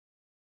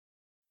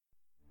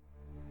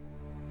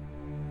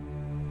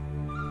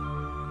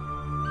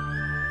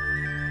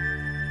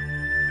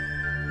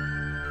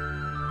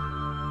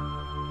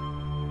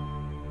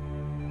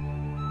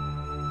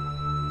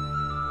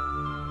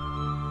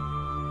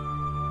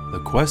The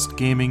Quest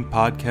Gaming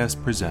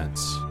Podcast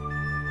presents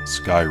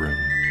Skyrim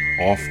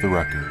Off the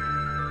Record.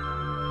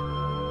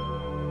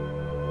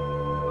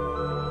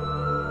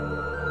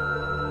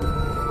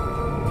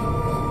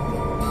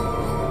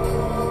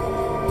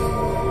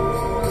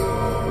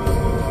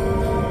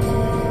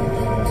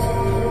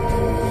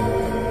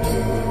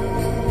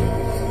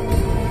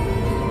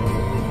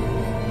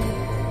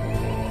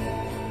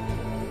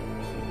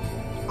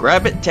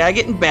 Grab it, tag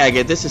it, and bag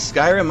it. This is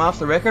Skyrim Off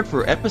the Record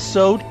for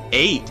Episode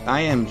 8. I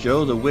am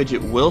Joe the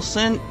Widget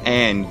Wilson,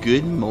 and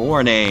good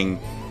morning,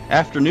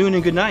 afternoon,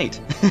 and good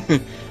night.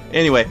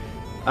 Anyway,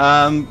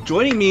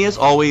 joining me as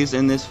always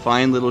in this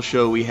fine little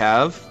show we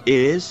have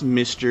is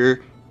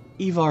Mr.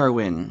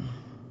 Evarwyn.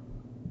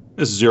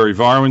 This is Yuri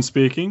Varwin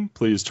speaking.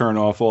 Please turn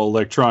off all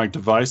electronic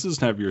devices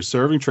and have your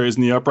serving trays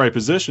in the upright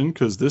position,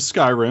 because this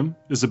Skyrim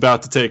is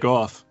about to take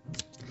off.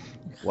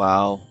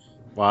 Wow.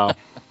 Wow.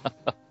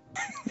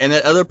 And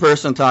that other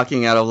person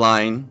talking out of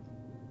line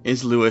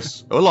is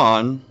Lewis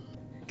Olan.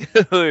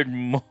 Good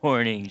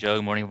morning, Joe.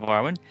 Good morning,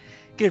 Varwin.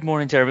 Good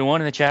morning to everyone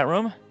in the chat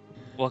room.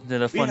 Welcome to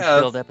the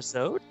fun-filled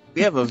episode.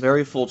 We have a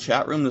very full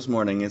chat room this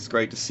morning. It's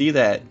great to see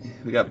that.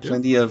 We got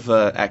plenty of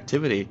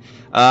activity.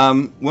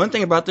 One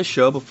thing about the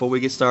show before we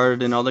get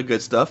started and all the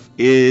good stuff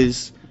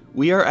is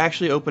we are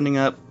actually opening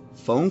up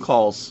phone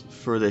calls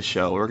for this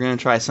show. We're going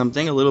to try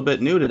something a little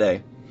bit new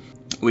today.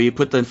 We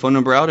put the phone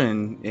number out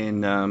in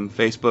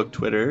Facebook,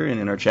 Twitter, and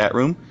in our chat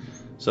room.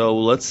 So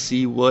let's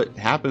see what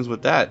happens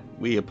with that.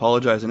 We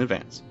apologize in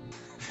advance.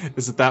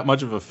 Is it that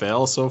much of a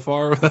fail so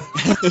far?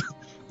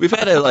 We've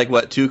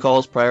had, 2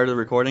 calls prior to the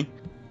recording?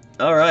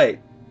 All right.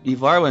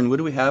 Evarwyn, what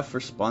do we have for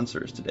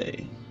sponsors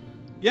today?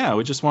 Yeah,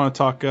 we just want to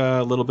talk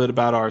a little bit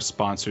about our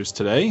sponsors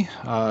today.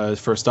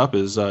 First up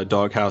is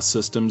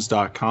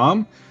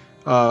DoghouseSystems.com.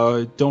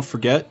 Don't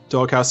forget,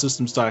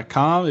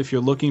 DoghouseSystems.com. If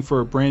you're looking for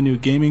a brand new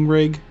gaming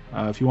rig,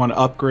 if you want to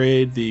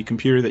upgrade the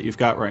computer that you've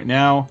got right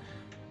now,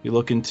 you're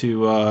looking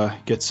to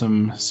get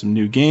some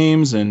new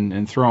games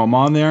and throw them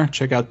on there,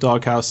 check out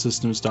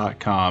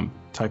DoghouseSystems.com.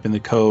 Type in the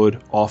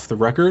code Off the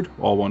Record,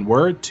 all one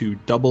word, to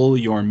double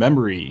your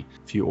memory.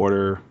 If you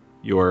order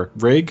your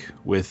rig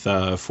with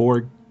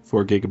 4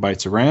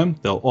 gigabytes of RAM,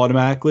 they'll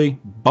automatically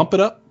bump it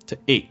up to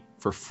 8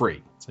 for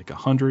free. It's like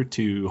 $100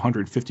 to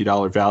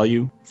 $150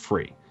 value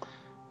free.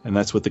 And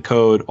that's with the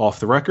code Off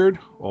the Record,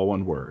 all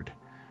one word.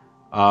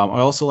 I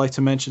also like to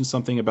mention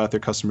something about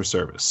their customer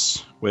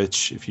service,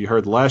 which if you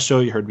heard the last show,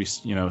 you heard me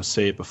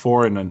say it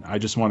before, and then I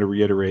just want to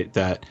reiterate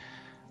that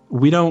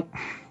we don't.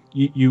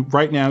 You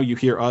right now you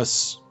hear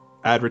us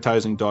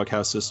advertising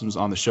Doghouse Systems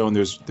on the show, and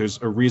there's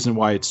a reason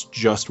why it's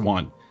just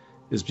one,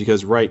 is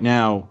because right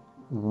now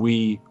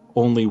we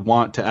only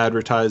want to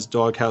advertise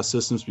Doghouse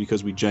Systems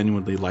because we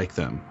genuinely like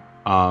them.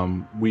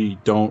 We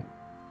don't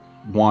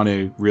want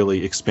to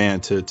really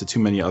expand to too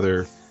many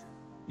other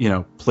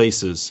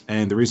places,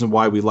 and the reason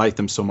why we like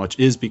them so much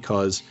is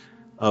because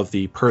of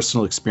the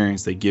personal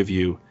experience they give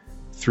you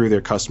through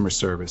their customer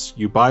service.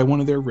 You buy one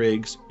of their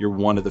rigs, you're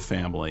one of the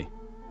family,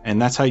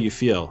 and that's how you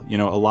feel. A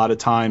lot of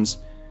times,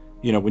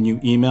 when you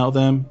email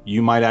them,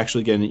 you might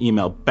actually get an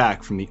email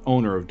back from the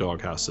owner of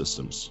Doghouse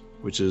Systems,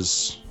 which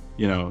is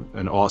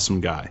an awesome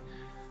guy.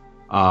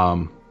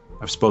 I've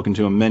spoken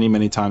to him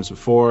many times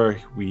before.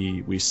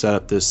 We set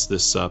up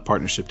this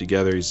partnership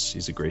together.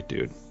 He's a great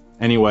dude.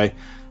 Anyway,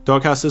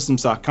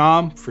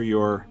 DoghouseSystems.com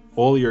for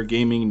all your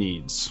gaming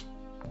needs.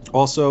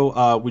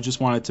 Also, we just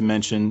wanted to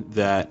mention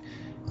that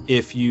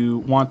if you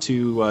want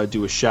to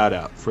do a shout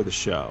out for the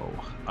show,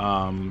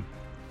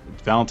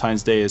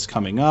 Valentine's Day is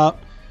coming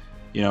up.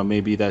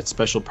 Maybe that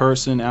special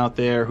person out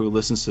there who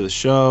listens to the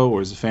show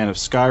or is a fan of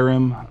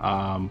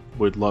Skyrim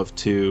would love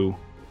to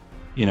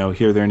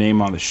hear their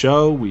name on the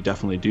show. We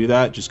definitely do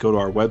that. Just go to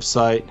our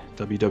website,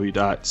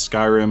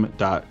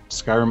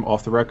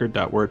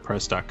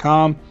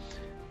 www.skyrimOffTheRecord.wordpress.com,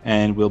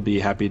 and we'll be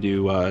happy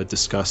to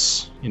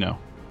discuss,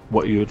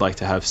 what you would like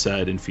to have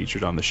said and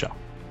featured on the show.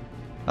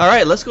 All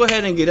right, let's go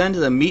ahead and get into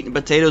the meat and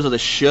potatoes of the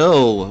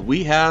show.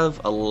 We have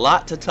a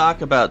lot to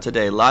talk about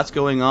today. Lots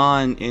going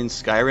on in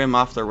Skyrim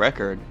Off the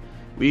Record.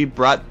 We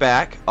brought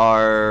back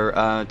our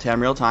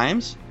Tamriel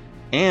Times,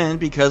 and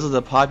because of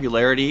the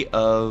popularity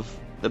of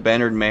the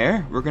Bannered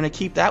Mare, we're going to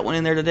keep that one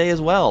in there today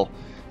as well.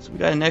 So we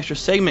got an extra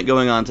segment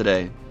going on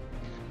today.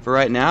 For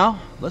right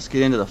now, let's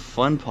get into the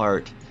fun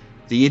part.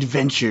 The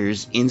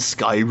adventures in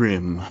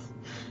Skyrim.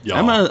 Yeah.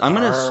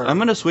 I'm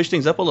gonna switch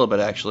things up a little bit.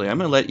 Actually, I'm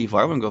gonna let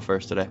Evarwyn go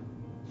first today.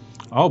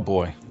 Oh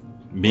boy,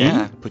 me?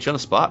 Yeah, put you on the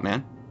spot,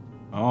 man.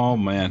 Oh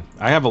man,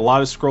 I have a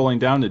lot of scrolling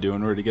down to do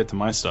in order to get to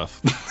my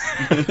stuff.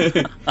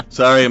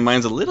 Sorry,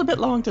 mine's a little bit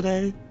long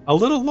today. A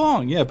little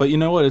long, yeah, but you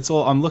know what? It's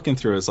all I'm looking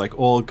through. It's like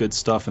all good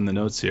stuff in the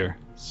notes here.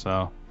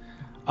 So,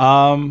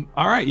 all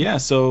right, yeah.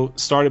 So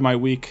started my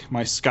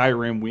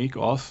Skyrim week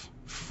off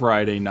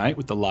Friday night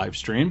with the live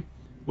stream.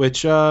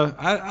 Which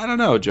I don't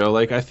know, Joe.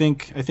 I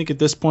think at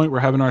this point we're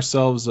having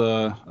ourselves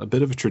a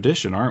bit of a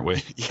tradition, aren't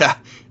we? Yeah,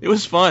 it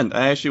was fun.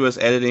 I actually was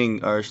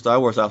editing our Star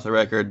Wars Off the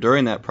Record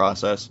during that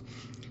process,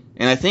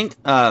 and I think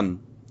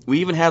we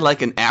even had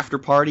an after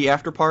party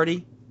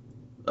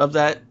of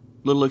that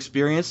little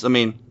experience. I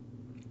mean,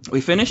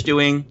 we finished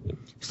doing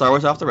Star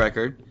Wars Off the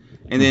Record,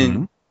 and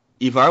then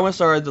Ivarwin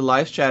started the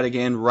live chat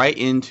again right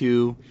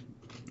into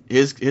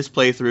his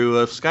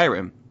playthrough of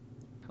Skyrim.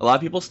 A lot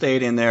of people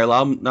stayed in there. A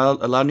lot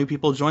of new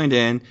people joined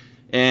in,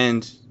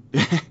 and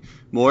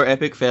more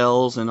epic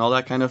fails and all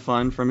that kind of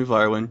fun from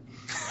Ivarwin.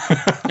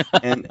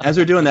 And as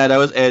we were doing that, I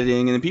was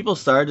editing, and then people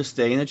started to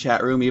stay in the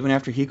chat room even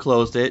after he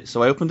closed it.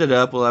 So I opened it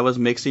up while I was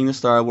mixing the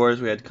Star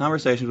Wars. We had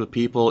conversations with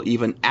people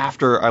even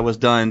after I was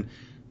done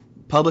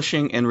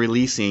publishing and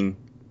releasing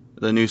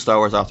the new Star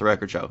Wars Off the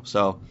Record show.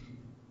 So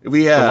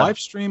we the live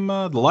stream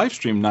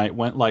night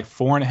went like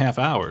 4.5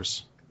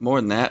 hours. More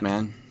than that,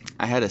 man.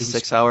 I had a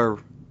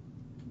 6-hour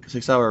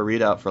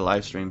readout for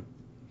live stream.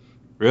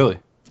 Really?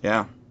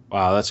 Yeah.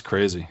 Wow, that's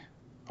crazy.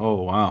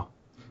 Oh wow,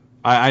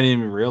 I didn't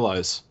even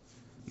realize.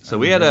 So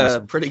we had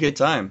a pretty good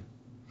time.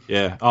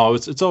 Yeah. Oh,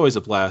 it's always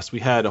a blast. We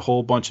had a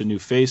whole bunch of new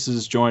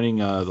faces joining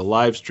the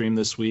live stream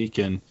this week,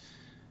 and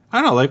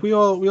I don't know, like we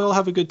all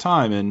have a good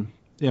time, and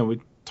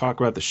we talk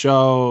about the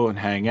show and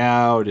hang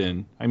out,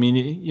 and I mean,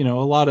 a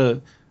lot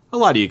of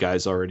you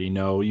guys already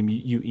know.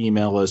 You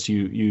email us,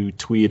 you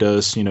tweet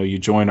us, you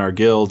join our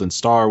guild in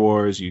Star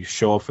Wars, you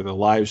show up for the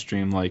live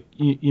stream, like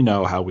you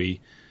know how we're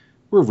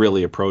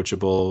really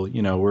approachable.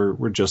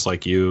 We're just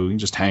like you. You can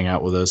just hang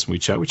out with us and we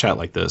chat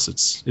like this.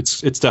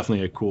 It's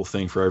definitely a cool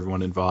thing for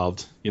everyone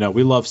involved.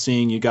 We love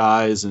seeing you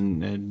guys,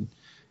 and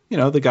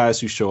the guys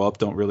who show up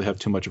don't really have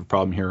too much of a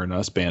problem hearing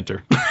us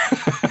banter.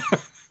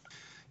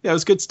 Yeah, it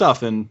was good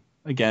stuff. And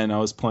again, I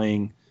was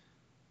playing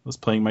my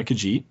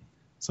Khajiit.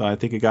 So I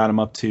think I got him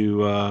up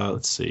to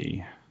let's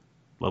see,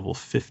 level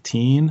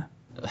 15.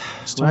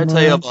 So I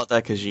tell you about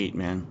that Khajiit,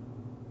 man.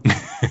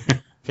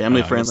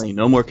 Family friendly,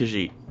 no more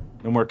Khajiit.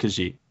 No more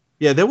Khajiit.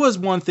 Yeah, there was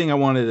one thing I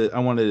wanted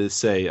to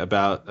say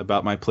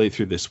about my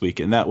playthrough this week,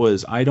 and that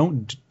was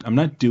I'm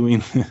not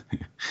doing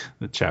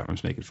the chat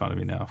room's making fun of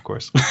me now, of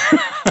course.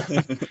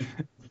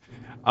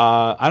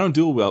 I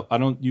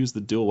don't use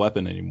the dual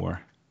weapon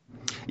anymore.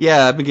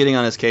 Yeah, I've been getting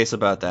on his case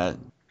about that.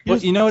 Well,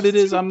 you know what it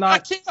is? I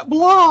can't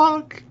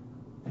block.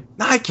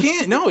 No, I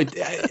can't. No,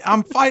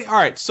 I'm fighting. All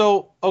right,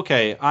 so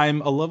okay,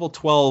 I'm a level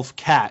 12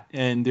 cat,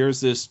 and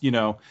there's this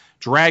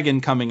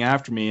dragon coming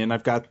after me, and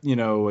I've got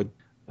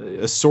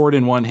a sword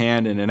in one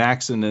hand and an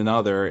axe in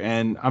another,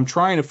 and I'm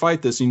trying to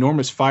fight this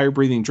enormous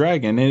fire-breathing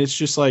dragon, and it's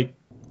just like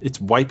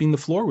it's wiping the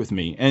floor with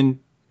me. And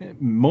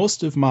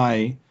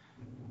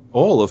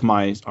all of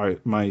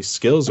my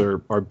skills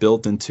are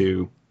built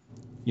into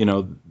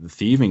the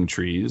thieving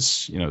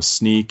trees,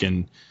 sneak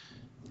and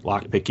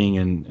lockpicking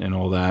and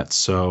all that.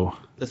 So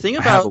the thing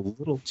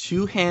about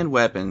two-hand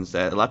weapons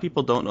that a lot of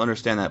people don't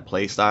understand that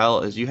play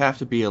style is you have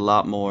to be a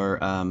lot more.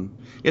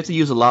 You have to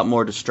use a lot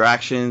more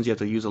distractions. You have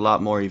to use a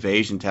lot more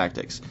evasion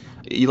tactics.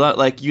 You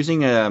like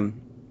using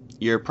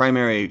your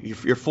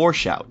force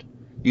shout.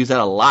 Use that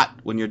a lot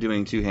when you're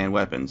doing two-hand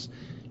weapons.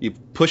 You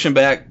push them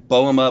back,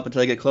 bow them up until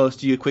they get close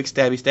to you. Quick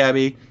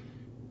stabby.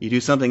 You do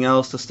something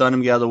else to stun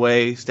them, get out of the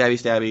way,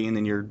 stabby, and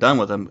then you're done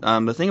with them.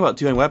 The thing about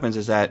two-hand weapons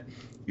is that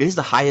it is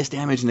the highest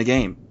damage in the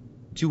game.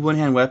 2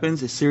 one-hand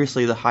weapons is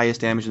seriously the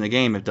highest damage in the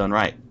game if done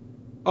right.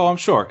 Oh, I'm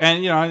sure.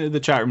 And the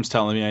chat room's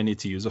telling me I need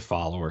to use a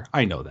follower.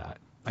 I know that.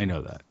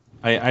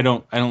 I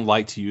don't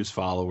like to use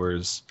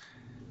followers.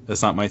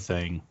 That's not my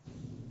thing.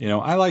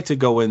 I like to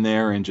go in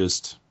there and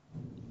just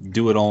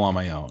do it all on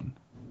my own.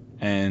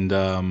 And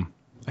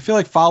I feel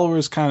like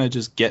followers kind of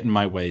just get in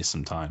my way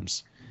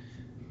sometimes.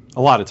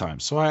 A lot of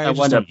times. So I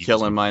wind up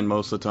killing mine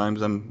most of the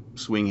times. I'm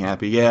swing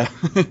happy. Yeah.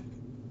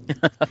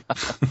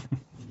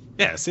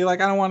 Yeah. See, like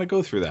I don't want to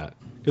go through that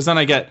because then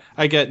I get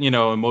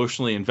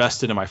emotionally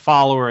invested in my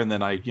follower, and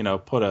then I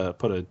put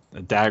a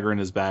dagger in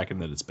his back,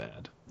 and then it's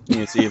bad.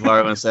 You see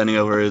Ivarwin standing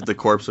over the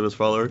corpse of his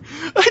follower.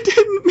 I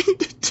didn't mean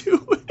to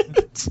do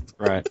it.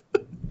 Right.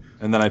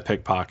 And then I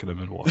pickpocket him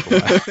and walk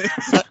away.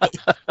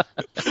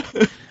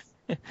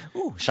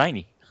 Ooh,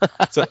 shiny.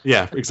 So,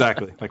 yeah,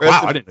 exactly. Like,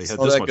 wow, I didn't know you had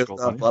this much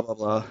gold on you. Blah, blah,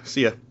 blah.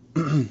 See ya.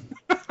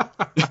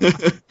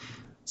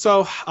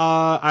 So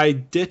I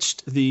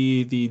ditched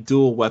the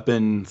dual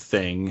weapon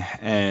thing,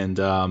 and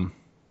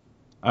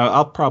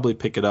I'll probably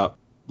pick it up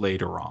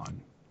later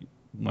on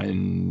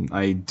when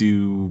I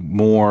do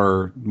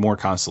more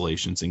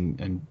constellations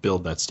and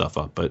build that stuff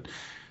up. But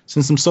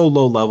since I'm so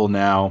low level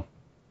now,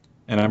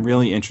 and I'm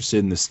really interested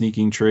in the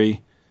sneaking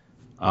tree,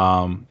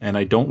 and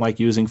I don't like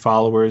using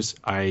followers,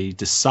 I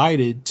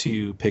decided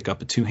to pick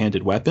up a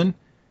two-handed weapon,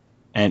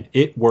 and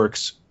it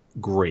works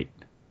great.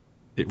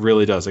 It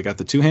really does. I got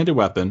the two-handed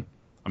weapon.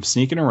 I'm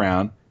sneaking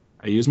around.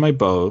 I use my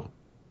bow.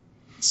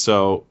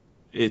 So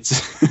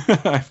it's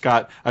I've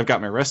got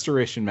my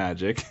restoration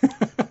magic.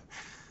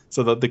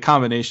 So the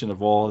combination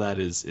of all that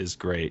is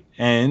great.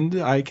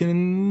 And I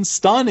can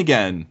stun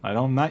again.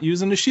 I'm not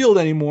using a shield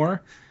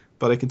anymore.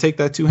 But I can take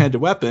that two-handed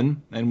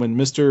weapon, and when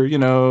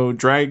Mr.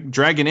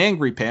 Dragon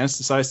Angry Pants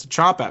decides to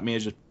chomp at me, I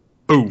just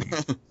boom,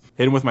 hit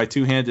him with my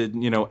two-handed,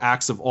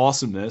 axe of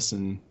awesomeness,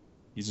 and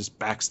he just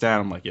backs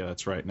down. I'm like, yeah,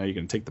 that's right. Now you're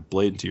gonna take the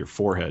blade into your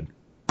forehead.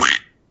 How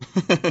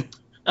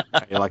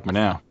you like me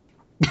now?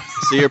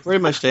 So you're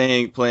pretty much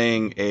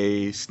playing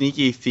a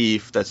sneaky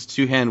thief that's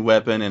two-hand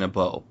weapon and a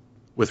bow.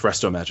 With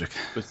resto magic.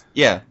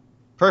 Yeah,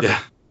 perfect.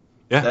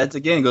 Yeah. That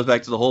again goes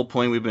back to the whole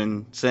point we've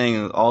been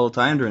saying all the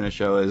time during the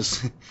show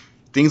is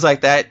things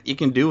like that you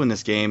can do in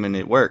this game and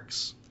it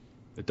works.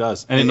 It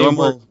does. And in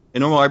normal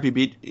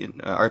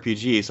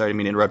RPG, sorry, I didn't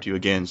mean to interrupt you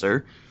again,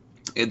 sir.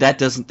 That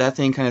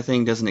kind of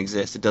thing doesn't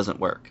exist. It doesn't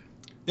work.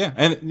 Yeah,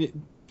 and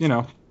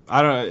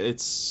I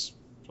don't.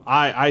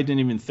 I didn't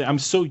even think. I'm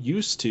so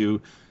used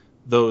to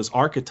those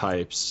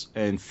archetypes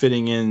and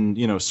fitting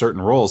in,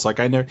 certain roles. Like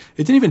it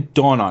didn't even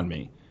dawn on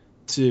me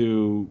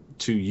to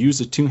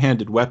use a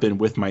two-handed weapon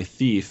with my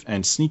thief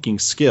and sneaking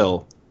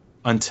skill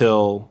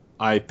until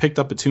I picked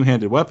up a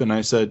two-handed weapon. And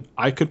I said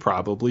I could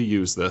probably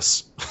use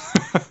this,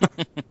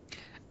 and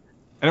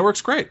it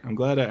works great. I'm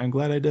glad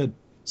I did.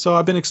 So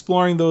I've been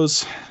exploring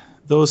those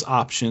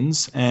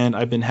options, and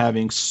I've been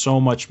having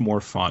so much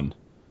more fun.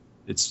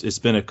 It's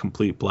been a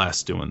complete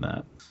blast doing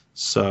that.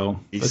 So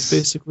that's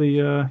basically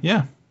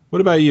yeah.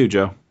 What about you,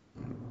 Joe?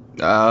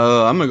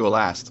 I'm gonna go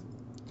last.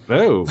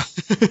 Oh.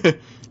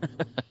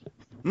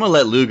 I'm gonna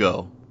let Lou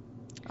go.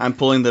 I'm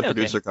pulling the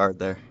producer card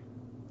there.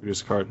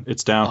 Producer card.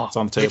 It's down. Oh, it's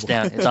on the table. It's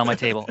down. It's on my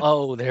table.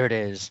 Oh, there it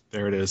is.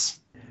 There it is.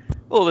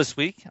 Well, this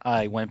week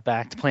I went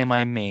back to play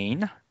my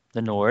main,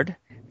 the Nord.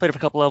 Played her for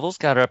a couple levels.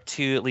 Got her up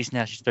to at least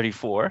now she's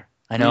 34.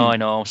 I know.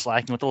 I'm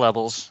slacking with the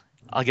levels.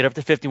 I'll get up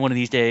to 50 one of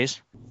these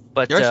days.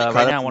 But you're actually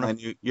right now,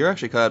 you're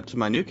actually caught up to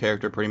my new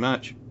character pretty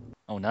much.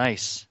 Oh,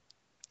 nice.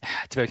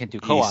 Too bad I can do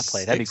co-op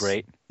play. That'd be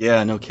great.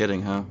 Yeah, no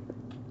kidding, huh?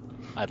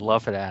 I'd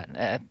love for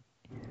that.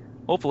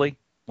 Hopefully,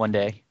 one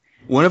day.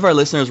 One of our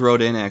listeners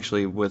wrote in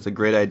actually with a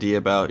great idea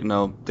about,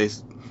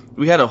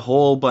 we had a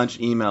whole bunch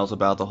of emails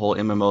about the whole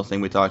MMO thing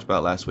we talked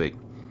about last week.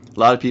 A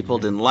lot of people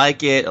didn't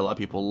like it. A lot of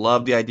people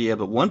loved the idea,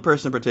 but one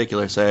person in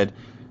particular said,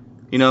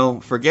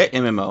 forget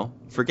MMO,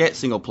 forget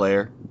single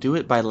player, do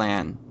it by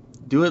LAN.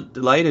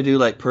 Allow you to do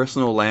like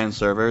personal LAN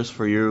servers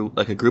for you,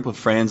 like a group of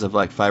friends of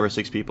like 5 or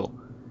 6 people.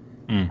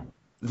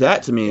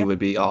 That to me would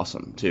be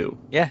awesome too.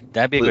 Yeah,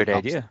 that'd be a great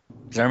idea.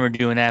 Because I remember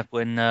doing that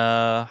when,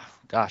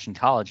 in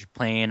college,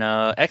 playing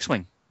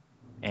X-Wing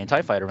and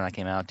TIE Fighter when I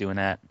came out, doing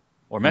that,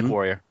 or Mech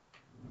Warrior.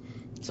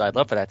 So I'd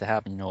love for that to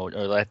happen, or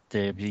that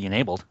to be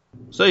enabled.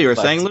 So you were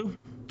saying, Lou?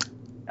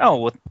 Oh,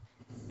 with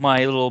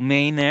my little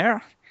main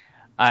there,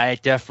 I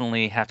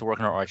definitely have to work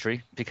on our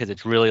archery because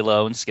it's really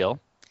low in skill.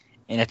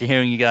 And after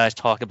hearing you guys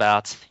talk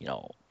about,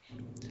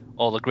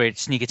 all the great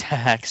sneak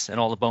attacks and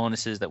all the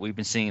bonuses that we've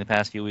been seeing the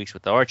past few weeks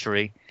with the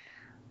archery,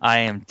 I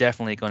am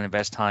definitely going to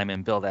invest time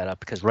and build that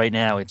up because right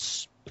now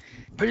it's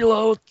pretty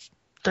low,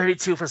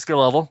 32 for skill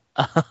level.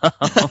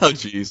 Oh,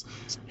 jeez.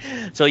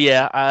 So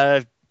yeah,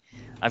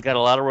 I've got a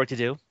lot of work to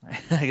do.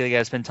 I got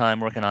to spend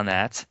time working on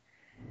that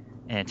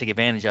and take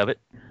advantage of it.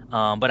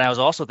 But I was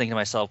also thinking to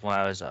myself when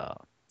I was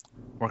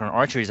working on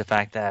archery is the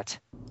fact that,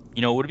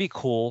 would it be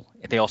cool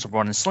if they also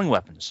brought in sling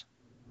weapons?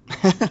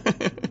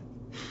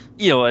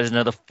 As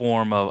another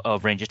form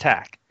of range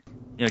attack.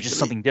 Just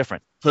something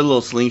different. Put a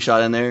little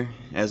slingshot in there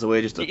as a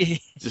way just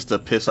to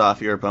piss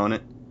off your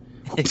opponent.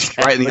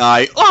 Exactly. Right in the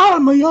eye. Oh,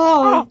 my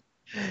eye!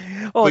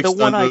 Oh, the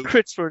one-eye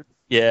crits for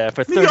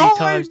 30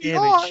 times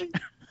damage.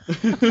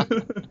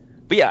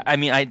 But yeah,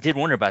 I did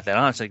wonder about that,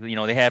 honestly.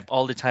 They have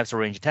all the types of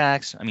range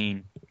attacks.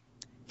 Come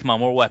on,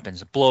 more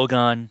weapons. A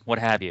blowgun, what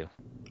have you.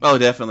 Oh,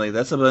 definitely.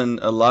 That's been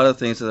a lot of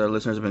things that our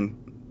listeners have been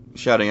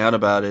shouting out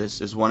about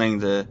is wanting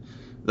the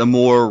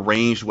more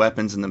ranged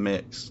weapons in the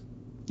mix.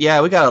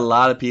 Yeah, we got a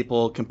lot of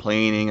people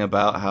complaining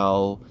about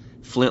how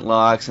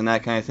flintlocks and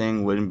that kind of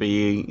thing wouldn't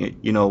be,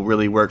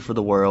 really work for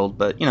the world.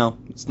 But,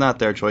 it's not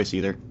their choice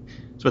either.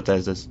 It's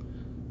Bethesda's.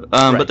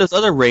 Right. But there's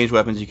other ranged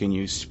weapons you can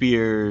use.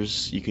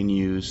 Spears, you can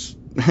use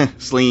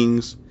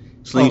slingshots.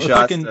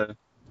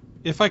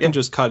 If I can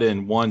just cut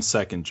in 1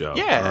 second, Joe.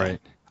 Yeah. All right.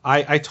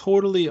 I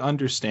totally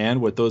understand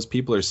what those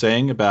people are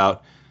saying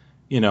about,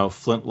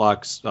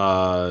 flintlocks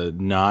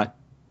not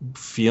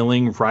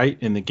feeling right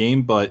in the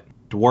game, but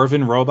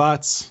dwarven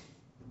robots,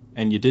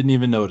 and you didn't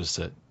even notice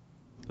it.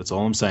 That's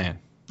all I'm saying.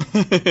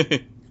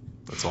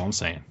 That's all I'm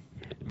saying.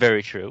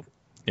 Very true.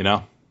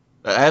 I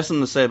have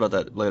something to say about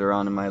that later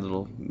on in my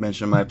little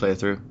mention of my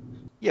playthrough.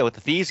 Yeah, with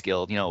the Thieves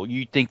Guild,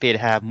 you'd think they'd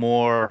have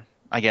more,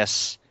 I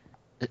guess,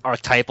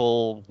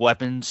 archetypal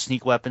weapons,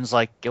 sneak weapons,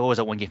 like, what was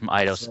that one game from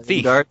Eidos?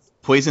 Thief. Darts?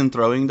 Poison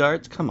throwing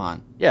darts? Come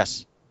on.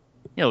 Yes.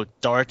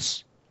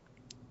 Darts,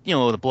 the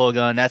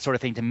blowgun, that sort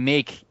of thing, to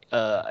make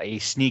a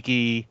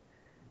sneaky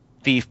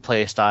thief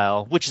play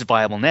style, which is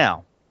viable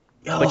now.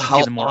 Oh, but how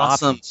give them more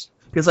awesome. options.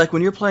 Because,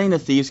 when you're playing a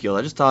Thieves Guild,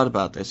 I just thought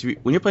about this.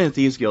 When you're playing a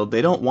Thieves Guild,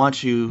 they don't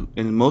want you,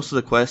 in most of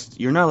the quests,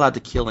 you're not allowed to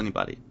kill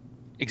anybody.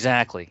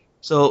 Exactly.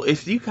 So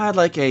if you had,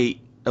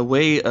 a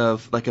way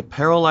of, a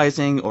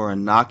paralyzing or a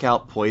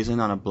knockout poison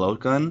on a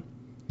blowgun,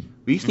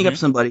 you sneak up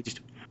somebody, just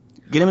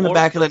get them in the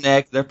back of the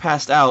neck, they're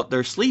passed out,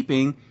 they're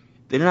sleeping,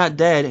 they're not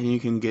dead, and you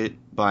can get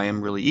by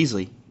them really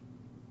easily.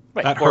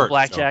 Right. That or hurts, a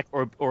blackjack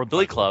or a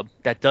billy club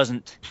that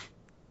doesn't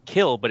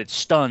kill, but it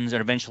stuns, and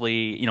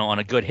eventually, on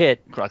a good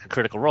hit, like a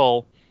critical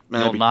roll,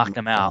 you'll knock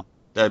them out.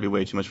 That'd be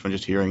way too much fun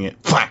just hearing it.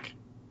 Whack!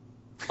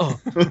 Oh,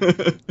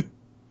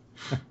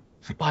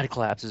 body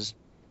collapses.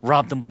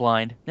 Robbed them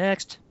blind.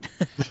 Next.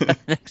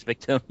 Next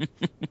victim.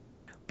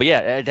 But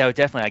yeah, that would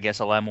definitely, I guess,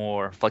 allow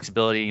more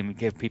flexibility and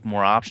give people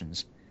more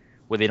options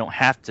where they don't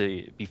have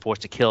to be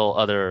forced to kill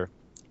other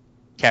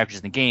characters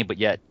in the game, but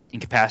yet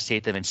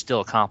incapacitate them and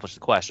still accomplish the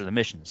quest or the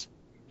missions,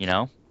 you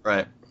know?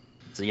 Right.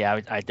 So yeah,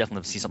 I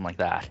definitely see something like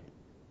that.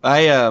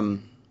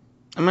 I'm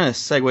gonna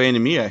segue into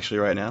me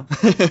actually right now.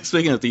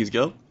 Speaking of Thieves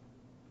Guild.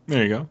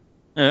 There you go.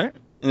 All right.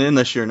 And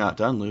unless you're not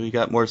done, Lou, you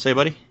got more to say,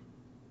 buddy?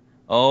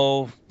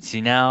 Oh,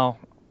 see now,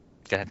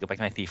 gotta have to go back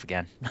to my thief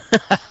again.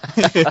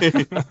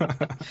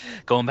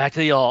 Going back to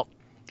the alt.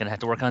 Gonna have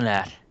to work on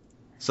that.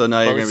 So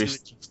now you're Well, going to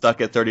let's be stuck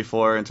at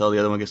 34 until the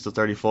other one gets to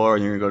 34,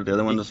 and you're going to go to the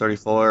other one to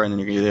 34, and then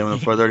you're going to get the other one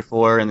to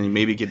 34, and then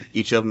maybe get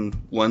each of them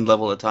one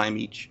level at a time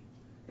each.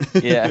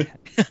 Yeah.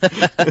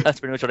 That's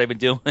pretty much what I've been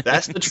doing.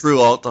 That's the true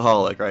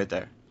altaholic right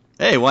there.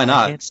 Hey, why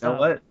not? can't You know stop.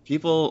 what?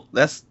 People,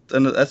 that's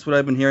what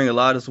I've been hearing a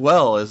lot as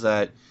well, is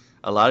that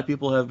a lot of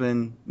people have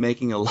been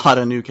making a lot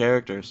of new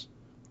characters.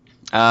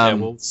 Yeah,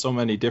 well, so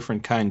many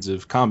different kinds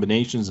of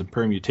combinations and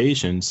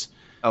permutations.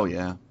 Oh,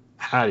 yeah.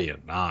 How do you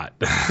not?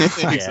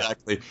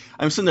 Exactly.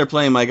 I'm sitting there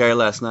playing my guy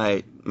last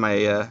night,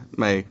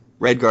 my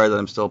red guard that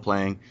I'm still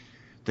playing,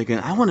 thinking,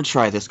 I want to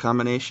try this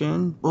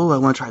combination. Oh, I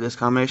want to try this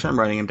combination. I'm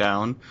writing him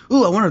down.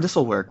 Ooh, I wonder if this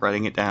will work.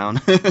 Writing it down.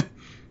 Try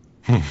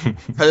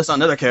this on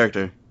another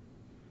character.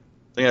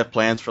 I think I have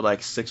plans for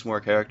like 6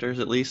 more characters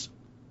at least.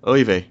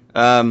 Oy vey.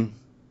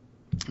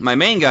 My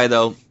main guy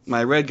though,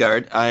 my red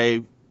guard,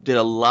 I did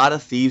a lot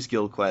of Thieves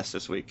Guild quests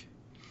this week.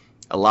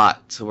 A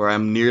lot, to where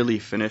I'm nearly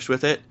finished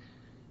with it.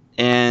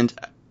 And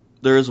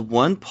there's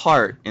one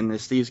part in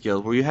this Thieves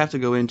Guild where you have to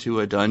go into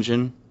a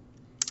dungeon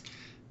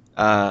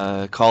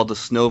called the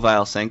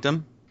Snowvile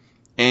Sanctum,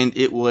 and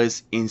it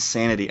was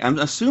insanity. I'm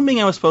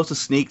assuming I was supposed to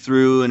sneak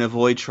through and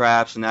avoid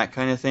traps and that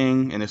kind of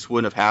thing, and this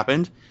wouldn't have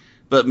happened.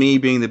 But me,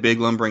 being the big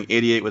lumbering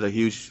idiot with a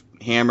huge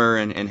hammer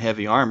and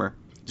heavy armor,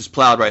 just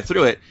plowed right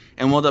through it,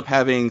 and wound up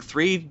having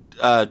 3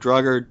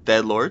 Draugr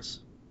Death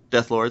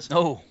Lords,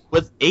 Oh.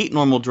 with 8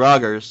 normal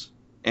Draugrs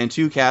and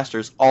 2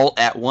 casters all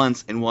at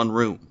once in one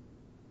room.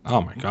 Oh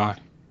my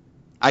god.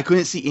 I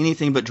couldn't see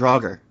anything but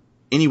Draugr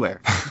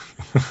anywhere.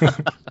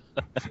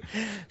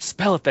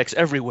 Spell effects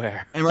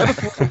everywhere. And right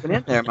before I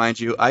went in there, mind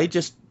you, I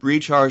just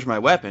recharged my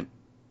weapon.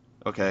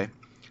 Okay,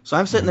 so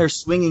I'm sitting there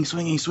swinging,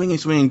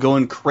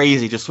 going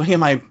crazy, just swinging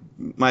my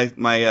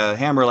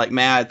hammer like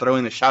mad,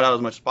 throwing the shot out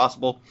as much as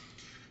possible,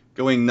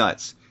 going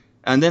nuts.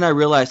 And then I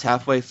realized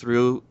halfway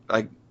through,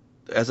 like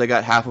as I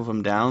got half of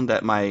them down,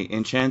 that my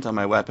enchant on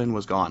my weapon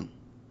was gone.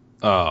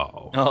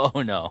 Oh.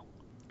 Oh no.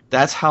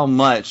 That's how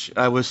much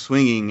I was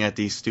swinging at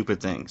these stupid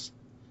things.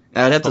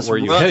 And I'd have But to were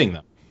you run- hitting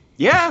them?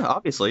 Yeah,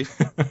 obviously.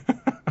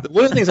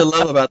 One of the things I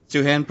love about the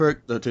two-hand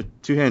perk, the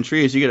two-hand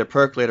tree, is you get a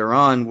perk later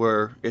on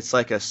where it's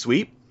like a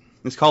sweep.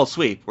 It's called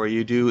sweep, where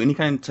you do any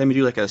kind of time you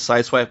do like a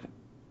side swipe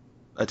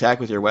attack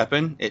with your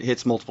weapon, it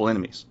hits multiple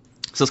enemies.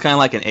 So it's kind of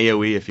like an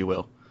AOE, if you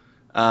will.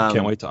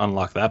 Can't wait to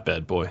unlock that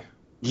bad boy.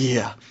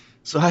 Yeah.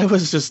 So I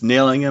was just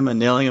nailing him,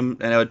 and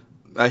I would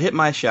hit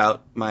my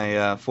shout,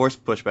 my force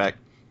pushback,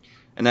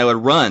 and I would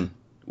run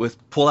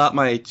pull out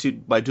my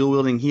dual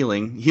wielding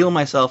heal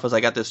myself as I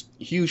got this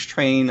huge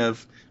train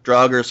of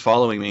Draugrs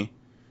following me,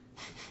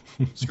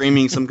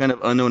 screaming some kind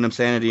of unknown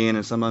obscenity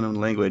in some unknown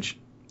language.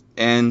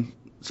 And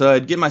so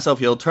I'd get myself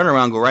healed, turn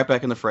around, go right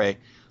back in the fray.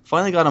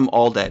 Finally got them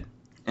all dead.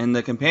 And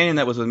the companion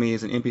that was with me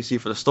is an NPC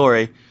for the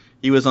story.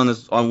 He was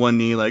on one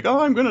knee like, oh,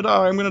 I'm gonna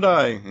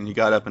die. And he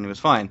got up and he was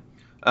fine.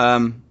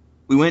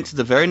 We went to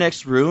the very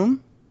next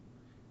room,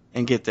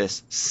 and get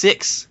this,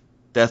 6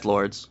 Death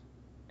Lords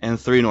and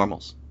 3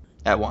 normals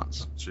at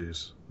once.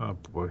 Jeez. Oh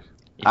boy. If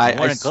you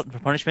want a glutton for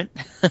punishment,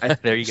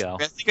 there you go.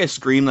 I think I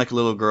screamed like a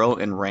little girl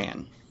and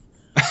ran.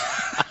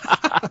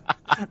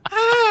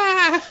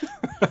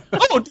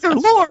 Oh, dear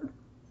Lord!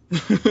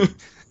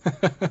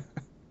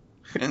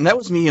 And that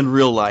was me in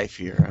real life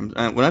here. When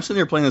I'm sitting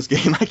here playing this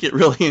game, I get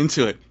really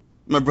into it.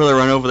 My brother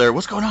ran over there.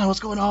 What's going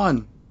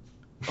on?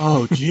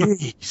 Oh,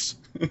 jeez.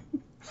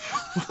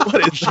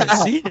 What is I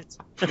that? see it.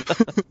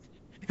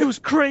 It was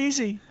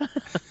crazy.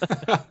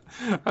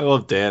 I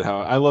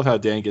love how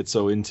Dan gets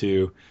so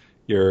into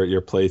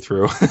your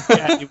playthrough.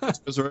 Yeah, he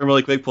was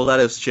really quick, pulled out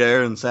his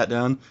chair and sat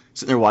down,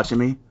 sitting there watching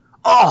me.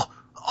 Oh,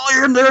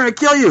 they're gonna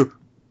kill you.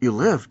 You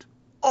lived.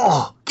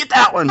 Oh, get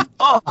that one.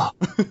 Oh.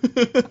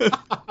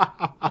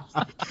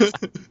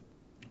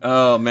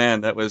 Oh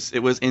man, it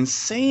was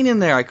insane in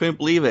there. I couldn't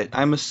believe it.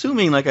 I'm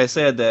assuming, like I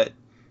said, that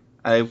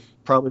I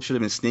probably should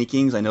have been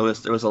sneaking. 'Cause I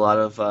noticed there was a lot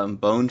of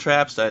bone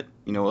traps that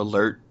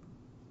alert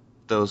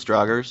those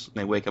Draugrs and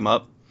they wake them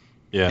up.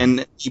 Yeah.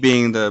 And he,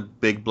 being the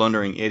big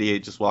blundering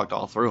idiot, just walked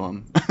all through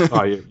them.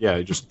 Oh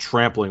yeah, just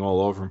trampling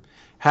all over him.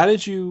 How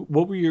did you?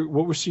 What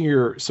were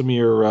some of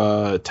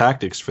your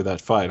tactics for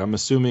that fight? I'm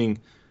assuming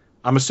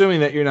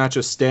that you're not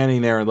just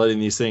standing there and letting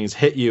these things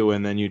hit you,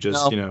 and then you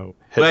just hit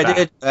But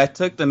back. I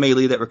took the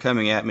melee that were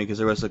coming at me because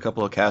there was a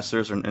couple of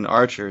casters and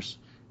archers,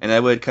 and I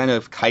would kind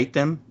of kite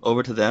them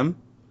over to them,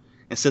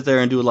 and sit there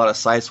and do a lot of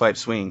sideswipe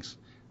swings.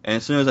 And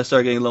as soon as I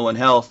started getting low in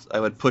health, I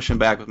would push him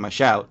back with my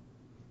shout,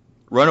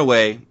 run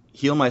away,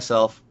 heal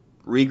myself,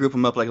 regroup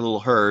him up like a little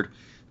herd,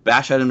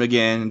 bash at him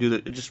again,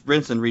 and just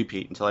rinse and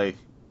repeat until I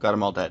got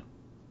them all dead.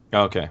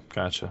 Okay,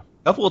 gotcha.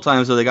 A couple of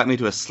times, though, they got me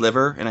to a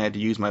sliver, and I had to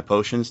use my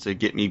potions to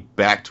get me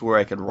back to where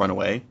I could run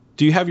away.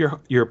 Do you have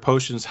your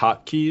potions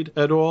hotkeyed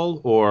at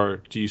all,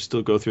 or do you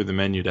still go through the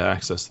menu to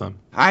access them?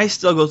 I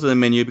still go through the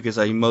menu because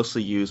I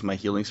mostly use my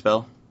healing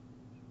spell.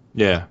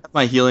 Yeah. I have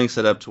my healing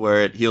set up to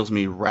where it heals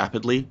me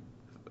rapidly.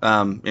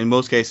 In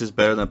most cases,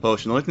 better than a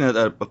potion. The only thing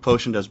that a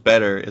potion does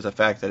better is the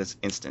fact that it's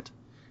instant.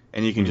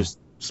 And you can just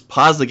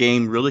pause the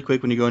game really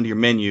quick when you go into your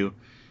menu.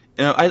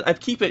 You know, I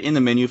keep it in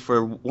the menu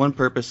for one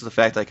purpose, the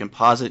fact that I can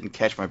pause it and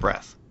catch my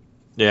breath.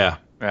 Yeah.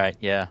 Right,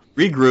 yeah.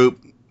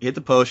 Regroup, hit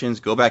the potions,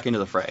 go back into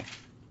the fray.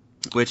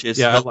 Which is...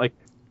 Yeah,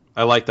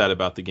 I like that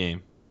about the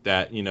game.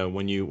 That, you know,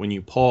 when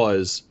you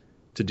pause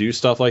to do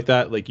stuff like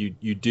that, like you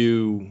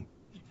do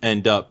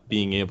end up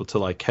being able to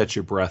like catch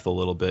your breath a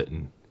little bit,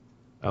 and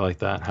I like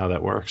that, how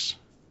that works.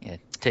 Yeah,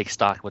 take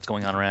stock of what's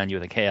going on around you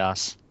in the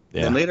chaos.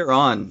 Yeah. And later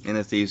on in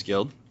the Thieves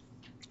Guild,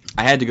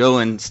 I had to go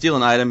and steal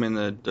an item in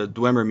the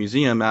Dwemer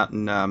Museum out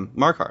in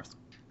Markarth.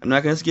 I'm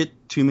not going to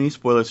get too many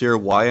spoilers here,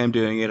 why I'm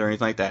doing it or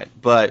anything like that.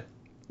 But,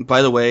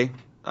 by the way,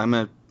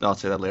 I'll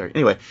say that later.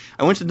 Anyway,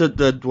 I went to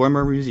the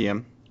Dwemer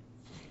Museum,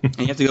 and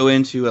you have to go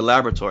into a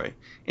laboratory.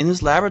 In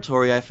this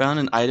laboratory, I found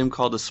an item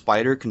called the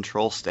Spider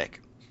Control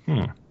Stick.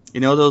 You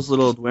know those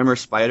little Dwemer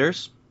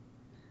spiders?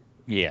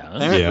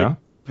 Yeah.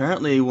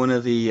 Apparently, one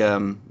of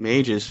the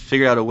mages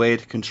figured out a way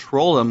to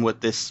control them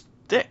with this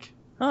stick.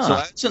 Huh. So I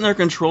was sitting there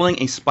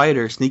controlling a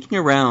spider, sneaking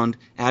around,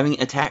 having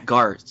it attack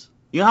guards.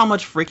 You know how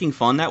much freaking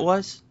fun that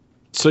was?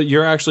 So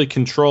you're actually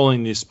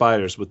controlling these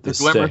spiders with this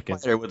stick.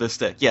 Spider with a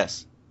stick,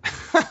 yes.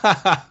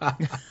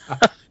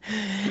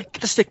 Get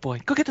the stick, boy.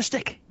 Go get the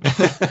stick.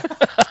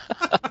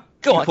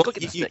 Go on, go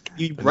get the stick.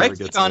 You right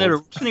click on it, or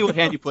depending what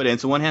hand you put in.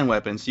 It's a one-hand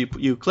weapon. So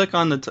you click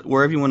on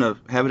wherever you want to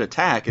have it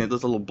attack, and it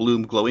does a little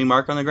blue glowing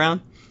mark on the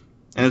ground.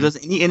 And if there's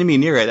any enemy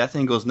near it, that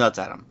thing goes nuts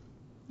at him.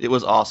 It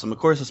was awesome. Of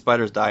course, the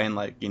spiders die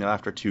in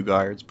after 2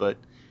 guards, but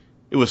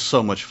it was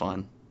so much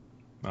fun.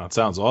 Oh, it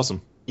sounds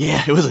awesome.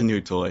 Yeah, it was a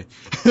new toy.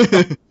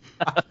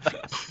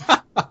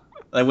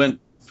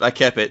 I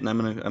kept it, and I'm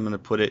gonna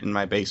put it in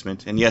my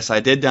basement. And yes, I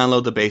did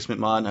download the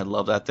basement mod, and I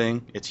love that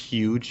thing. It's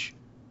huge.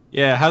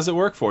 Yeah, how's it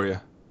work for you?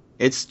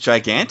 It's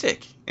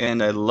gigantic,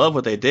 and I love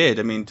what they did.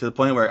 I mean, to the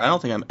point where I don't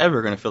think I'm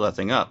ever gonna fill that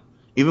thing up,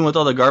 even with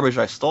all the garbage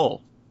I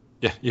stole.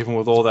 Yeah, even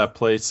with all that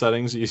plate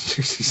settings, you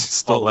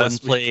stole wooden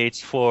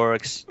plates,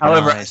 forks.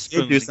 However, knives, I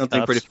did do spoons, something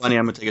cups. pretty funny.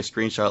 I'm gonna take a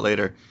screenshot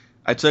later.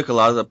 I took a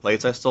lot of the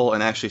plates I stole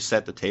and actually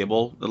set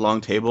the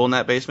long table in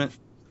that basement.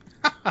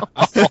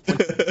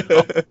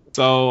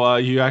 So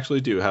you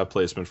actually do have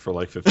placement for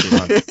like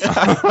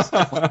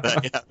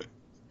 1,500. Yeah.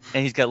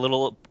 And he's got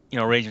little,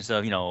 arrangements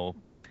of,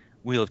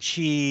 wheel of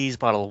cheese,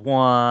 bottle of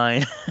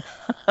wine,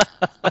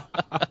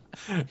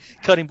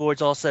 cutting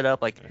boards all set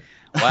up. Like,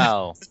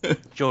 wow,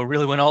 Joe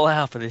really went all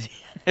out for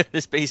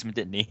this basement,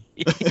 didn't he?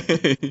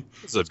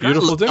 It's a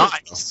beautiful day.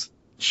 Nice.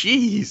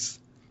 Jeez.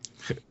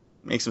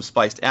 Make some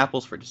spiced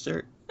apples for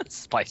dessert.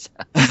 Spice.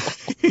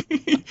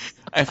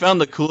 I found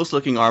the coolest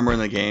looking armor in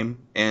the game,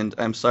 and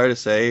I'm sorry to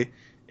say,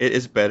 it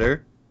is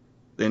better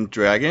than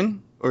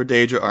Dragon or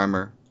Daedra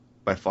armor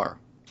by far.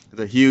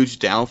 The huge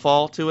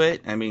downfall to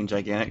it, I mean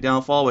gigantic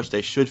downfall, which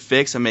they should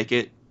fix and make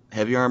it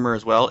heavy armor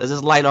as well, is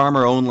it's light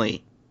armor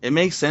only. It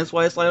makes sense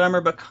why it's light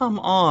armor, but come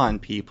on,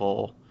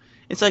 people.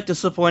 It's like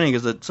disappointing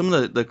because some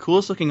of the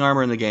coolest looking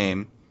armor in the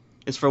game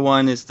is, for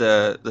one, is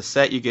the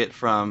set you get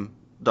from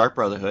Dark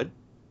Brotherhood.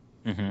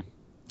 Mm-hmm.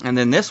 And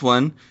then this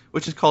one,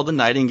 which is called the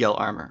Nightingale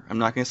armor. I'm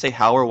not going to say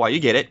how or why you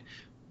get it,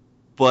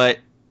 but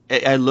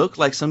I look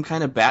like some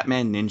kind of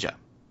Batman ninja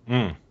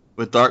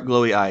with dark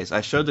glowy eyes. I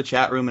showed the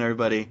chat room and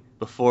everybody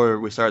before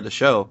we started the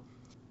show.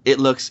 It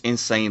looks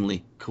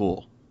insanely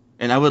cool.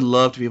 And I would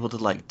love to be able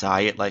to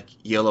dye it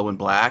yellow and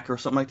black or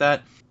something like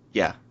that.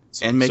 Yeah.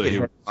 And make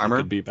it armor.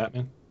 You could be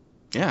Batman?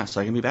 Yeah,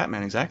 so I can be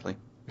Batman, exactly.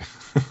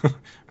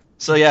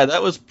 So yeah,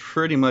 that was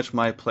pretty much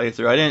my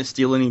playthrough. I didn't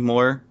steal any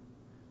more.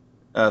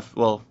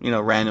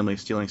 Randomly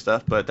stealing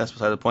stuff, but that's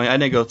beside the point. I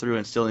didn't go through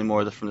and steal any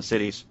more from the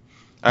cities.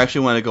 I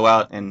actually wanted to go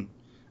out and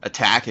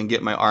attack and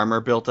get my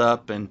armor built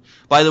up. And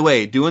by the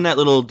way, doing that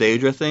little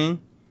Daedra thing,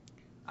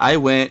 I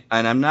went,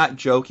 and I'm not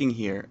joking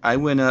here, I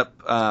went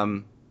up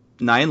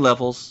 9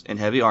 levels in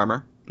heavy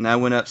armor, and I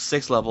went up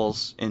 6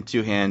 levels in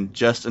two-hand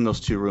just in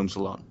those 2 rooms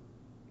alone.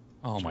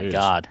 Oh my Jeez.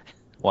 God!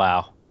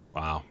 Wow.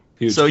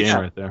 Huge game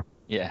right there.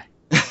 Yeah.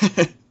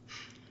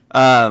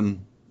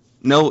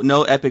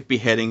 No epic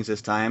beheadings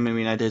this time. I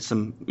mean, I did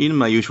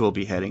my usual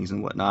beheadings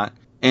and whatnot.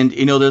 And,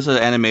 there's an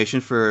animation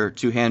for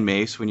two-hand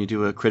mace when you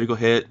do a critical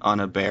hit on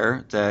a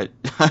bear that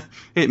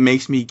it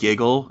makes me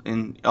giggle.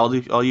 And all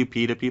you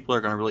PETA people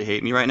are going to really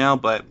hate me right now,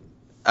 but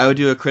I would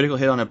do a critical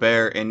hit on a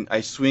bear, and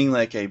I swing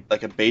like a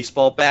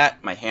baseball bat,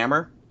 my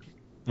hammer,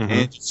 and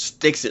it just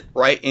sticks it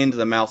right into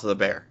the mouth of the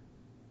bear.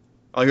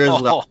 All you hear is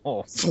a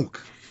little thunk.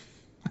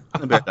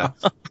 The bear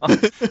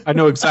dies. I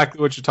know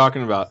exactly what you're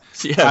talking about.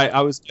 Yeah.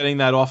 I was getting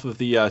that off of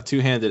the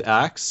two-handed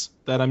axe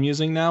that I'm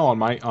using now on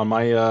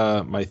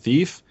my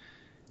thief,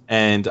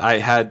 and I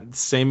had the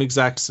same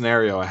exact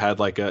scenario. I had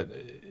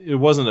it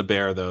wasn't a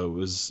bear though.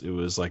 It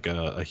was like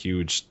a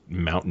huge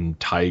mountain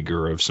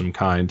tiger of some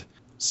kind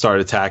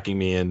started attacking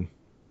me, and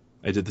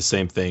I did the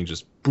same thing,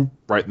 just boop,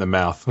 right in the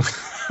mouth.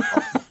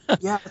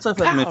 Yeah, that's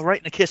what I Pow, right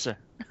in the kisser.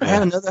 I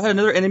had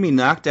another enemy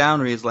knocked down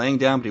where he was laying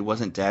down, but he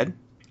wasn't dead.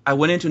 I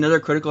went into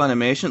another critical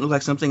animation. It looked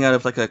like something out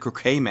of like a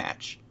croquet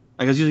match.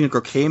 Like I was using a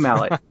croquet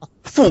mallet.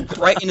 Thunk,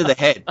 right into the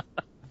head.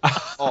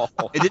 Oh.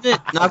 It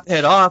didn't knock the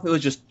head off. It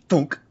was just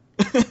thunk.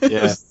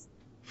 Yeah. It's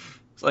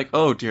like,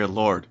 oh dear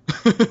lord.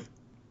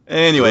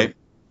 Anyway,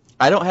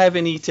 I don't have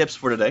any tips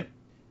for today.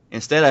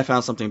 Instead, I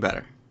found something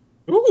better.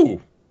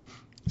 Ooh.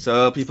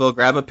 So people,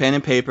 grab a pen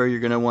and paper. You're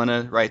going to want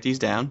to write these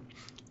down.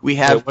 We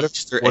have What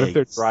Easter if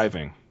they're eggs.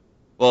 driving?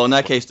 Well, in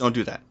that case, don't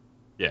do that.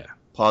 Yeah.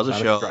 Pause the Not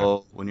if show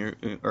driving. when you're,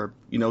 or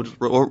just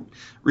or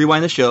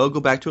rewind the show, go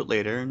back to it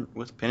later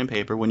with pen and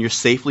paper when you're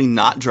safely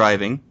not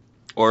driving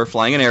or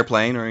flying an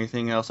airplane or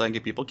anything else that can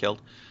get people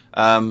killed.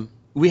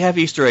 We have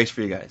Easter eggs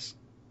for you guys.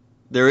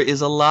 There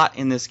is a lot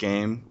in this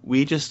game.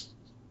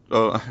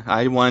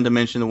 I wanted to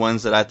mention the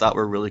ones that I thought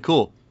were really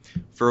cool.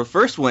 For the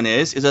first one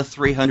is a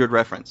 300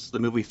 reference, the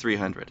movie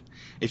 300.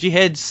 If you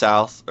head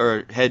south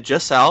or head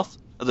just south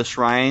of the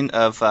shrine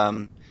of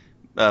Pyrite,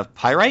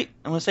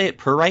 I want to say it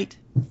Pyrite.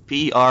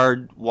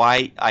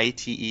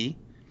 Pryite.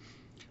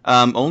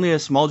 Only a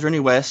small journey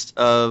west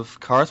of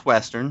Karth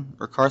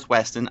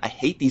Weston. I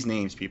hate these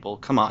names, people.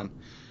 Come on.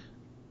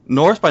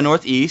 North by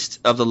northeast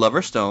of the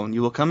Lover's Stone,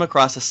 you will come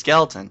across a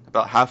skeleton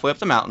about halfway up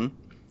the mountain.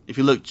 If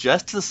you look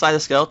just to the side of the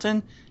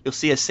skeleton, you'll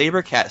see a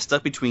saber cat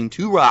stuck between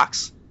two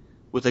rocks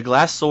with a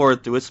glass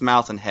sword through its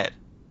mouth and head.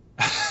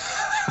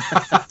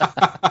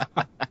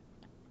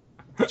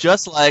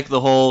 Just like the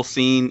whole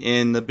scene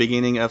in the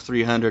beginning of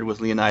 300 with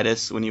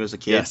Leonidas when he was a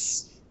kid.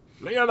 Yes.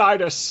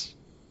 Leonidas.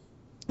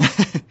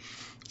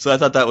 So I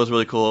thought that was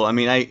really cool. I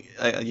mean,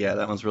 yeah,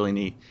 that one's really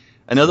neat.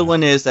 Another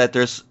one is that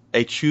there's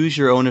a choose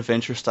your own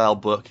adventure style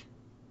book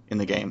in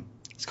the game.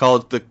 It's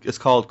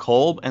called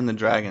Kolb and the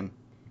Dragon.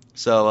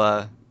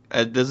 So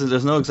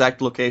there's no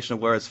exact location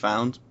of where it's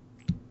found,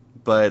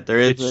 but there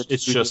is.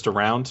 It's just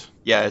around.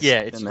 Yeah.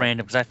 It's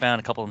random because I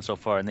found a couple of them so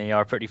far, and they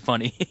are pretty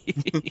funny.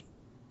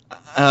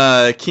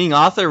 King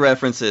Arthur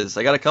references.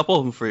 I got a couple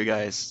of them for you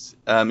guys.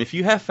 If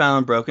you have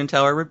found Broken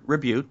Tower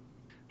Rebuke,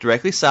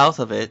 directly south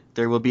of it,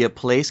 there will be a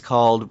place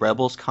called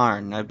Rebel's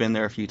Cairn. I've been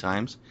there a few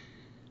times,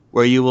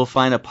 where you will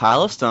find a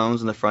pile of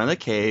stones in the front of the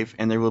cave,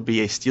 and there will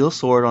be a steel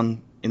sword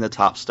in the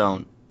top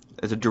stone.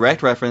 It's a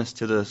direct reference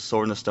to the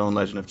Sword in the Stone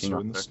legend of King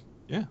Arthur.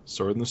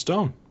 Sword in the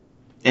Stone.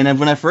 And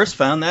when I first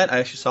found that, I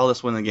actually saw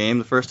this one in the game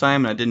the first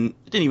time, and it didn't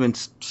even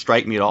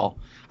strike me at all.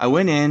 I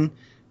went in,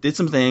 did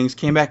some things,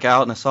 came back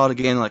out, and I saw it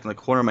again, like in the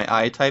corner of my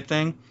eye type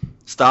thing.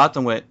 Stopped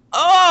and went,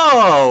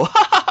 oh!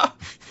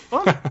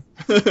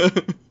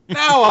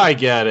 Now I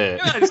get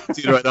it.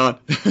 See right on.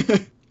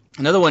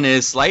 Another one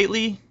is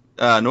slightly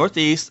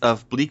northeast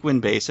of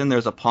Bleakwind Basin.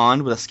 There's a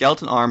pond with a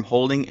skeleton arm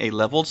holding a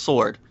leveled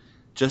sword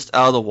just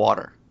out of the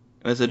water.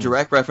 And it's a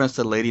direct reference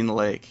to Lady in the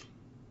Lake.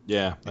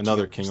 Yeah,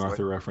 another King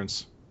Arthur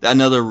reference.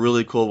 Another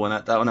really cool one.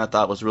 That one I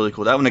thought was really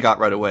cool. That one I got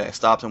right away. I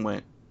stopped and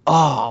went,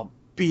 oh,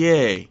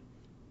 BA.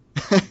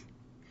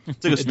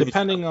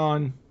 Depending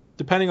on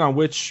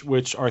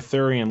which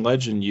Arthurian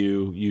legend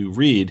you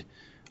read,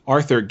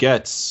 Arthur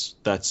gets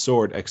that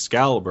sword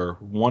Excalibur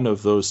one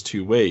of those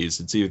two ways.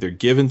 It's either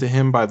given to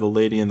him by the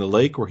Lady in the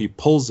Lake, or he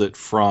pulls it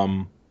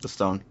from the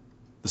stone.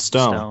 The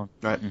stone.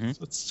 Right. Mm-hmm.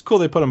 So it's cool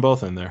they put them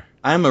both in there.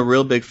 I'm a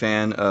real big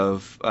fan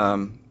of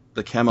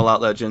the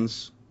Camelot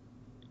legends,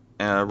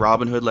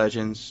 Robin Hood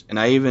legends, and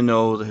I even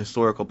know the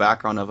historical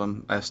background of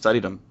them. I've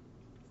studied them.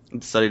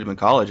 Studied them in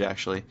college,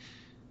 actually.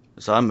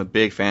 So I'm a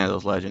big fan of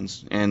those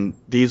legends, and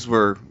these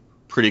were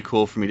pretty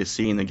cool for me to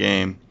see in the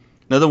game.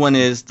 Another one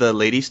is the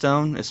Lady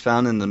Stone. It's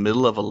found in the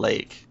middle of a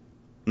lake.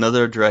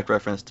 Another direct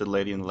reference to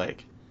Lady in the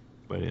Lake.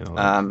 Lady in the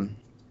Lake.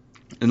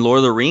 And Lord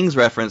of the Rings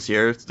reference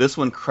here. This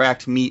one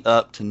cracked me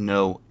up to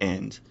no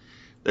end.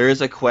 There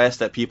is a quest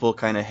that people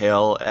kind of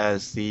hail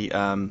as the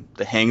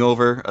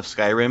Hangover of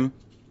Skyrim.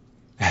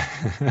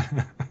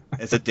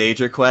 It's a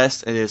Daedra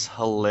quest. It is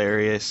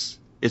hilarious.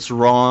 It's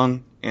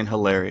wrong and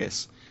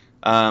hilarious.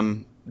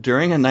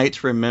 During A Night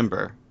to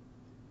Remember,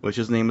 which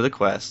is the name of the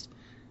quest,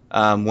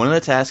 one of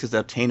the tasks is to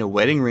obtain a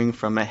wedding ring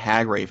from a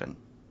hag raven,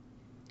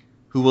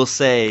 who will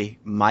say,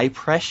 "My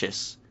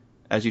precious,"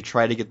 as you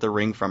try to get the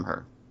ring from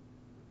her.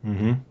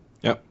 Mm-hmm.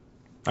 Yep.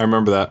 I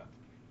remember that.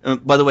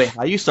 By the way,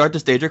 how you start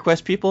this Daedra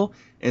quest, people,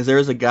 is there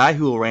is a guy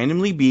who will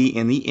randomly be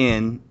in the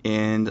inn,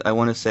 and I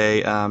want to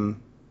say,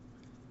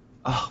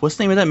 what's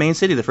the name of that main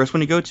city, the first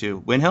one you go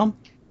to? Windhelm?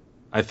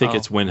 I think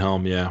it's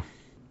Windhelm, yeah.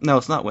 No,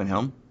 it's not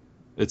Windhelm.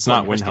 It's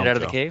not Windhelm, Get out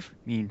of the cave?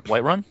 You mean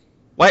Whiterun?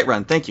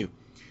 Whiterun, thank you.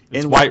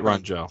 It's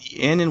Whiterun, Joe.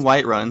 The inn in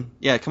Whiterun.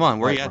 Yeah, come on,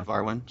 where are you at,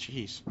 Varwin?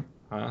 Jeez.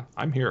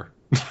 I'm here.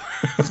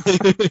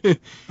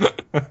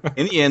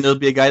 In the end, there'll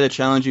be a guy that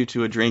challenges you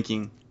to a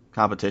drinking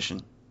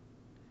competition.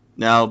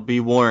 Now, be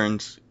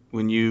warned,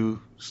 when you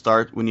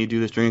do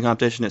this drinking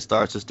competition, it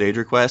starts as stage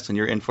request, and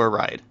you're in for a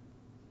ride.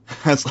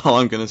 That's all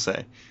I'm going to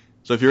say.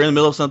 So if you're in the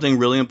middle of something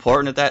really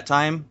important at that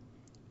time,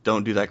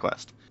 don't do that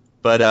quest.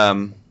 But,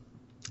 and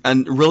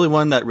really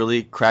one that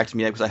really cracked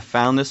me up, because I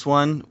found this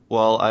one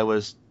while I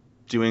was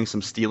doing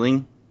some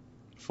stealing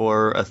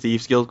for a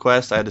Thieves Guild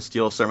quest. I had to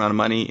steal a certain amount of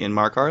money in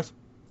Markarth.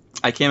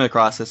 I came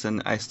across this,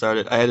 and I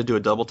had to do a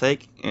double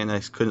take, and I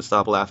couldn't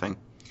stop laughing.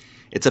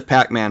 It's a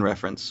Pac-Man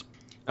reference.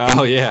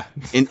 Oh, yeah.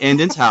 In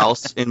Endon's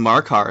house in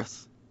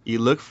Markarth, you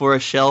look for a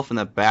shelf in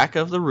the back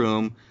of the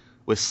room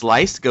with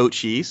sliced goat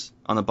cheese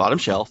on the bottom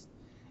shelf,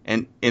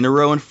 and in a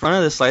row in front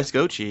of the sliced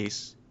goat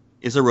cheese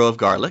is a row of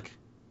garlic,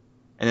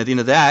 and at the end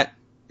of that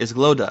is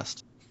glow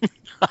dust.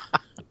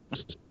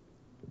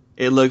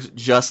 It looks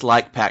just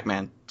like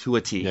Pac-Man to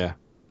a T. Yeah.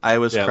 I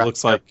was it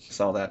looks like I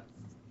saw that.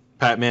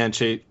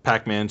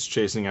 Pac-Man's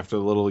chasing after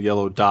the little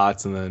yellow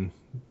dots, and then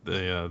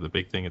the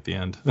big thing at the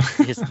end.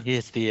 He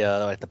hits the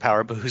like the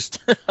power boost.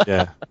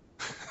 Yeah.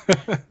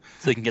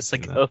 So you can get the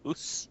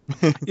ghosts.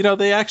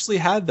 They actually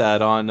had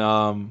that on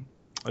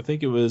I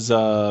think it was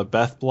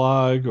Beth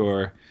blog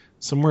or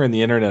somewhere in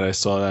the internet. I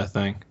saw that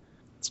thing.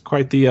 It's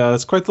quite the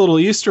little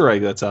Easter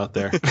egg that's out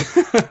there.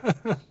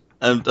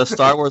 The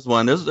Star Wars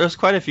one, there's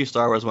quite a few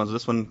Star Wars ones.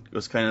 This one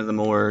was kind of the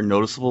more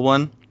noticeable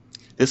one.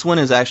 This one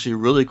is actually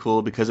really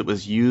cool because it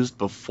was used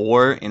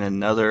before in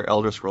another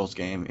Elder Scrolls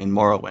game in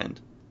Morrowind.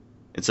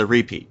 It's a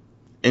repeat.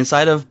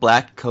 Inside of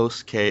Bleak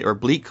Coast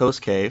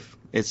Cave,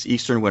 it's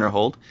Eastern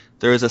Winterhold,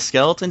 there is a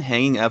skeleton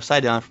hanging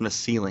upside down from the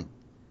ceiling.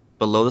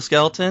 Below the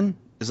skeleton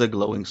is a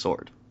glowing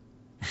sword.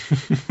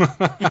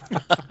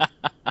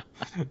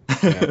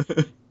 Yeah.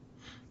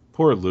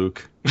 Poor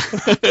Luke.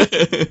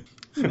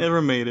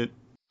 Never made it.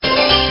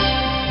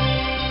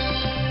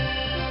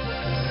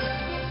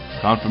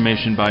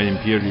 Confirmation by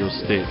Imperial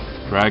State.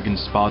 Dragon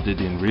spotted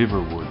in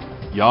Riverwood.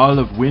 Jarl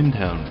of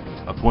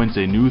Windhelm appoints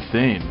a new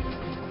Thane.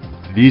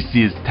 This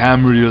is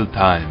Tamriel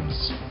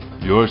Times,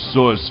 your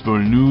source for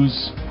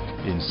news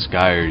in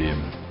Skyrim.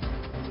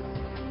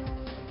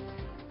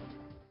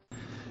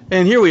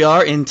 And here we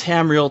are in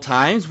Tamriel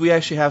Times. We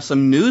actually have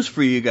some news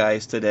for you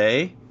guys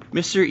today.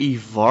 Mr.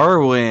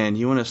 Evarwin,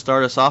 you want to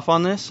start us off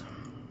on this?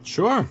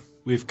 Sure.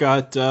 We've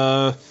got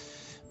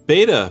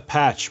beta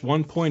patch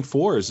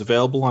 1.4 is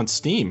available on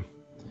Steam.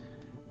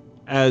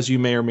 As you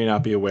may or may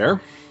not be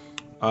aware,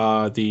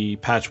 the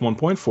patch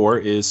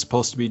 1.4 is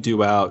supposed to be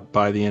due out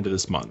by the end of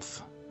this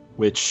month,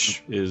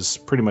 which is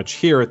pretty much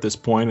here at this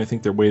point. I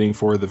think they're waiting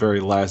for the very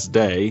last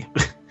day.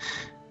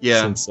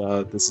 Yeah. Since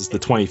this is the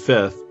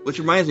 25th. Which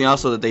reminds me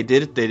also that they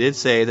did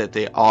say that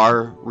they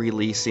are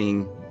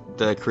releasing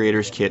the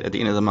creator's kit at the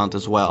end of the month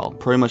as well,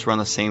 pretty much around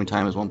the same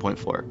time as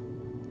 1.4.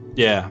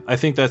 Yeah, I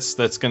think that's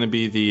going to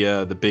be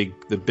the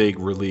big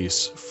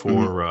release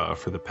for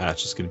the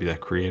patch. It's going to be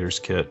that creator's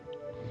kit.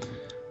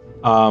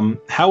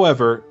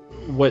 However,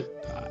 what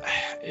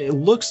it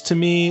looks to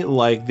me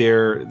like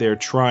they're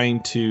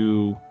trying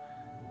to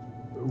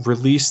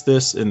release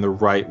this in the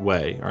right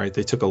way. All right,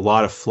 they took a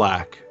lot of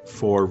flack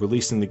for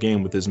releasing the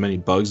game with as many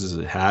bugs as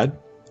it had,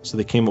 so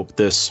they came up with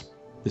this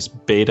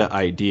beta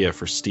idea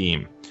for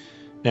Steam.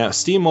 Now,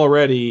 Steam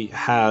already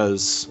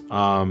has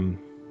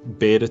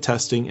beta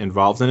testing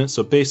involved in it,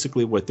 so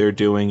basically what they're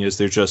doing is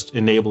they're just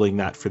enabling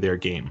that for their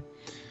game.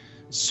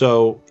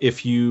 So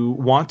if you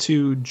want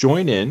to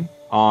join in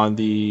on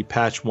the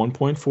patch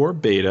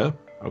 1.4 beta,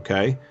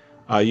 okay,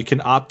 you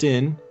can opt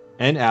in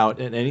and out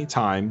at any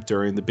time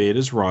during the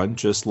beta's run.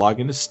 Just log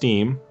into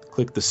Steam,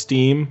 click the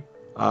Steam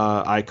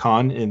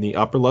icon in the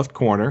upper left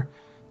corner,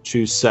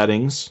 choose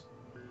Settings,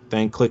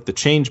 then click the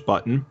Change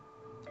button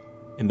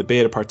in the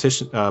beta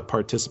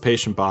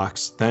participation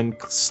box, then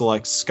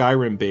select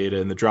Skyrim Beta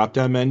in the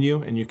drop-down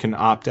menu, and you can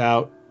opt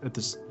out.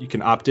 You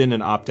can opt in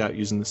and opt out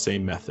using the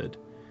same method.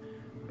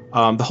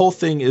 The whole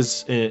thing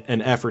is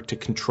an effort to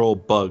control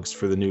bugs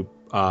for the new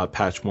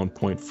patch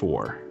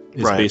 1.4.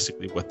 Is right.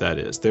 Basically what that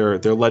is. They're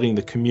letting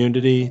the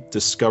community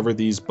discover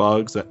these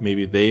bugs that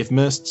maybe they've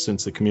missed,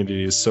 since the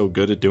community is so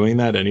good at doing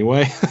that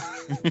anyway.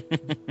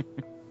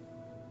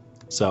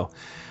 So,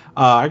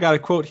 I got a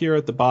quote here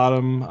at the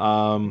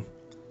bottom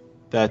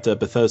that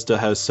Bethesda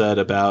has said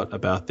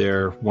about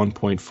their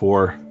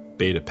 1.4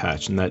 beta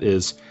patch, and that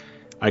is,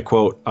 I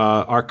quote,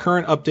 "Our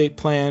current update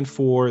plan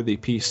for the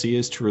PC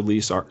is to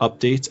release our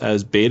updates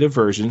as beta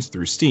versions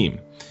through Steam.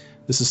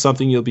 This is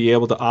something you'll be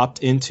able to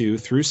opt into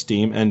through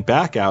Steam and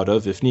back out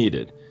of if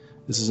needed.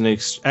 This is an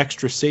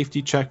extra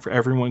safety check for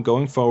everyone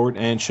going forward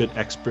and should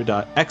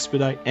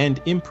expedite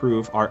and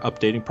improve our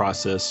updating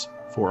process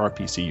for our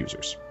PC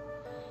users."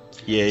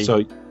 Yeah.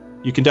 So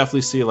you can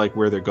definitely see like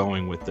where they're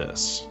going with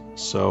this.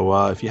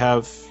 So if you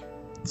have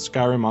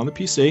Skyrim on the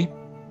PC,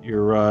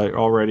 you're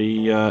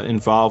already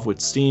involved with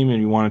Steam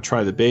and you want to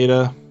try the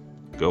beta,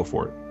 go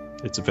for it.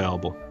 It's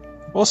available.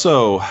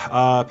 Also,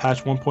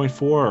 patch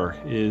 1.4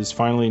 is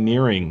finally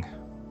nearing.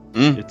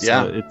 It's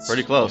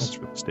pretty close. Yeah, it's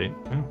release date.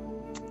 Yeah.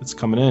 It's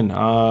coming in.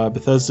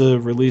 Bethesda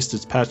released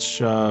its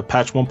patch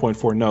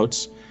 1.4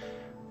 notes.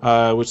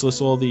 which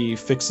lists all the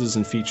fixes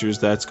and features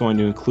that's going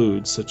to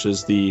include, such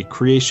as the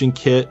creation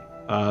kit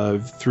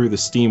through the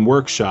Steam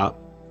Workshop.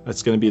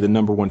 That's going to be the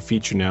 #1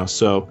 feature now.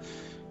 So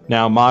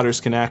now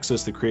modders can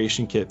access the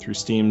creation kit through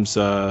Steam's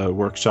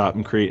Workshop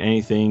and create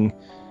anything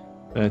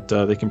that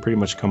they can pretty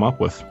much come up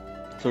with.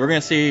 So we're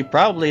going to see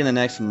probably in the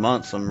next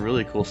month some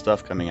really cool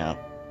stuff coming out.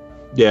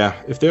 Yeah,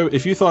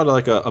 if you thought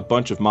like a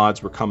bunch of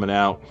mods were coming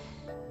out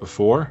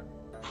before,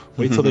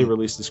 wait till they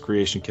release this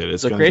creation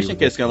kit. The creation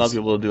kit is going to allow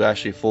people to do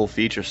actually full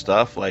feature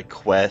stuff like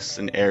quests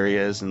and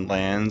areas and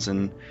lands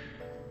and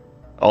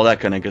all that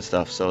kind of good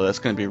stuff. So that's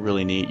going to be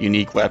really neat.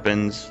 Unique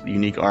weapons,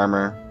 unique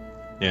armor.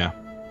 Yeah.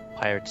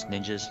 Pirates,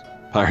 ninjas.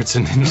 Pirates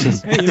and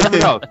ninjas. Hey, you never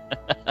know.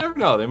 You never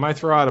know. They might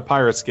throw out a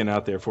pirate skin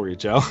out there for you,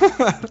 Joe.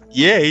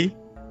 Yay!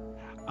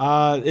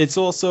 It's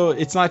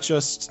not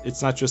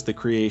just the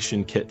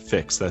creation kit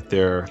fix that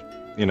they're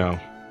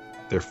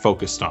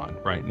focused on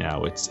right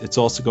now. It's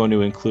also going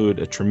to include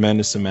a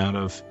tremendous amount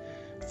of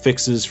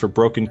fixes for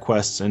broken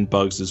quests and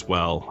bugs as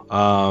well.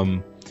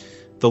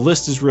 The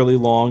list is really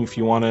long if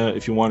you want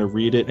to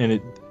read it,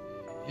 and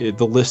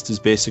the list is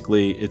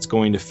basically it's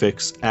going to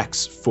fix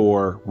X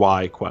for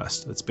Y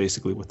quest. That's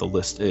basically what the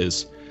list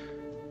is.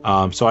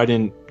 So I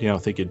didn't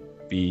think it'd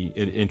be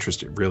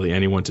interested really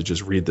anyone to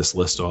just read this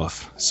list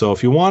off. So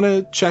if you want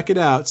to check it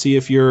out, see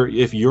if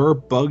your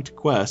bugged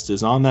quest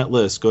is on that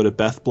list, go to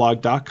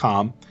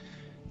bethblog.com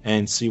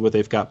and see what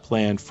they've got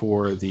planned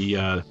for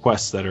the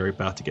quests that are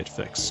about to get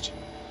fixed.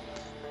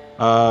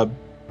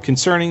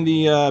 Concerning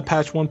the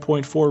patch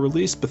 1.4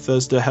 release,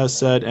 Bethesda has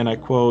said, and I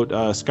quote,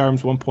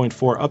 Skyrim's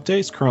 1.4 update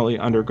is currently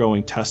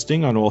undergoing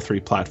testing on all 3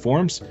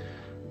 platforms.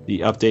 The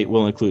update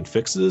will include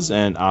fixes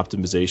and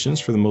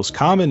optimizations for the most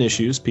common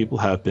issues people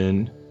have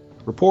been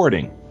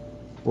reporting.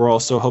 We're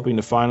also hoping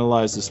to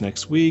finalize this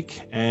next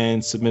week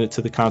and submit it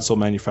to the console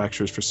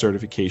manufacturers for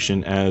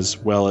certification as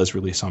well as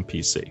release on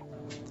PC.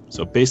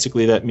 So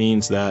basically that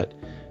means that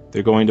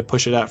they're going to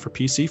push it out for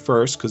PC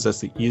first because that's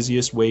the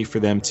easiest way for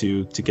them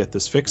to get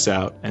this fix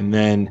out. And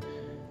then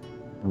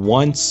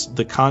once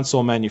the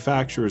console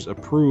manufacturers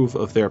approve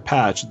of their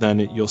patch, then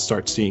you'll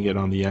start seeing it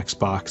on the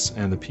Xbox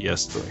and the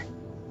PS3.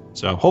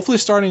 So hopefully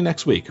starting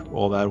next week,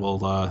 all that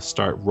will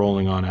start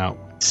rolling on out.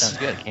 Sounds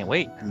good. I can't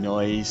wait.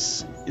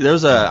 Nice.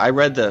 I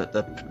read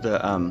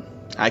the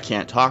I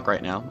can't talk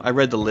right now. I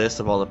read the list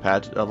of all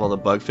the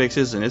bug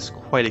fixes, and it's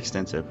quite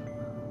extensive.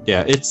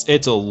 Yeah,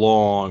 it's a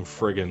long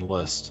friggin'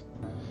 list.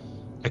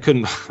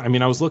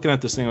 I was looking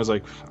at this thing, I was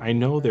like, I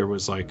know there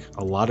was like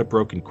a lot of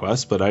broken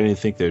quests, but I didn't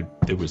think there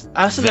was.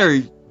 I was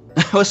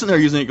sitting there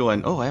using it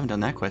going, oh, I haven't done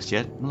that quest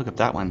yet. Let me look up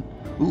that one.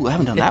 Ooh, I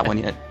haven't done that one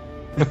yet.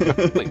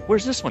 Wait,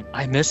 where's this one?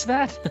 I missed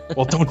that?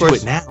 Well, don't do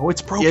it now.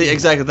 It's broken. Yeah,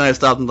 exactly. Then I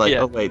stopped and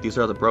oh wait, these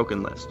are the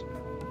broken list.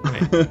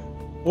 Right.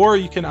 Or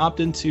you can opt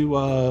into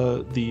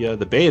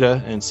the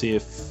beta and see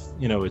if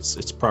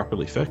it's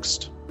properly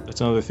fixed. That's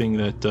another thing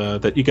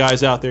that you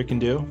guys out there can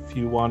do if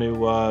you want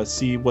to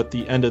see what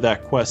the end of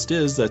that quest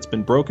is that's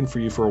been broken for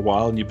you for a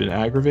while and you've been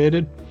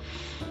aggravated.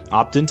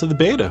 Opt into the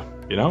beta.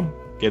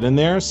 Get in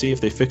there, see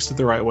if they fixed it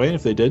the right way, and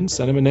if they didn't,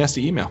 send them a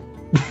nasty email.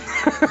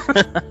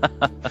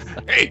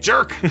 Hey,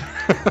 jerk!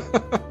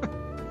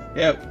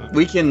 Yeah,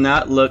 we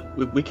cannot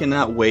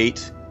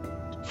wait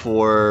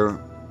for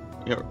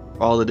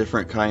all the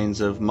different kinds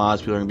of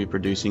mods people are going to be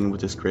producing with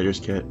this creators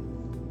kit.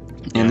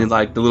 And then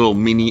the little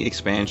mini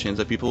expansions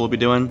that people will be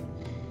doing.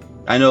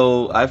 I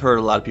know I've heard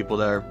a lot of people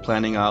that are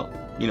planning out,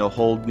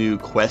 whole new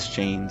quest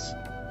chains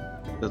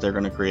that they're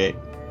going to create.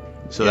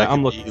 So that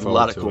could be a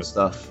lot of cool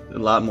stuff. A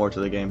lot more to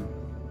the game.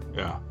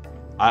 Yeah.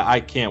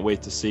 I can't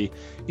wait to see.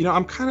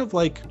 I'm kind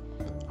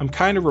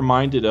of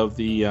reminded of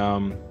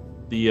the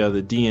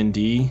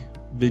D&D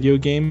video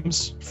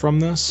games from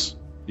this.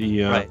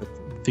 Right.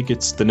 I think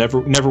it's the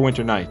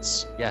Neverwinter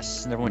Nights.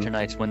 Yes, Neverwinter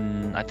Nights.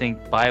 When I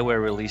think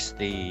BioWare released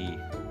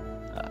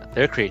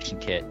their creation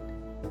kit,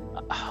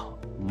 oh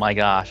my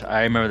gosh,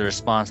 I remember the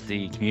response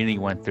the community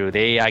went through.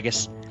 I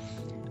guess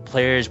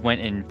players went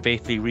and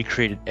faithfully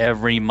recreated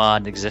every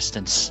mod in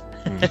existence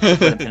to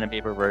put in a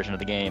paper version of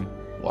the game.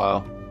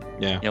 Wow.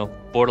 Yeah.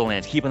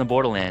 Borderlands, keeping the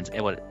Borderlands,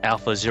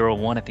 Alpha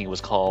 01 I think it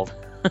was called.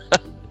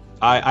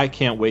 I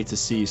can't wait to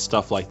see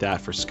stuff like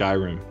that for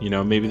Skyrim.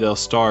 Maybe they'll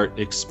start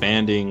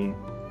expanding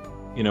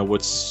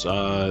what's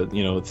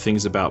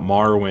things about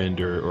Morrowind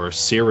or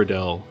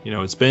Cyrodiil.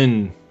 It's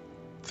been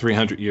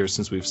 300 years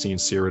since we've seen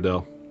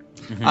Cyrodiil.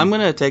 Mm-hmm. I'm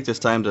going to take this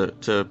time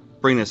to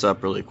bring this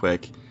up really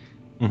quick.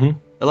 Mm-hmm.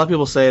 A lot of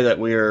people say that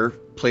we're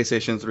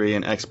PlayStation 3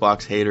 and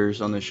Xbox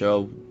haters on the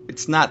show.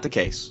 It's not the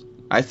case.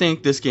 I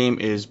think this game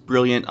is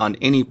brilliant on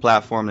any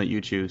platform that you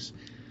choose.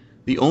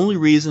 The only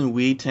reason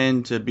we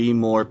tend to be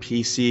more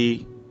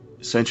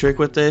PC-centric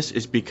with this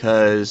is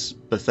because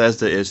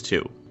Bethesda is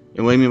too.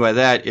 And what I mean by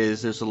that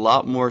is there's a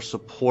lot more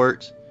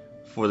support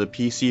for the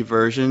PC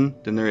version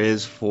than there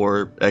is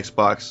for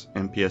Xbox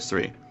and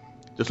PS3.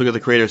 Just look at the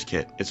Creators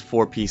Kit. It's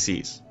for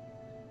PCs.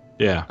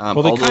 Yeah.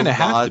 Well, they kind of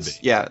have to be.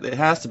 Yeah, it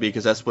has to be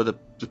because that's what the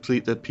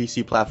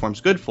PC platform's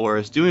good for,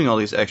 is doing all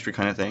these extra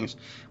kind of things.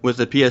 With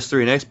the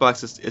PS3 and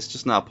Xbox, it's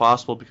just not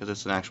possible because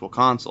it's an actual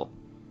console.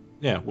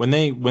 when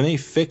they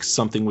fix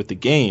something with the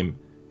game,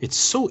 it's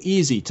so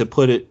easy to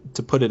put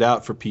it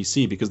out for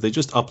PC because they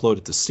just upload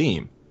it to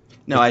Steam.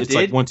 No, it's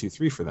like 1, 2,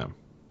 3 for them.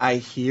 I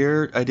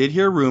did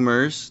hear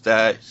rumors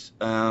that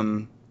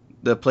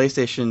the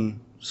PlayStation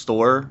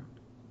Store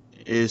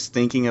is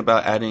thinking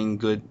about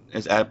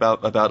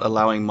about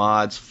allowing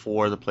mods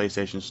for the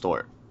PlayStation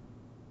Store.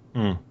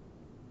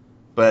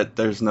 But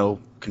there's no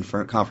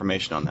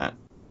confirmation on that.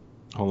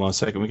 Hold on a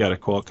second, we got a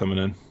call coming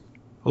in.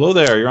 Hello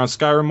there, you're on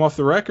Skyrim Off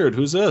the Record.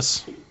 Who's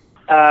this?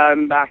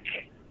 I'm back.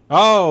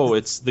 Oh,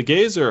 it's the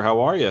Gazer.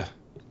 How are you?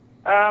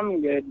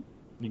 I'm good.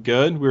 You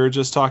good? We were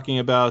just talking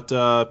about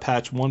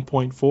patch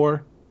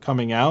 1.4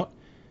 coming out,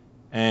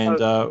 and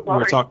we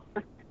were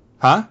talking.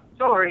 Huh?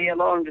 Sorry,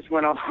 alarm just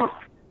went off.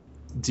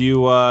 Do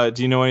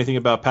you know anything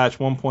about patch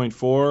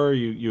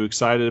 1.4? You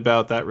excited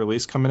about that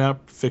release coming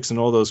out, fixing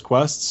all those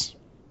quests?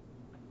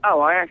 Oh,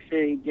 I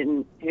actually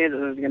didn't hear that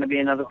there was going to be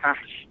another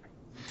patch.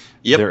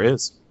 Yep, there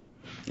is.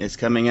 It's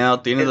coming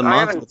out the end of the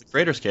month with the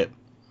Creator's Kit.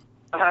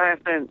 I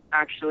haven't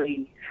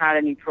actually had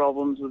any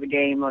problems with the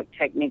game, like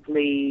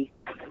technically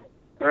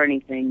or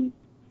anything.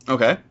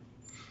 Okay.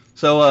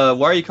 So,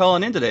 why are you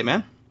calling in today,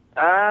 man?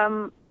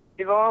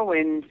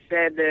 Ivarwin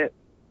said that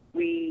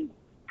we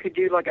could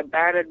do like a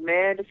Bannered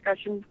Mare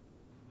discussion.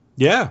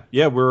 Yeah,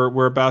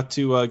 we're about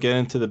to get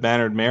into the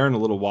Bannered Mare in a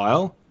little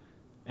while,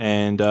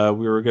 and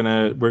we're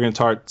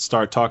gonna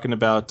start talking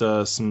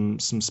about some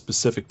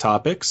specific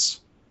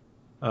topics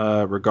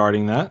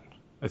regarding that.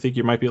 I think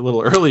you might be a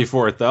little early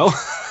for it, though.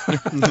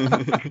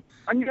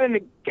 I'm going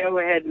to go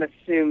ahead and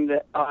assume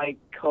that I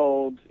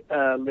called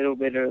a little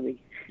bit early.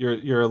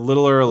 You're a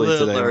little early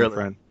today, my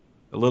friend.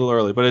 A little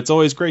early, but it's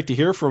always great to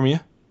hear from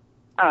you.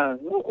 Oh,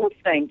 well,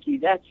 thank you.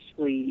 That's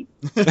sweet.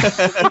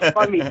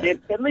 Find me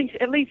at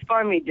least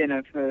find me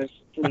dinner first,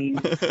 please.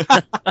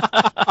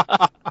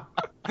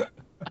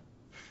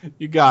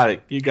 You got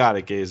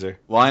it, Gazer.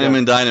 Wine him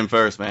and dine him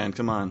first, man.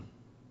 Come on.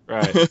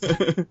 Right.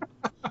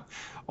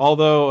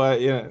 Although,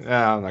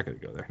 I'm not going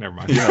to go there. Never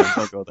mind. Yeah,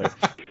 don't go there.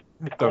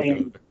 Don't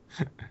go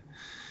there.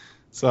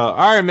 So,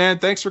 all right, man.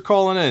 Thanks for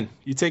calling in.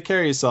 You take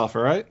care of yourself,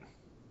 all right?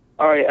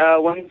 All right.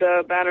 When's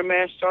the Banner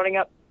Mare starting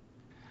up?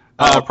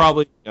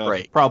 Probably in a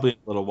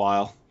little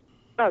while.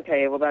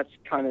 Okay. Well, that's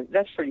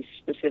pretty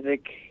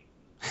specific.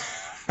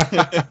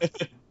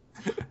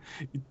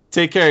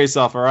 Take care of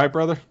yourself, all right,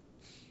 brother?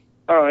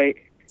 All right.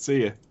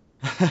 See ya.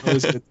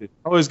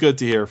 Always good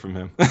to hear from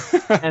him.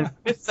 And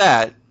with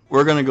that,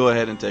 we're going to go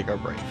ahead and take our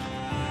break.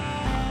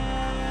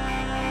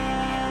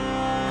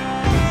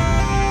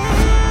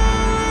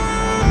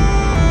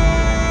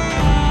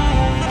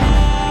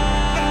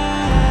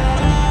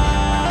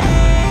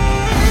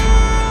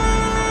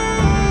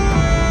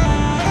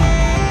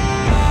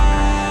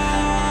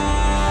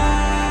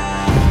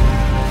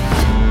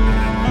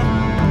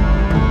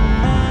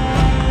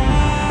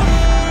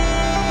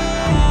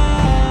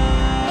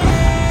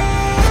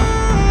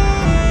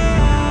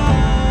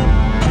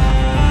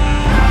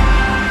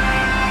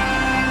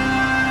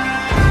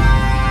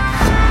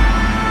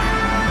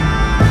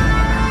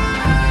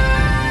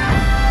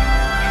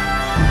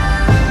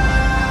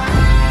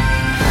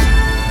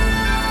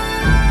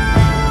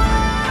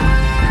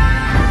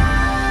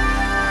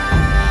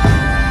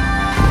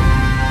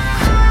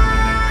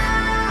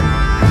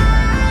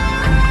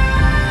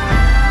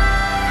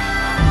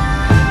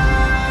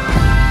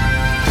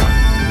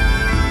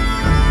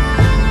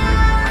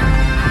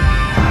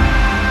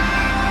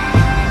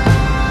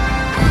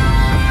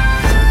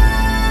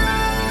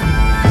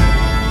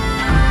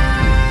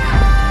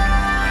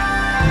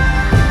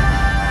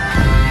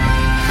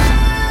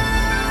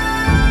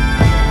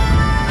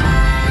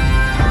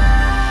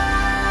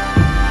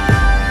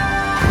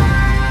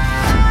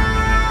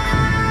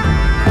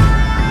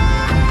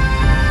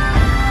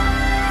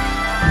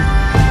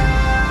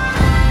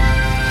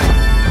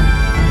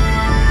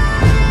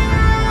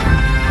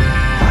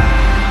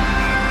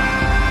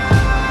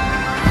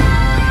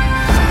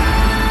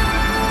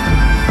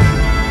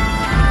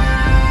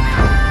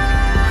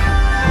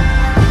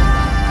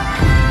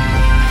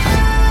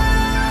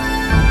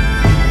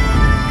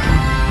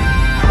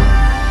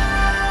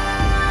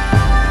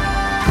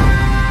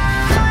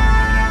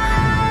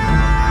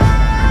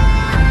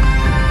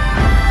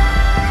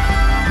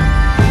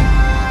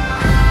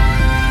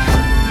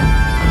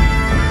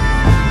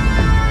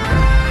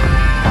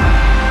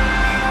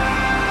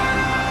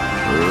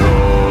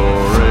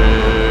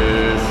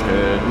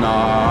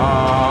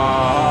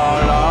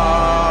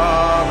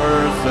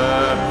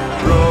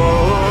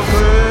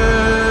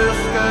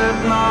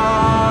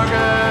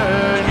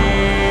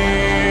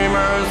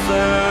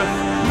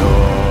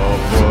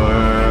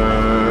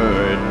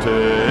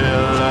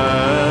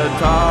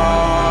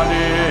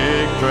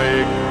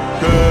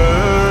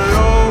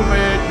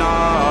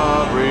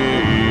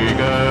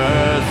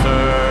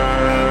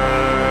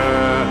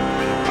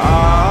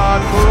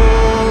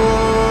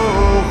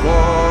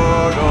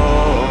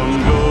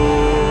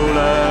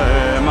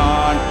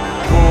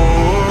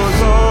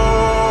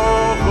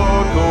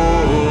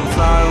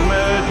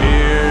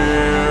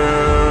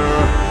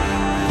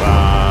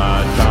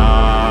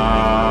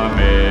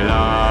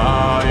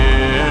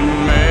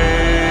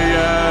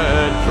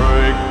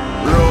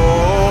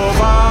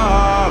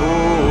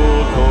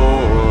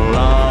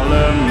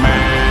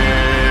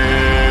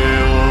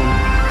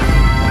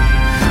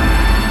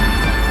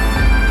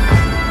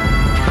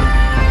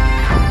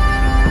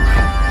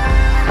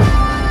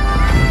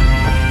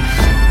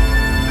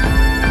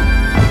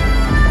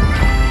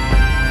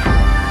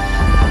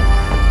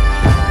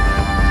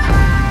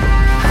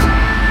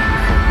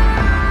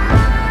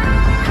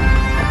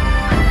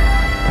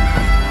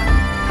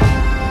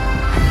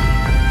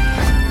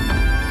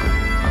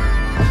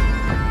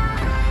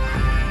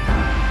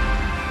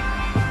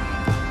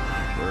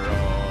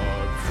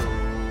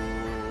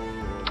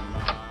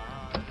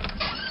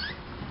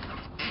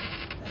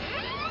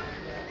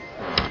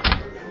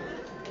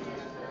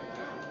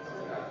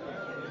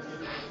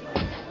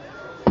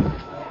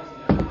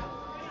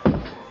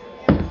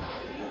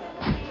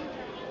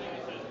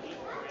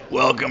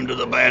 Welcome to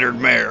the Battered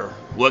Mare.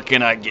 What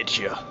can I get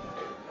you?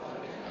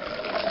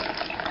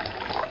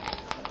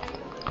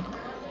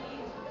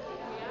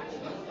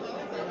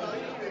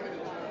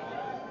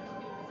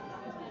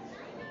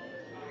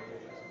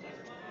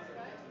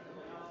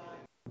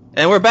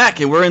 And we're back,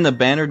 and we're in the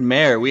Bannered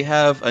Mare. We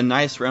have a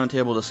nice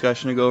roundtable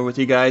discussion to go over with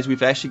you guys.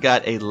 We've actually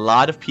got a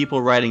lot of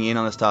people writing in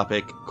on this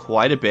topic,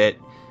 quite a bit,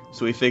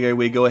 so we figured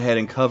we'd go ahead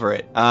and cover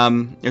it.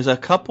 There's a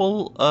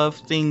couple of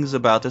things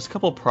about this, a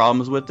couple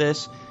problems with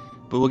this,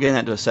 but we'll get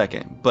into that in a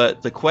second.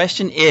 But the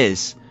question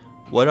is,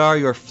 what are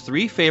your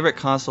 3 favorite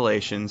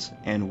constellations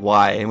and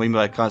why? And what we mean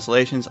by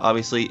constellations,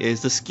 obviously,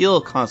 is the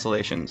skill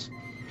constellations.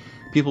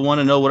 People want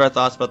to know what our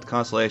thoughts about the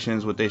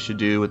constellations, what they should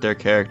do with their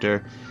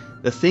character.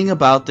 The thing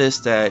about this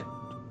that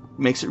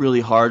makes it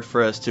really hard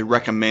for us to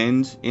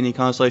recommend any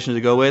constellation to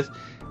go with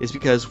is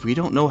because we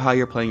don't know how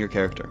you're playing your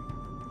character.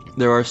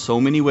 There are so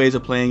many ways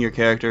of playing your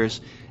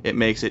characters, it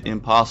makes it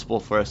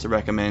impossible for us to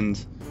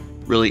recommend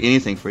really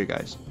anything for you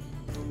guys.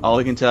 All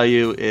we can tell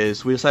you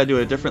is we decided to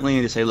do it differently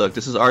and to say, look,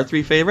 this is our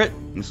 3 favorite,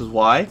 and this is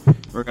why.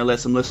 We're going to let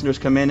some listeners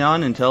come in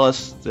on and tell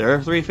us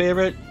their 3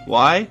 favorite,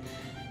 why,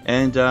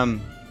 and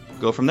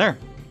go from there.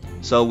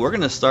 So we're going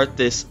to start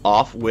this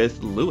off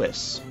with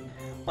Lewis.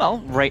 Well,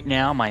 right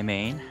now, my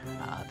main,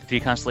 the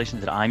 3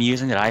 constellations that I'm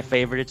using, that I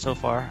favorited so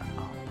far,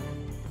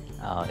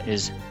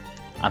 is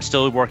I'm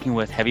still working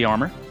with heavy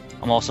armor.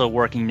 I'm also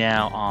working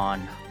now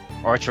on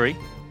archery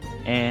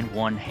and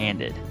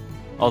one-handed.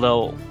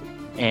 Although,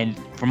 and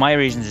for my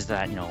reasons is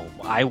that,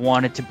 I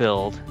wanted to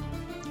build,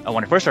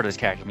 when I first started this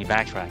character, let me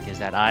backtrack, is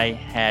that I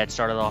had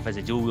started off as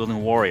a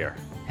dual-wielding warrior,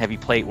 heavy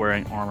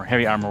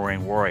armor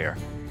wearing warrior.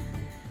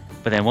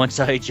 But then once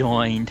I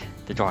joined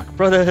the Dark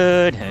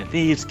Brotherhood and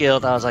Thieves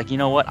Guild, I was like, you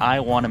know what?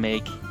 I want to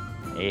make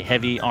a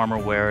heavy armor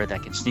wearer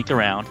that can sneak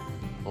around,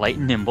 light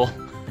and nimble,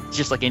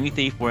 just like any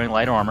thief wearing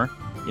light armor.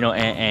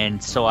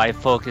 And so I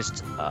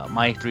focused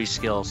my 3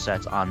 skill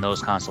sets on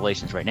those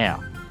constellations right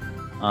now.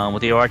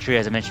 With the archery,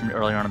 as I mentioned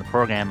earlier on in the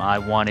program, I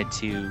want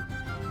to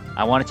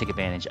take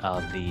advantage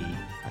of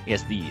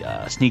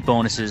the sneak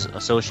bonuses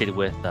associated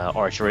with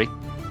archery,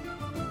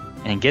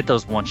 and get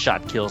those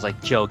one-shot kills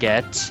like Joe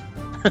gets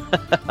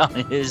on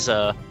his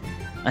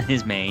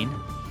main.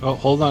 Oh,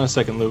 hold on a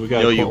second, Lou. We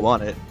got. You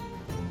want it.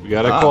 We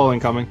got a call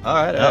incoming. All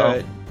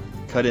right.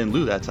 Cut in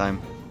Lou that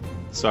time.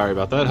 Sorry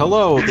about that.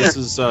 Hello, this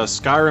is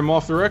Skyrim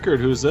Off the Record.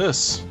 Who's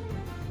this?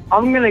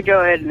 I'm going to go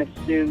ahead and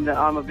assume that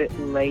I'm a bit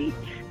late.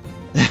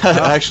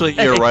 Actually,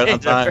 you're right on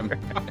time.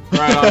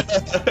 Right on.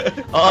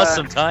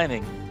 Awesome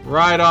timing.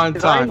 Right on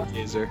time,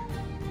 Gazer.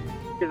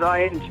 Because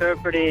I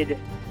interpreted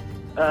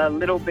a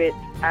little bit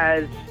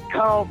as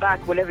call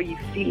back whenever you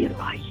feel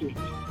like it.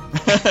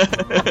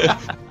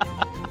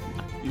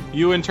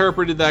 You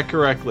interpreted that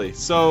correctly.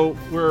 So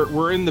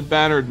we're in the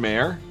Bannered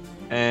Mare,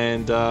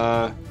 and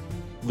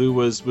Lou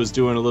was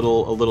doing a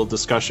little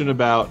discussion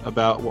about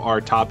our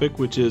topic,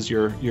 which is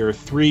your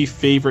 3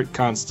 favorite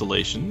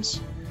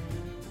constellations.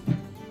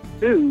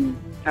 Ooh,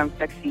 sounds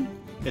sexy.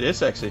 It is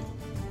sexy.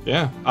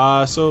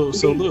 Yeah. So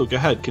Lou, go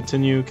ahead,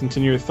 continue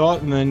your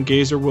thought, and then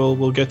Gazer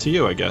will get to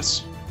you, I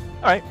guess.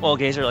 All right. Well,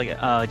 Gazer,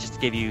 just to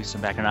give you some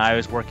background,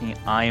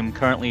 I am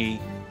currently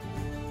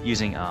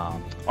using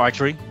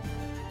archery,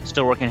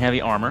 still working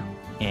heavy armor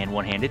and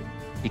one-handed,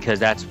 because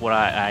that's what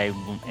I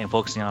am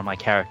focusing on my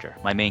character,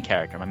 my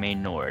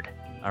main Nord.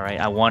 All right.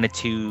 I wanted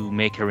to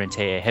make her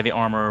into a heavy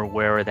armor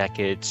wearer that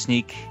could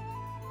sneak,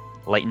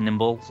 light and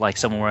nimble, like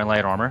someone wearing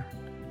light armor.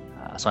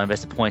 So I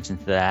invested points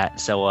into that.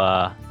 So,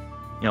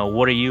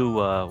 what are you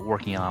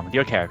working on with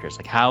your characters?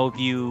 Like, how have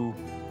you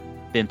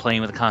been playing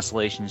with the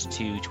constellations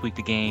to tweak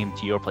the game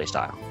to your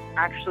playstyle?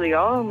 Actually,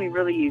 I only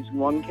really use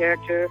one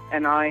character,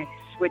 and I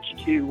switch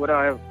to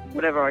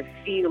whatever I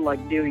feel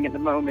like doing at the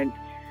moment.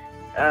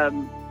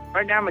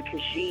 Right now I'm a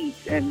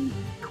Khajiit, and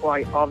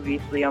quite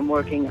obviously I'm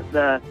working at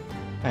the...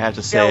 I have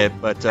to say it,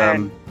 but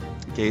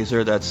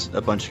Gazer, that's a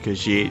bunch of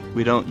Khajiit.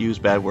 We don't use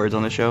bad words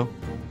on the show.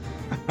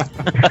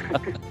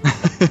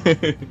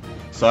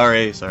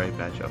 Sorry,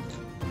 bad joke.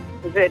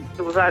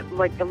 Was that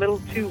like a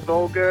little too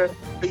vulgar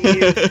for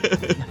you?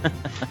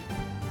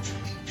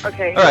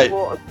 Okay, all right.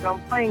 Well,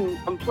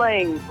 I'm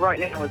playing right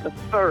now as a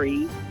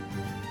furry,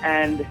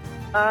 and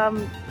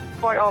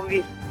quite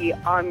obviously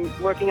I'm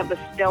working up the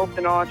stealth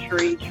and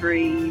archery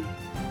trees.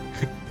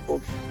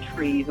 Well,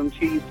 trees. I'm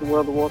too used to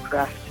World of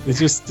Warcraft. Did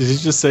you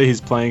just say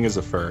he's playing as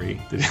a furry?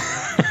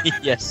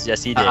 Yes,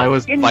 he did. I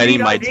was Indeed,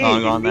 biting my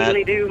tongue on that. I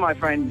really do, my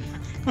friend.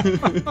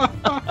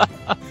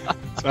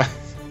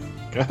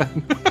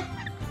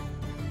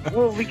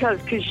 Well, because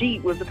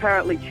Khajiit was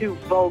apparently too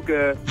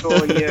vulgar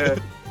for your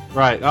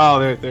right.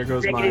 Oh, there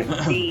goes negative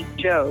my Steve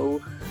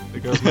Joe.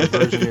 There goes my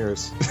virgin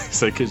ears.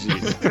 It's like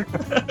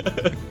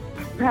Khajiit.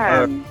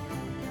 Man,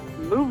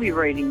 movie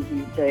ratings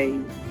these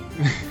days.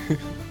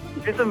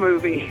 Is this a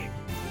movie?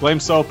 Blame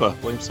Sopa.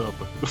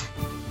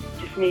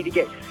 Just need to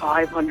get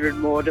 $500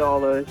 more.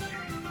 All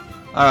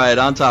right,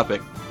 on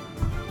topic.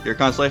 Your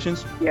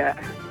constellations?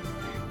 Yeah.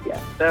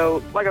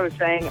 So, like I was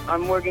saying,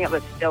 I'm working at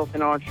the stealth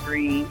and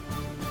archery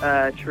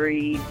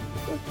trees.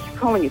 I'm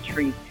calling it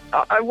trees.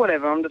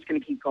 Whatever, I'm just going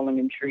to keep calling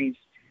them trees.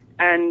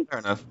 And Fair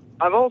enough.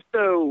 I've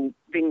also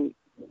been...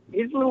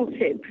 Here's a little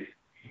tip.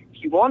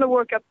 If you want to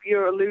work up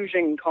your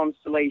illusion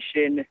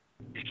constellation,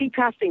 just keep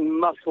casting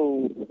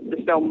muffle, the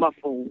spell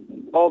muffle,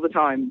 all the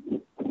time,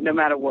 no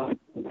matter what.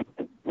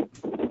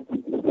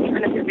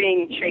 Even if you're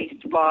being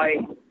chased by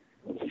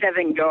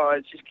 7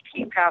 guards, just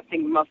keep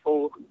casting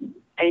muffle,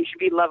 and you should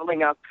be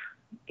leveling up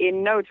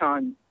in no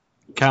time.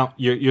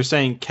 You're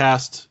saying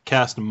cast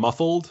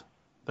muffled?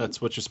 That's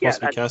what you're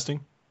supposed to be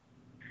casting?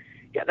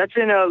 Yeah, that's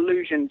an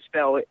illusion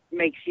spell. It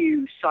makes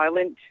you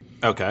silent.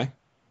 Okay.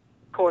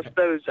 Of course,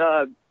 those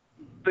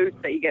boots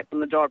that you get from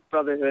the Dark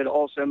Brotherhood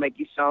also make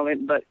you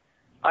silent, but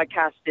I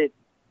cast it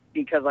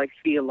because I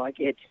feel like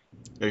it.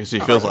 Okay, so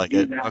he feels like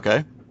it.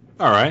 Okay.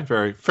 All right,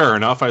 very fair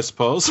enough, I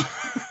suppose.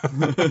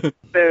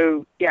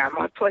 So, yeah,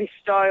 my play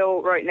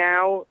style right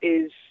now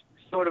is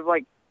sort of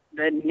like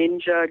the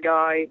ninja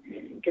guy,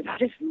 because I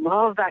just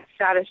love that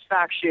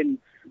satisfaction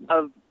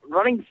of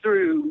running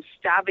through,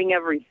 stabbing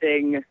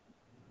everything,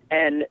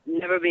 and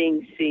never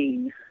being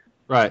seen.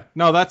 Right.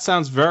 No, that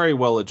sounds very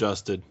well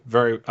adjusted.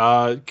 Very.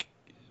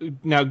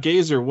 Now,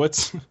 Gazer,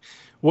 what?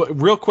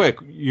 Real quick,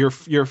 your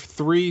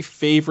 3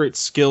 favorite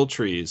skill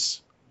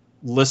trees.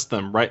 List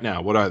them right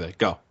now. What are they?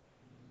 Go.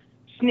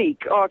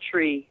 Sneak,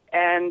 archery,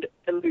 and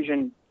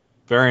illusion.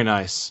 Very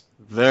nice.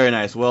 Very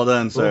nice. Well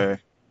done, sir.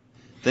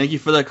 Thank you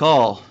for the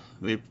call.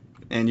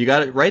 And you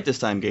got it right this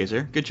time,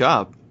 Gazer. Good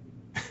job.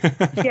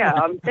 Yeah,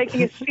 I'm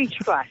taking a speech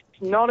class.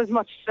 Not as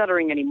much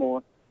stuttering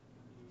anymore.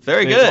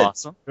 Very good.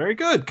 Awesome. Very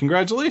good.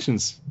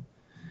 Congratulations.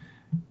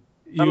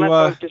 Unless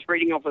I was just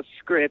reading off a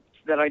script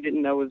that I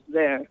didn't know was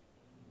there.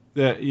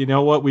 You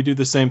know what? We do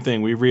the same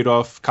thing. We read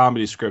off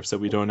comedy scripts that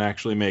we don't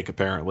actually make,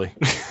 apparently.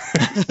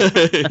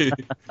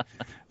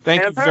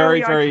 Thank you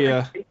very, very...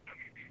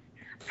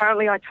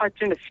 Apparently I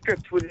typed in a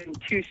script within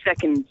 2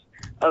 seconds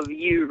of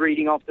you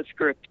reading off the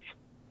script.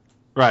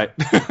 Right.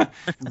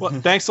 Well,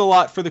 thanks a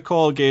lot for the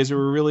call, Gazer.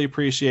 We really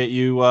appreciate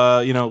you,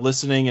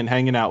 listening and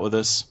hanging out with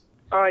us.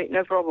 All right,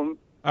 no problem.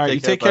 All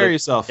right, take care of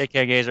yourself. Take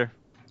care, Gazer.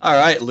 All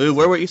right, Lou,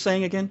 where were you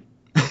saying again?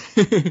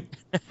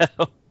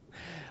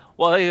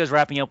 Well, I was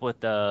wrapping up with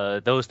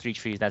those 3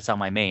 trees. That's on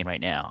my main right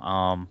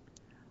now.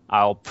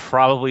 I'll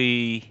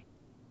probably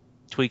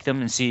tweak them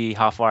and see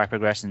how far I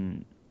progress.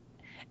 And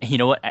you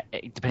know what?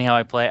 Depending how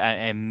I play,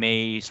 I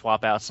may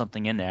swap out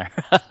something in there.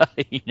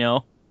 Yeah.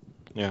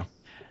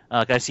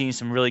 I've seen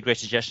some really great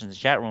suggestions in the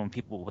chat room.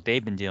 People, what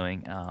they've been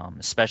doing,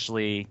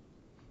 especially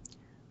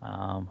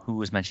who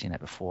was mentioning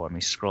that before. Let me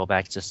scroll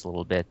back just a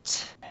little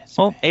bit.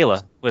 Oh,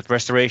 Ayla with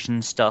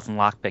restoration, stealth, and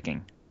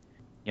lockpicking.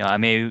 I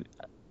may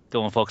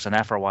go and focus on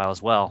that for a while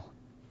as well.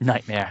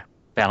 Nightmare,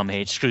 battle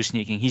mage, screw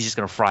sneaking. He's just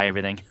gonna fry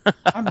everything.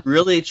 I'm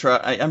really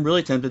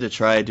tempted to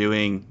try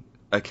doing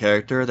a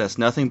character that's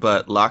nothing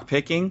but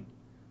lockpicking,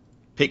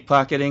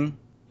 pickpocketing,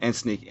 and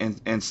sneak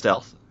and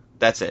stealth.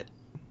 That's it.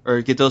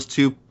 Or get those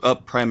 2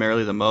 up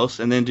primarily the most,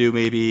 and then do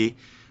maybe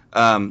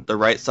the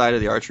right side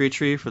of the archery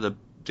tree for the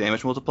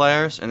damage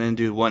multipliers, and then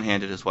do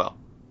one-handed as well.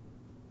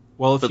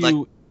 Well,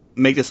 if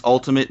make this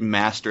ultimate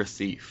master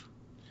thief.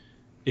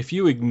 If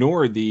you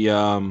ignore the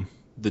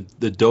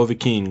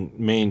Dovahkiin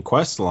main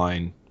quest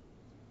line,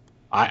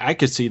 I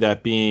could see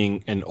that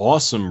being an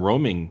awesome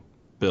roaming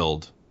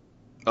build.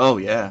 Oh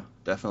yeah,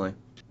 definitely.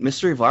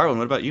 Mystery Varwin,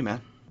 what about you,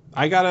 man?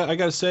 I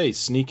gotta say,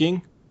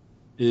 sneaking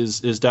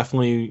is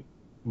definitely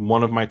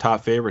one of my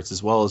top favorites,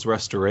 as well as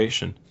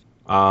restoration.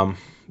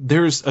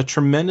 There's a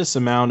tremendous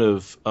amount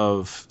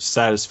of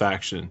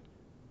satisfaction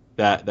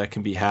that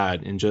can be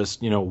had in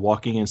just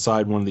walking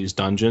inside one of these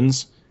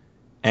dungeons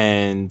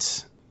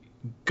and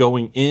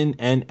going in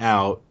and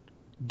out,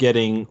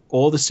 getting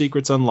all the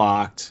secrets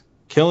unlocked,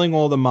 killing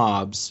all the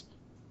mobs.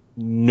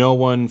 No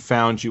one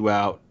found you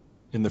out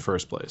in the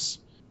first place.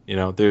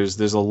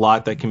 There's a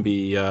lot that can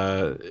be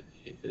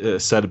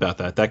said about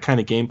that. That kind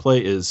of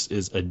gameplay is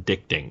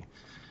addicting.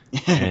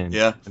 And,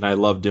 yeah. And I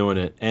love doing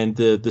it. And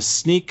the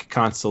sneak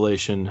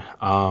constellation,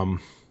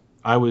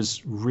 I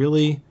was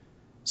really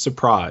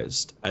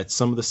surprised at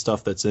some of the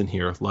stuff that's in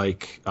here,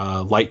 like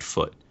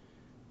Lightfoot,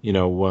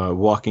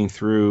 walking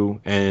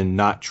through and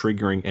not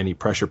triggering any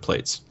pressure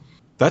plates.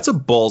 That's a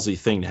ballsy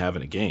thing to have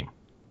in a game.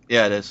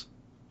 Yeah, it is.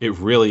 It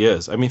really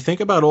is. I mean, think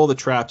about all the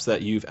traps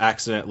that you've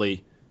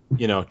accidentally,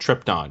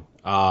 tripped on.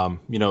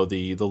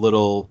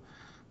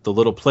 The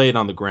little plate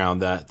on the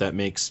ground that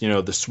makes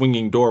the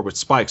swinging door with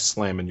spikes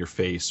slam in your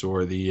face,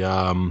 or the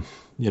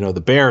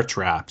the bear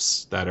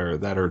traps that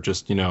are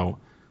just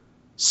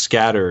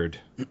scattered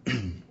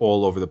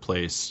all over the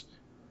place.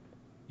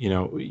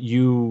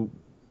 You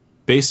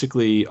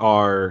basically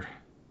are.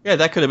 Yeah,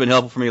 that could have been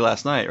helpful for me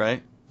last night,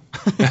 right?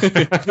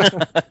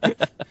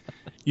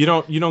 You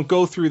don't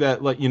go through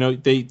that, like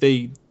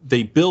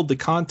they build the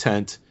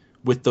content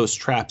with those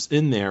traps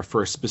in there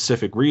for a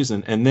specific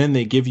reason, and then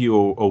they give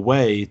you a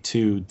way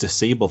to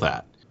disable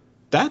that.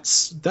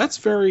 That's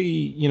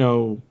very,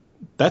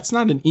 that's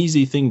not an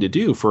easy thing to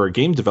do for a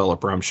game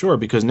developer, I'm sure,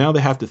 because now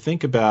they have to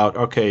think about,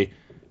 okay,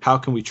 how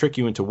can we trick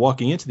you into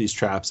walking into these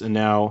traps, and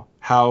now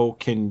how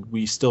can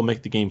we still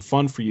make the game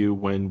fun for you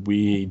when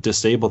we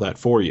disable that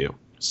for you?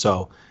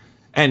 So,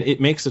 and it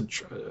makes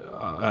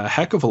a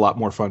heck of a lot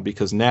more fun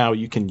because now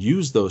you can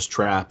use those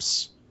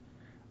traps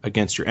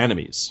against your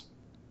enemies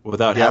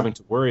without having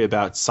to worry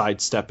about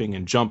sidestepping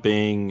and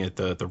jumping at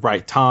the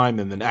right time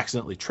and then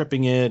accidentally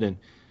tripping it. And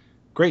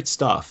great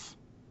stuff,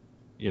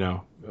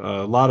 a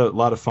lot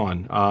of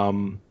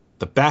fun.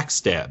 The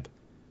backstab,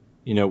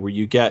 where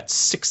you get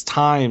 6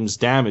 times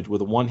damage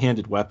with a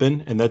one-handed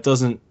weapon, and that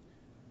doesn't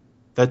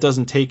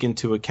take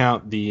into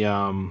account the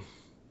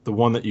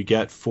one that you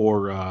get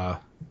for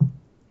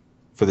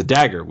the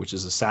dagger, which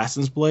is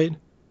Assassin's Blade,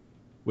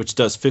 which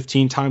does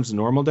 15 times the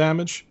normal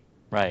damage.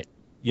 Right.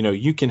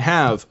 You can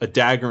have a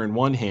dagger in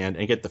one hand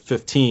and get the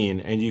 15,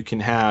 and you can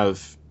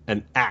have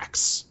an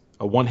axe,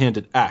 a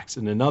one-handed axe,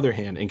 in another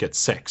hand and get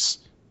 6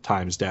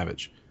 times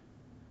damage.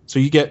 So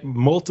you get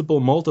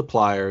multiple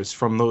multipliers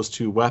from those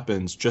 2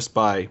 weapons just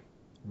by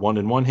one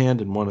in one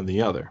hand and one in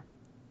the other.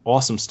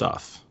 Awesome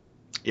stuff.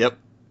 Yep.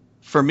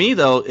 For me,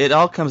 though, it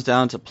all comes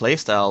down to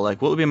playstyle.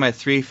 Like, what would be my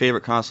 3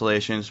 favorite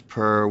constellations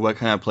per what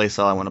kind of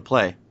playstyle I want to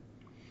play?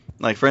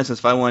 Like, for instance,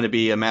 if I wanted to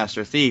be a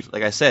Master Thief,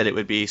 like I said, it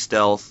would be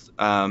stealth,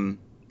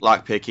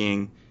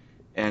 lockpicking,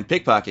 and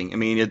pickpocketing. I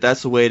mean,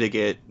 that's a way to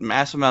get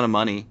massive amount of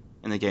money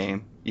in the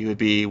game. You would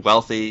be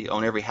wealthy,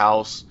 own every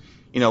house,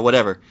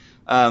 whatever.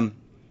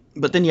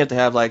 But then you have to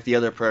have, like, the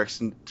other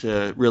perks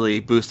to really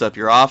boost up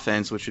your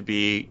offense, which would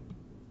be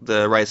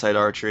the right side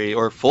archery,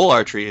 or full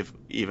archery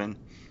even.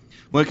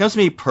 When it comes to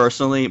me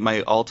personally,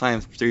 my all-time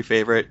 3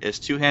 favorite is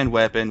 2-hand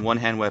weapon,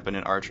 1-hand weapon,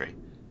 and archery.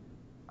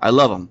 I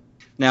love them.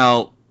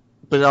 Now,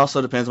 but it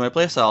also depends on my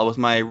playstyle.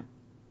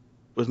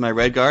 With my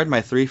Red Guard,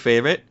 my 3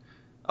 favorite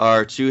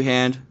are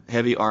 2-hand,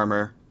 heavy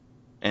armor,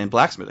 and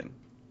blacksmithing.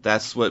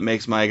 That's what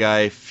makes my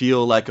guy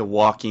feel like a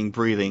walking,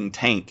 breathing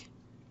tank.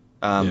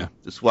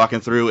 Just walking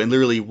through and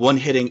literally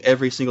one-hitting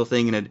every single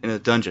thing in a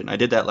dungeon. I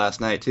did that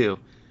last night, too.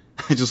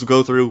 I just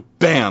go through,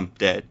 bam,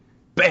 dead.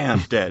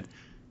 Bam, dead.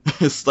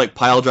 It's like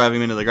pile driving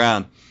him into the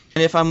ground.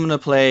 And if I'm going to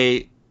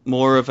play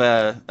more of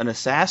an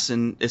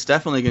assassin, it's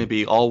definitely going to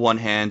be all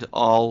one-hand,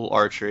 all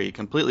archery,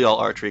 completely all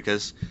archery,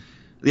 because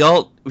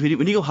when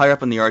you go higher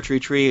up on the archery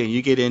tree and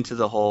you get into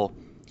the whole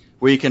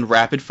where you can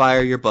rapid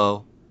fire your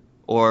bow,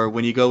 or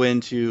when you go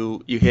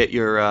into, you hit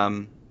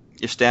your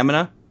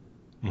stamina,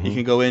 you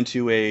can go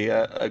into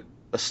a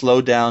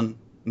slowed down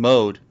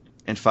mode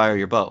and fire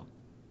your bow.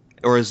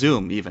 Or a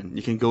zoom, even.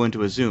 You can go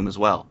into a zoom as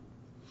well.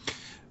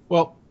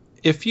 Well,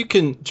 if you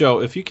can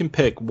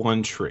pick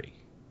one tree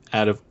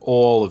out of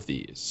all of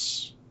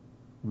these,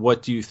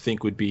 what do you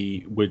think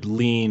would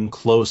lean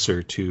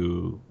closer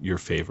to your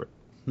favorite?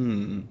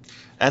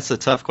 That's a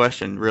tough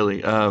question,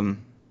 really.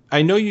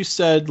 I know you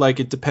said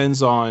like it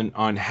depends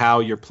on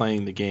how you're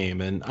playing the game,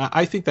 and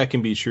I think that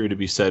can be true to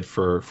be said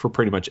for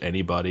pretty much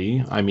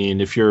anybody. I mean,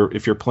 if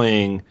you're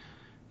playing,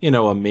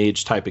 a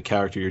mage type of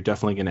character, you're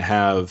definitely going to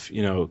have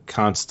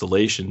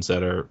constellations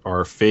that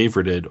are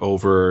favorited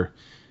over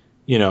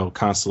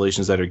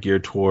constellations that are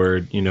geared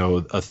toward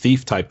a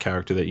thief type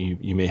character that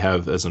you may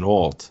have as an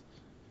alt.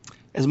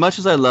 As much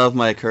as I love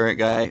my current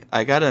guy,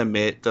 I gotta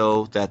admit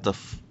though that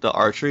the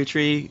archery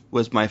tree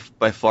was by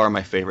far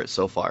my favorite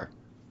so far,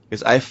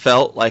 because I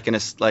felt like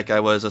I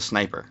was a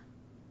sniper.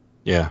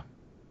 Yeah.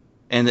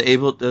 And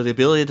the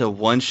ability to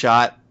one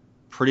shot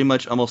pretty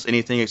much almost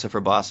anything except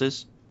for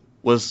bosses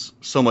was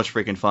so much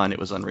freaking fun. It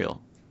was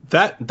unreal.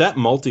 That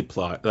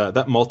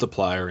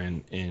multiplier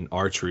in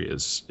archery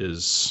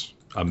is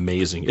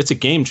amazing. It's a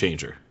game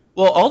changer.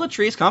 Well, all the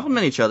trees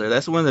complement each other.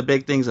 That's one of the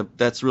big things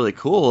that's really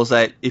cool, is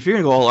that if you're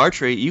going to go all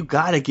archery, you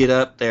got to get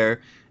up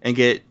there and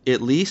get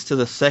at least to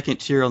the second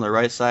tier on the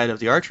right side of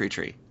the archery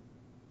tree.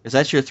 Because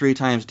that's your 3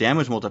 times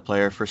damage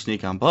multiplier for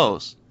sneak on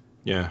bows.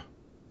 Yeah.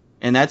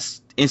 And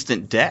that's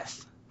instant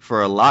death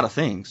for a lot of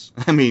things.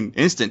 I mean,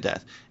 instant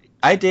death.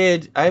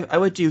 I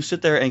would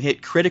sit there and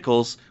hit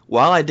criticals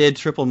while I did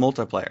triple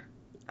multiplier.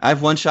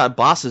 I've one-shot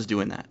bosses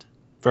doing that.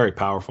 Very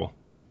powerful.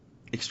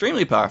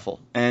 Extremely powerful.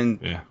 And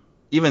yeah.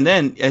 Even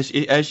then,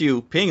 as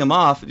you ping him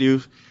off,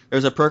 there's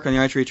a perk on the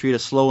archery tree to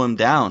slow him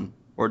down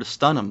or to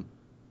stun him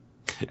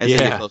as they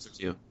get closer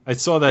to you. I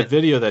saw that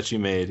video that you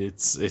made.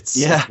 It's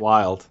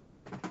wild.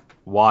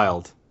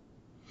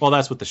 Well,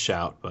 that's with the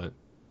shout, but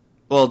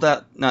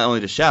that not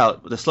only the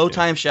shout, but the slow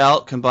time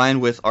shout combined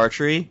with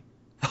archery.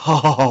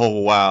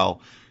 Oh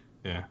wow!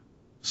 Yeah,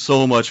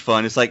 so much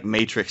fun. It's like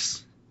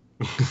Matrix.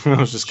 I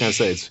was just gonna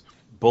say it's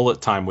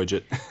bullet time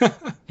widget.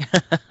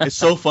 It's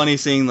so funny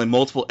seeing like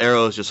multiple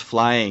arrows just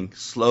flying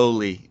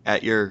slowly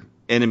at your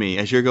enemy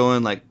as you're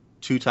going like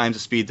 2 times the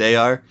speed they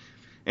are,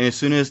 and as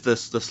soon as the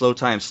slow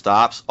time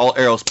stops, all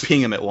arrows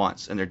ping them at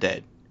once and they're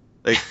dead.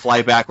 They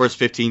fly backwards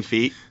 15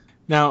 feet.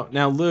 Now,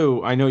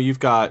 Lou, I know you've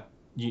got.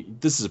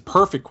 This is a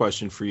perfect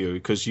question for you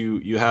because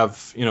you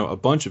have a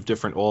bunch of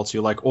different alts.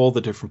 You like all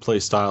the different play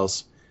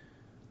styles.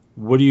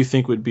 What do you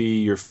think would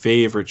be your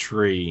favorite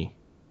tree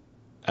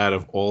out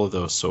of all of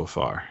those so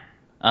far?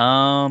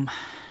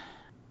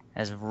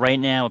 As of right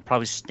now, it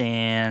probably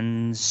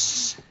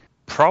stands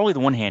Probably the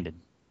one-handed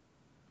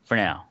for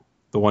now.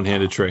 The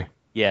one-handed tree.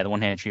 Yeah, the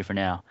one-handed tree for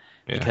now.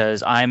 Yeah.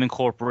 Because I'm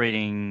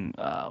incorporating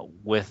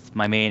with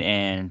my main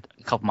and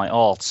a couple of my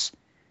alts.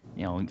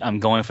 I'm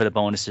going for the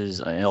bonuses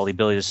and all the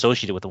abilities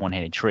associated with the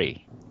one-handed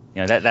tree.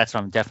 That's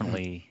what I'm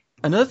definitely.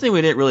 Another thing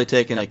we didn't really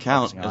take into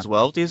account focusing on. as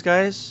well with these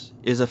guys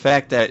is the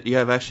fact that you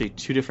have actually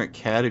 2 different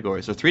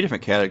categories, or 3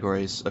 different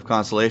categories of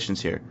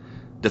constellations here: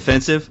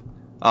 defensive,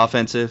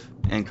 offensive,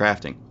 and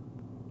crafting.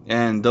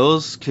 And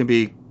those can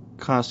be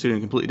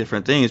constituting completely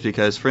different things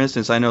because, for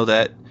instance, I know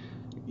that,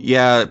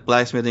 yeah,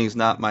 blacksmithing is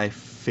not my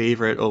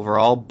favorite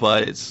overall,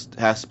 but it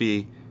has to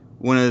be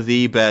one of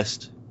the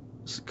best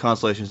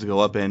constellations to go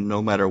up in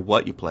no matter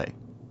what you play.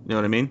 You know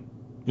what I mean?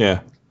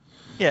 Yeah.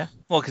 Yeah,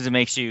 well, because it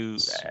makes you,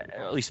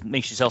 at least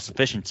makes you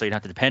self-sufficient, so you don't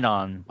have to depend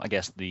on, I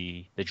guess,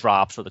 the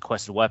drops or the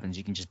quested weapons.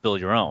 You can just build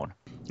your own.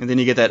 And then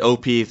you get that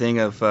OP thing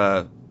of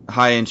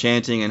high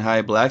enchanting and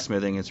high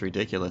blacksmithing. It's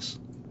ridiculous.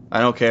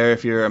 I don't care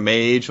if you're a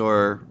mage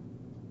or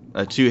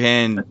a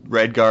 2-hand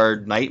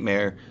Redguard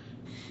nightmare.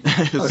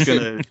 It's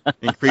going to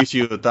increase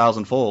you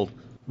 1,000-fold.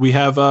 We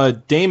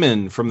have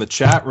Damon from the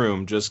chat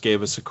room just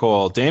gave us a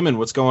call. Damon,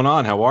 what's going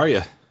on? How are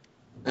you?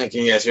 Hey,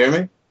 can you guys hear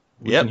me?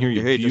 We can hear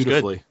you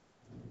beautifully.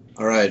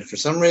 All right. For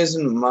some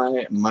reason,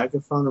 my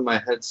microphone and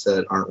my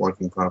headset aren't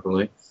working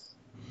properly.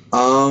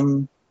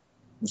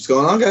 What's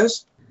going on,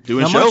 guys?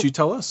 Doing How show. much? You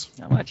tell us.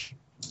 Not much.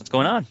 What's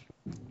going on?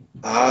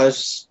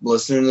 Just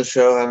listening to the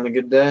show, having a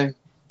good day.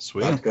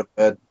 Sweet. About to go to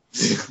bed.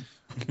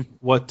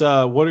 What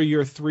are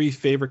your 3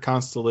 favorite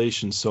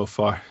constellations so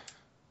far?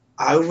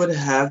 I would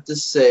have to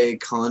say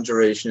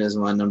Conjuration is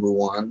my number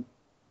 1,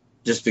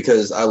 just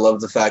because I love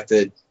the fact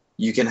that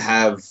you can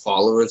have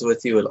followers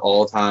with you at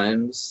all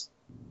times,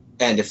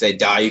 and if they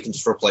die, you can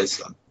just replace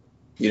them.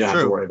 You don't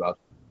have to worry about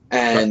it.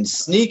 And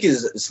Sneak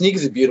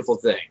is a beautiful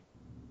thing.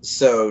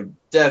 So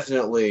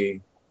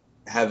definitely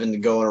having to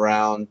go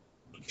around,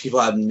 people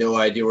have no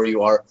idea where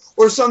you are,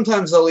 or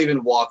sometimes they'll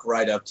even walk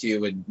right up to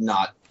you and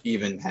not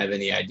even have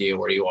any idea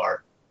where you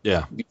are.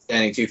 Yeah. Be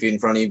standing 2 feet in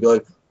front of you, be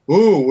like,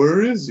 "Oh,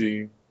 where is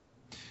he?"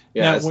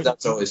 Yeah, Now,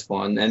 that's always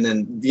fun. And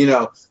then,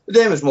 the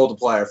damage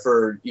multiplier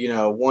for,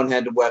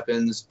 one-handed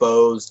weapons,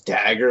 bows,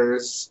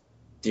 daggers.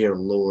 Dear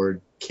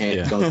Lord,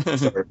 don't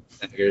start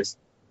daggers.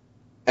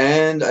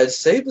 And I'd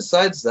say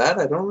besides that,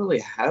 I don't really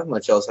have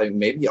much else. Like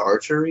maybe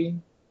archery.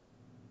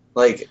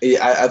 Like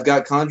I've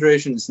got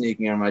Conjuration and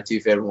Sneaking are my 2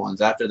 favorite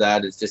ones. After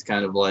that, it's just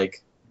kind of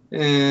like,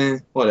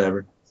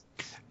 whatever.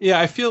 Yeah,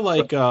 I feel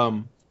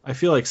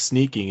like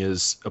Sneaking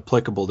is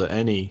applicable to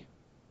any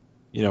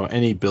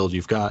build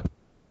you've got.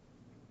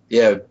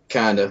 Yeah,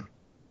 kind of.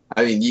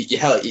 I mean,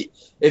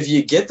 if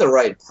you get the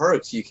right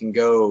perks, you can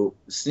go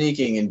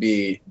Sneaking and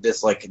be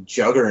this like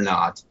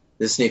juggernaut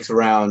that sneaks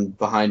around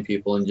behind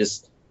people and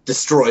just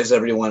destroys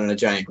everyone in a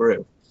giant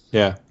group.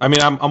 Yeah, I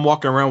mean, I'm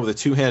walking around with a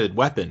 2-handed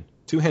weapon,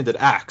 2-handed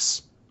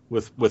axe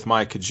with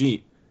my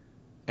Khajiit,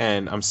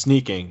 and I'm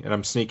sneaking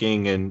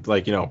and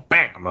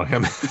bam on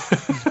him.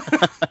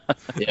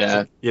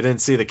 Yeah. You didn't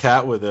see the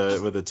cat with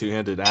a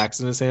 2-handed axe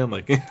in his hand,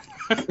 like.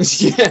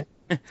 Yeah.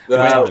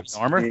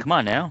 Armor? Come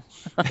on now.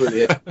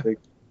 Pretty epic.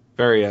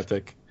 Very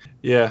epic.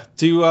 Yeah.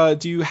 Do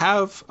you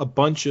have a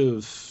bunch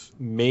of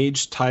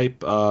mage type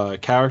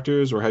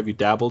characters, or have you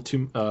dabbled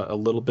a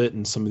little bit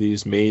in some of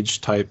these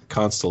mage type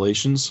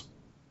constellations?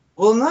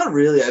 Well, not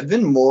really. I've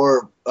been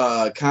more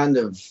kind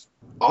of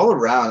all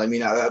around. I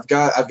mean, I've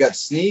got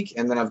Sneak,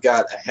 and then I've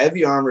got a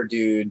heavy armor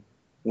dude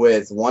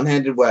with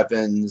one-handed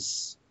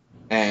weapons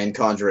and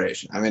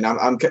Conjuration. I mean,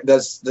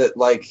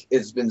 like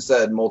it's been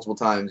said multiple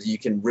times, you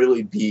can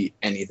really beat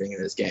anything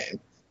in this game.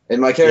 And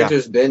my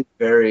character's been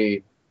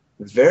very,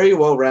 very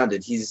well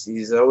rounded.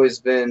 He's always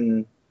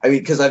been. I mean,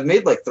 because I've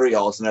made like 3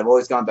 alts, and I've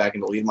always gone back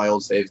and deleted my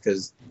old saves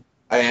because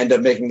I end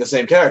up making the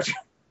same character.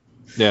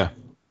 Yeah.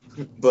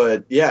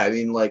 But yeah, I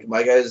mean, like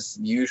my guy's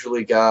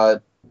usually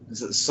got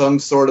some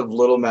sort of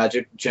little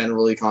magic,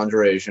 generally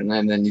Conjuration,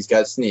 and then he's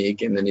got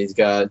Sneak, and then he's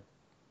got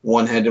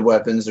one-handed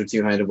weapons or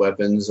 2-handed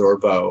weapons or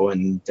bow,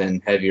 and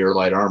then heavy or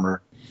light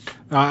armor.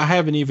 I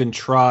haven't even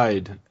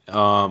tried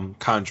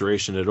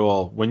Conjuration at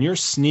all. When you're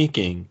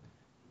sneaking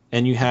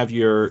and you have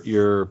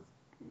your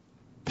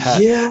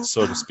pet,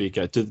 so to speak,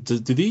 do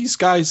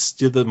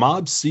the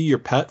mobs see your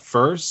pet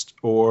first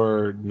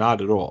or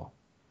not at all?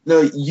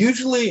 No,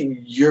 usually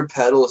your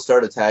pet will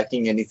start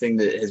attacking anything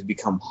that has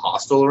become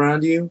hostile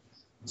around you.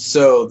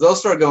 So they'll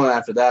start going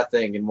after that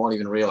thing and won't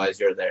even realize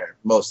you're there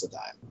most of the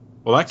time.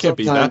 Well, that can't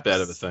be that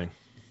bad of a thing.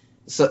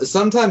 So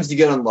sometimes you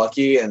get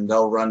unlucky and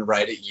they'll run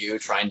right at you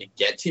trying to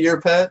get to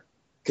your pet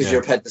because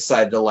your pet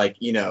decided to like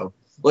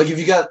if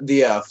you got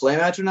the Flame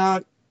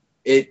Atronach,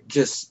 it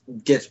just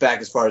gets back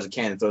as far as it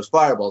can and throws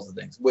fireballs and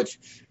things, which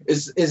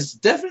is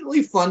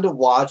definitely fun to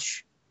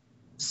watch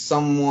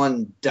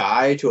someone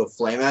die to a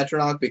Flame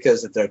Atronach,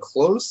 because if they're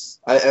close,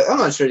 I'm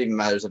not sure it even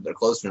matters if they're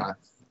close or not,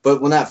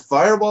 but when that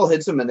fireball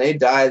hits them and they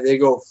die, they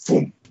go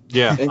boom.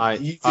 Yeah,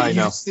 you I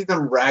know. You see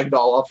them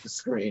ragdoll off the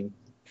screen.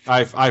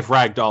 I've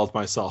ragdolled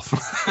myself.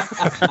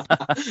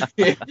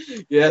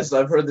 Yes,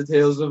 I've heard the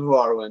tales of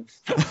Varwin.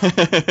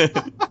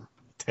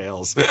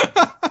 Tails.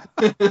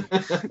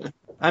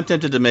 I'm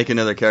tempted to make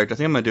another character. I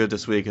think I'm gonna do it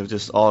this week of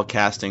just all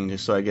casting,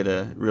 just so I get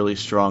a really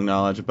strong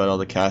knowledge about all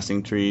the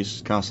casting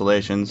trees,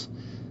 constellations.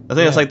 I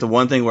think that's like the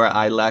one thing where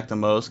I lack the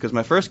most, because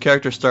my first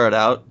character started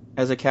out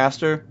as a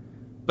caster,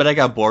 but I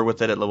got bored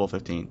with it at level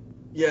 15.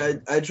 Yeah,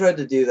 I tried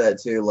to do that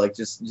too. Like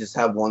just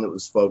have one that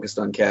was focused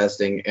on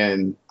casting,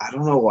 and I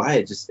don't know why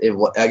I guess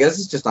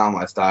it's just not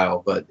my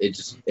style, but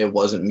it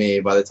wasn't me.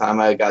 By the time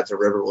I got to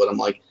Riverwood, I'm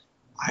like,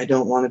 I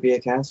don't want to be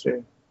a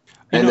caster.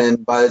 And then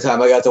by the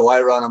time I got to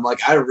Whiterun, I'm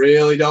like, I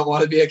really don't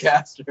want to be a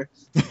caster.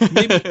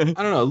 Maybe, I don't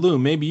know, Lou,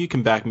 maybe you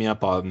can back me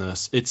up on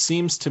this. It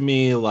seems to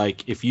me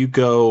like if you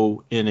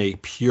go in a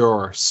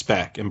pure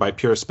spec, and by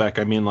pure spec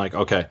I mean like,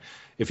 okay,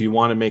 if you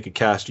want to make a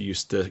caster, you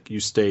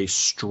stay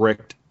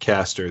strict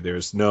caster.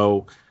 There's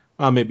no,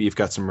 maybe you've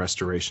got some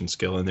restoration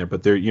skill in there,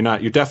 but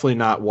you're definitely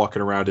not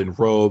walking around in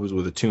robes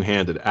with a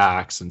two-handed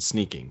axe and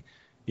sneaking.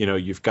 You know,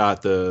 you've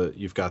got the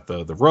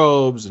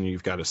robes, and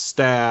you've got a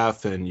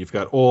staff, and you've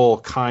got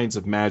all kinds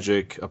of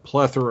magic, a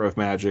plethora of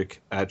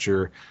magic at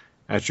your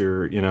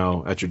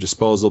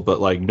disposal, but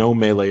like no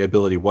melee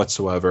ability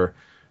whatsoever,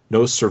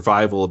 no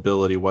survival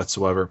ability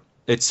whatsoever.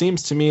 It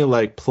seems to me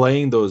like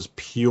playing those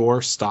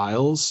pure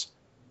styles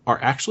are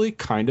actually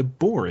kind of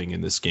boring in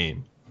this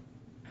game.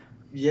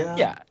 Yeah.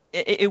 Yeah,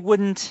 it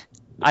wouldn't.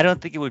 I don't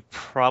think it would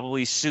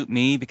probably suit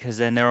me, because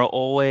then there are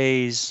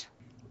always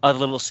other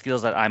little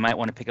skills that I might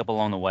want to pick up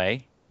along the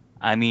way.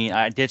 I mean,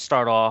 I did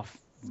start off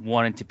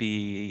wanting to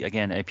be,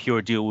 again, a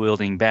pure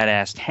dual-wielding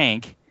badass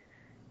tank,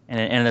 and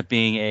it ended up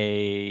being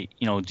a,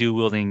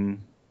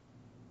 dual-wielding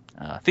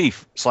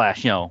thief /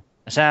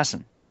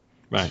 assassin.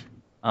 Right.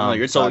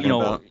 You're talking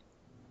about.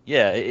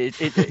 Yeah,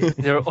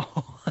 there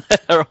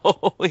are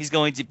always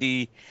going to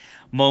be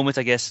moments,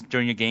 I guess,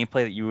 during your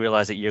gameplay that you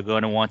realize that you're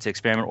going to want to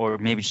experiment, or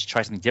maybe just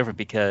try something different,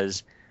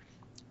 because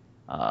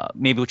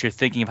maybe what you're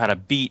thinking of how to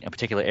beat a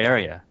particular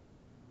area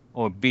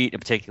or beat a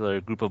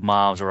particular group of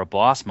mobs or a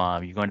boss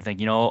mob, you're going to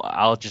think,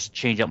 I'll just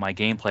change up my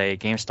game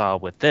style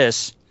with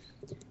this,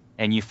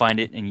 and you find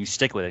it and you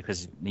stick with it,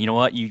 because you know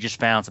what? You just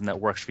found something that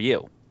works for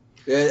you.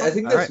 Yeah, I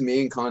think that's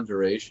me in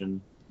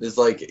Conjuration. Is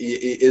like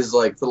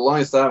for the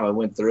longest time I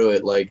went through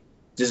it like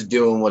just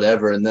doing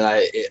whatever, and then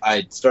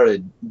I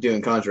started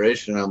doing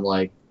Conjuration, and I'm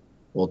like,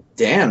 well,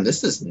 damn,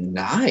 this is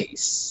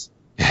nice.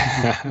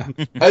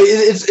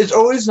 It's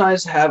always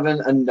nice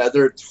having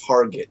another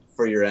target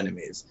for your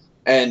enemies,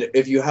 and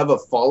if you have a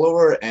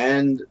follower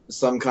and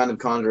some kind of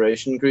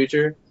Conjuration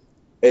creature,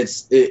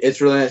 it's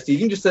really nice. You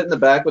can just sit in the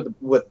back with a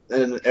bow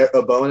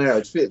and arrow,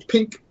 just be like,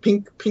 pink,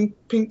 pink, pink,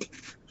 pink,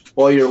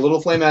 while your little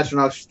flame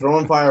astronaut's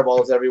throwing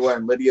fireballs everywhere,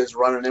 and Lydia's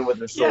running in with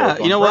her sword. Yeah,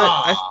 going, you know what?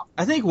 "Rah!"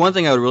 I think one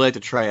thing I would really like to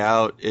try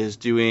out is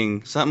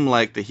doing something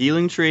like the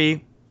healing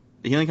tree,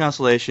 the healing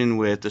constellation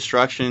with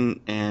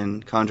destruction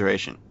and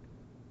conjuration,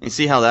 and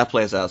see how that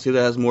plays out. See if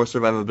that has more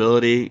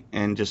survivability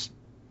and just,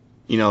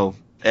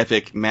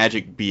 epic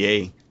magic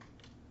BA.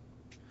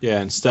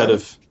 Yeah, instead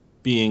of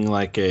being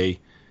like the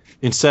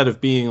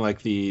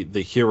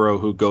hero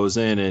who goes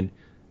in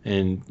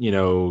and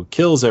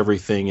kills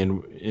everything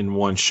in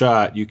one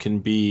shot, you can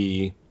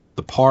be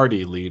the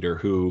party leader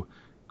who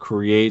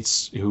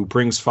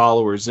brings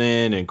followers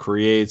in and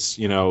creates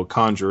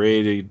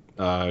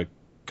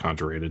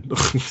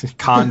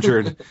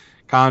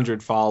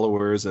conjured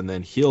followers, and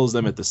then heals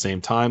them at the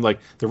same time. Like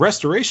the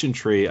restoration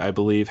tree, I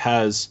believe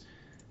has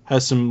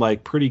some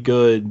like pretty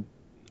good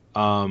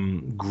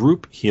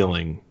group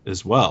healing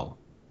as well,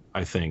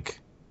 I think,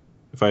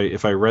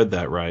 if I read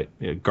that right.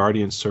 Yeah,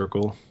 Guardian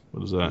Circle.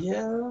 What is that?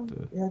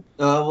 Yeah.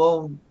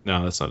 Well.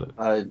 No, that's not it.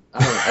 I don't know.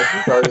 I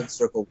think Guardian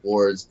Circle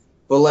wards,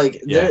 but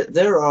like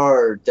there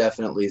are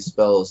definitely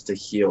spells to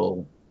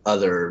heal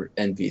other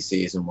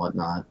NPCs and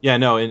whatnot. Yeah,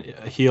 no, and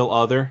heal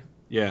other.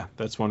 Yeah,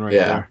 that's one right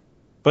there.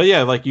 But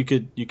yeah, like you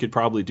could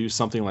probably do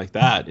something like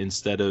that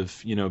instead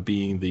of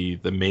being the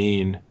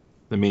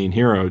main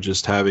hero,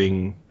 just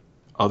having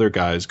other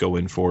guys go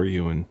in for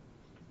you. And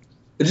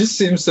it just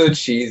seems so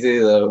cheesy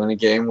though in a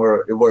game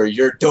where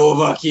you're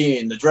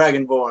Dovahkiin, the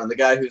Dragonborn, the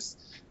guy who's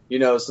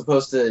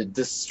supposed to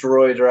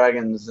destroy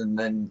dragons, and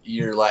then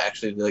you're like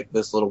actually like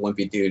this little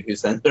wimpy dude who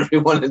sends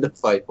everyone in to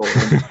fight for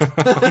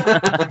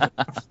him.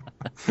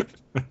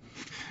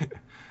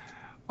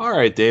 All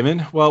right,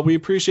 Damon. Well, we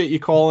appreciate you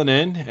calling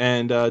in,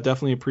 and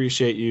definitely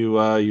appreciate you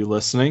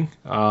listening.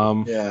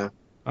 Yeah.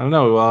 I don't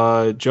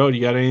know, Joe. Do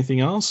you got anything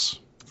else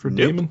for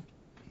Damon?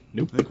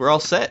 Nope. I think we're all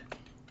set.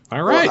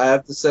 All right. Well, I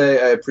have to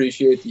say I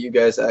appreciate that you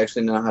guys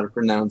actually know how to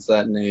pronounce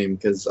that name,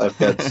 because I've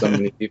got so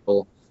many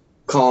people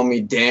call me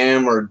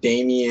Dam or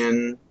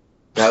Damien.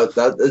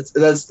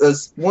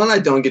 That's one I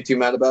don't get too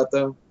mad about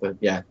though. But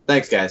yeah,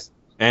 thanks guys.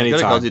 I could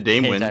have called you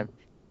Damewin. Anytime.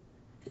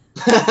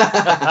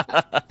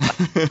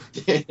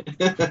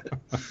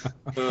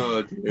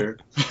 Oh dear.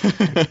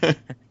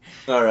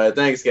 All right,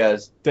 thanks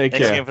guys. Take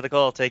Thanks care. again for the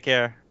call. Take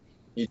care.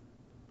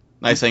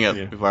 Nice hang up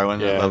before I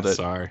went. I loved it.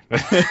 Sorry.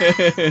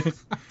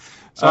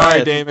 All Sorry,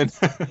 right. Damon.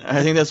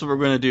 I think that's what we're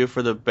going to do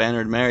for the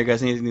Bannered Mare. You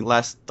guys, any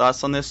last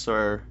thoughts on this,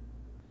 or?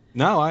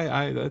 No,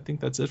 I think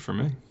that's it for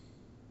me.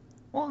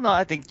 Well, no,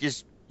 I think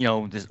just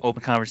this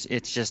open converse.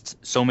 It's just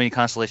so many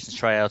constellations to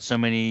try out, so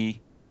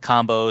many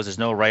combos. There's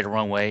no right or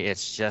wrong way.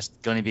 It's just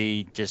going to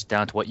be just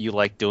down to what you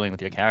like doing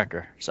with your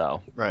character.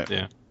 So Right.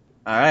 Yeah.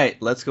 All right,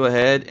 let's go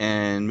ahead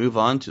and move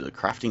on to the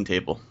crafting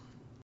table.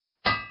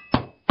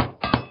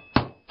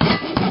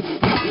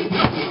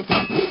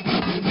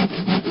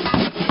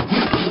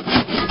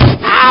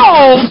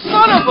 Ow!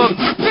 Son of a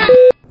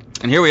bitch!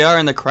 And here we are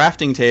in the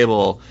crafting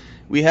table.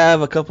 We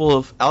have a couple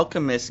of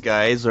alchemist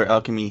guides or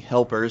alchemy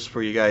helpers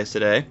for you guys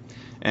today.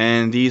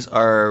 And these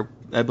are,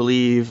 I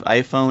believe,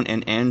 iPhone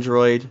and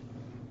Android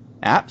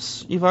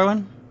apps,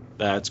 Evarwin?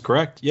 That's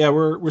correct. Yeah,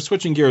 we're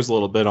switching gears a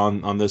little bit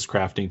on this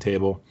crafting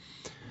table.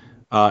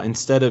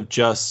 Instead of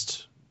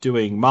just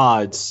doing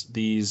mods,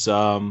 these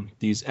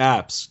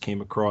apps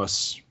came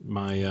across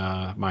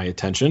my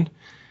attention.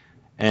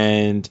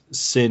 And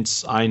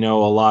since I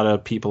know a lot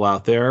of people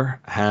out there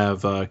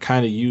have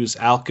kind of used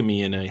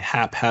alchemy in a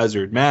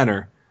haphazard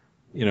manner,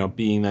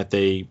 being that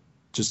they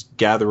just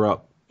gather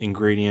up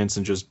ingredients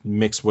and just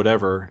mix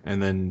whatever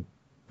and then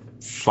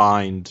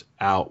find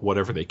out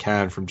whatever they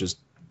can from just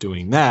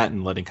doing that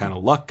and letting kind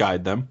of luck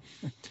guide them.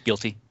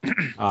 guilty.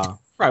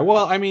 Right.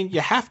 Well, I mean, you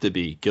have to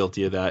be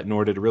guilty of that in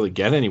order to really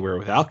get anywhere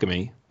with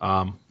alchemy.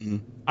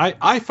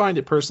 I find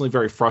it personally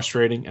very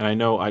frustrating, and I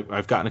know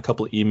I've gotten a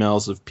couple of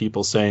emails of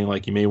people saying,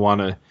 like, you may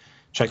want to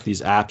check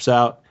these apps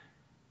out.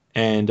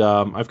 And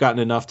I've gotten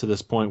enough to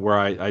this point where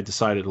I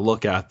decided to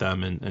look at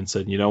them and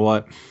said, you know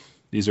what?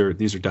 These are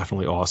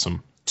definitely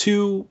awesome.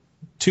 Two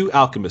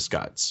alchemist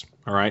guides,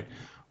 all right?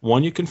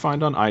 One you can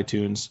find on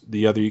iTunes.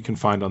 The other you can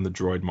find on the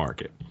Droid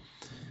Market.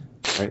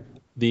 All right?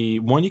 The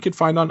one you can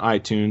find on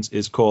iTunes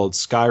is called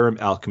Skyrim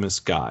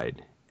Alchemist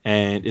Guide.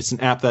 And it's an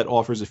app that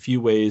offers a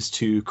few ways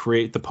to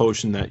create the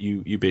potion that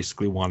you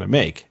basically want to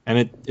make. And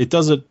it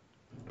does it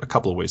a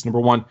couple of ways. Number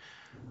one,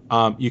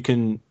 you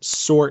can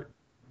sort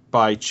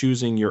by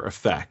choosing your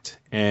effect.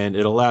 And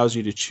it allows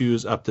you to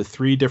choose up to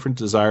 3 different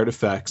desired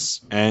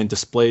effects and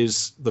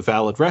displays the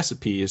valid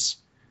recipes.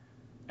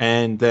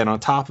 And then on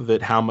top of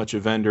it, how much a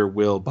vendor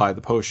will buy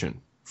the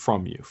potion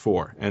from you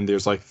for. And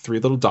there's like 3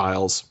 little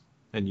dials.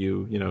 And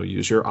you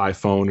use your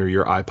iPhone or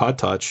your iPod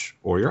Touch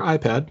or your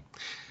iPad.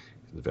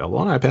 It's available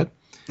on iPad.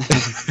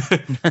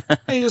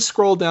 And you just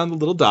scroll down the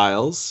little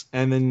dials,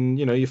 and then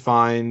you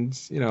find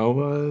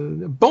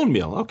bone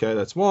meal. Okay,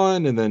 that's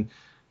one. And then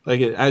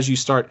as you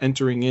start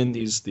entering in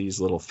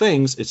these little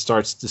things, it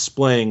starts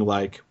displaying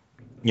what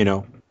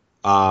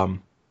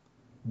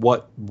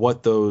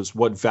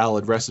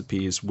valid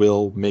recipes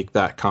will make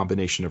that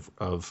combination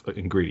of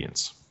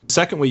ingredients. The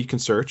second way you can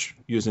search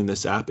using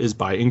this app is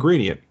by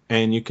ingredient,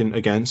 and you can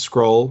again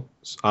scroll.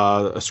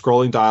 A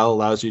scrolling dial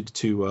allows you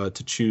to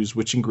choose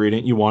which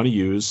ingredient you want to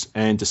use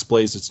and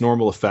displays its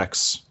normal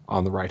effects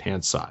on the right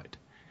hand side.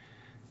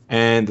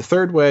 And the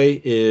third way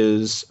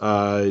is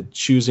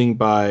choosing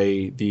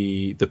by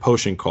the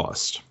potion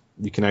cost.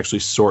 You can actually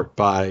sort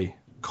by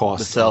cost.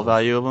 The sell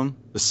value of them?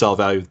 The sell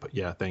value.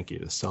 Yeah, thank you.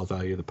 The sell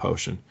value of the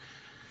potion.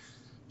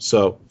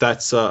 So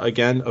that's,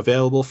 again,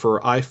 available for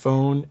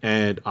iPhone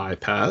and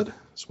iPad,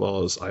 as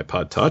well as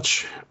iPod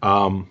Touch.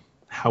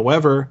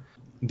 However,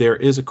 there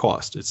is a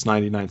cost. It's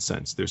 99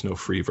 cents. There's no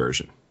free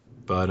version.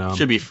 But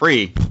should be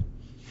free.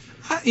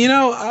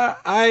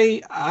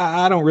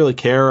 I don't really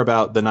care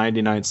about the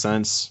 99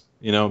 cents.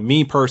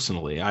 Me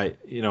personally,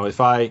 if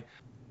I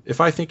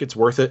think it's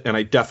worth it, and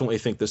I definitely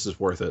think this is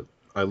worth it.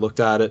 I looked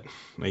at it,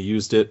 I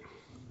used it.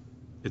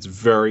 It's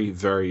very,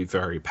 very,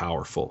 very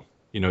powerful.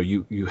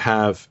 You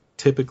have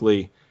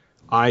typically,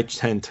 I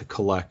tend to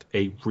collect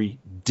a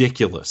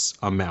ridiculous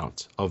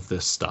amount of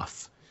this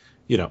stuff.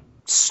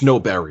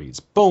 Snowberries,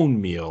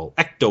 bone meal,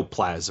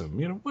 ectoplasm.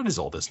 What is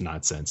all this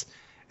nonsense?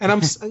 And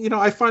I'm,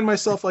 I find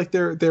myself like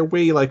they're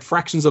weigh like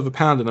fractions of a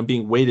pound, and I'm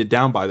being weighted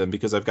down by them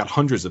because I've got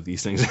hundreds of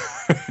these things.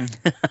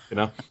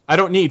 I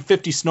don't need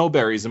 50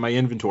 snowberries in my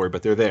inventory,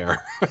 but they're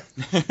there.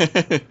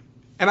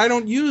 And I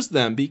don't use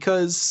them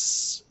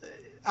because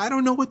I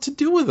don't know what to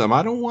do with them.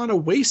 I don't want to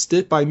waste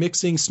it by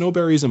mixing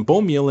snowberries and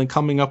bone meal and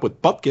coming up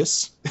with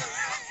bupkis.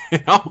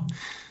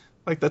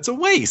 That's a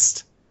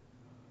waste.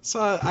 So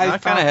I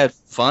kind of had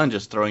fun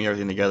just throwing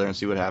everything together and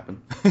see what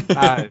happened.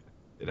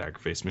 It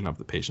aggravates me. I don't have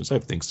the patience. I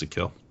have things to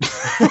kill. I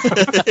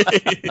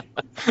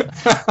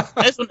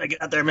just want to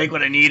get out there, make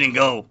what I need, and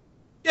go.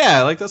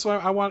 Yeah, that's why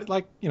I want.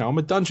 I'm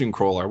a dungeon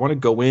crawler. I want to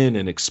go in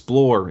and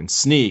explore and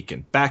sneak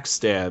and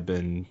backstab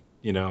and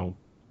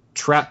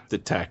trap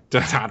detect.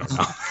 I don't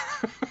know.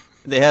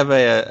 They have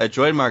a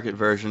Droid Market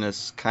version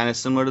that's kind of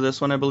similar to this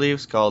one, I believe.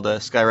 It's called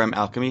Skyrim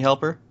Alchemy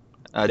Helper.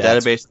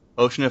 Database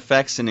potion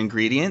effects and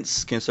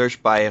ingredients. Can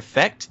search by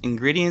effect,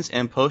 ingredients,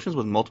 and potions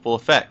with multiple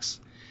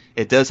effects.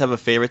 It does have a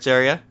favorites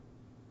area,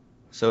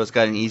 so it's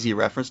got an easy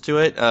reference to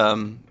it. I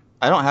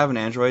don't have an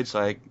Android, so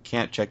I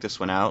can't check this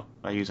one out.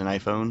 I use an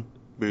iPhone.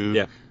 Boo.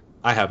 Yeah,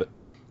 I have it.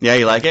 Yeah,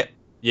 you like it?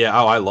 Yeah,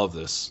 I love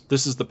this.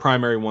 This is the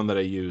primary one that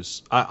I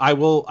use. I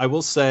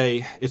will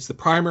say it's the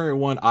primary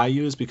one I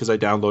use because I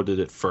downloaded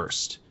it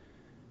first.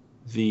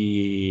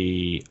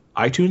 The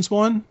iTunes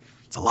one,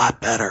 it's a lot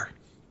better.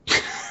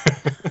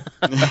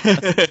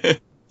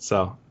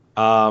 So,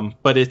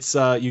 but it's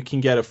you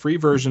can get a free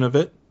version of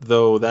it,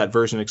 though that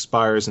version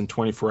expires in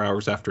 24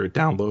 hours after it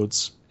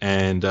downloads,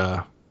 and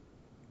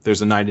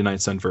there's a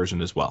 99-cent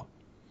version as well.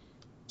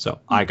 So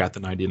I got the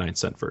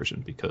 99-cent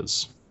version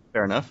because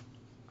Fair enough.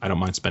 I don't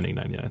mind spending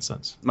 99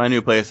 cents. My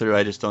new playthrough,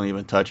 I just don't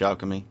even touch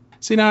alchemy.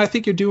 See, now I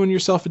think you're doing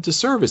yourself a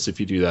disservice if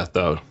you do that,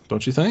 though.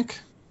 Don't you think?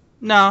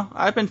 No,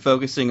 I've been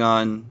focusing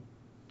on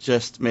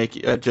just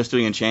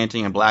doing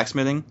enchanting and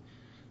blacksmithing.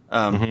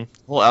 The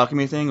whole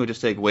alchemy thing would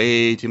just take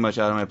way too much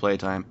out of my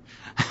playtime.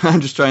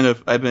 I'm just trying to.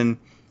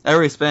 I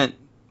already spent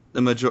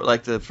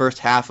the first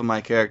half of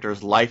my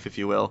character's life, if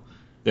you will,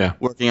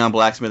 working on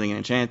blacksmithing and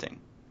enchanting.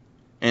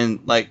 And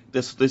like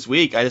this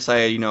week, I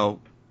decided,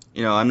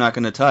 I'm not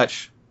going to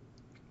touch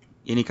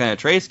any kind of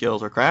trade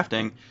skills or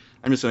crafting.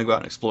 I'm just going to go out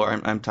and explore.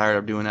 I'm tired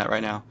of doing that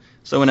right now.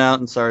 So I went out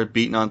and started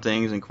beating on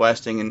things and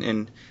questing,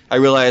 and I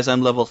realized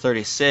I'm level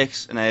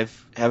 36, and I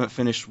haven't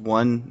finished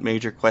one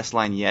major quest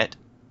line yet.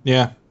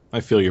 Yeah, I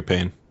feel your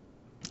pain.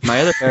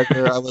 My other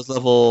character, I was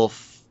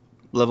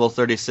level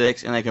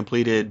 36, and I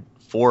completed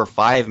 4 or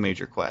 5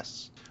 major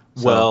quests.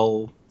 So,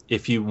 well,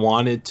 if you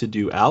wanted to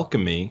do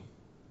alchemy,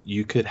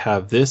 you could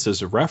have this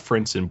as a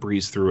reference and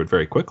breeze through it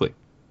very quickly.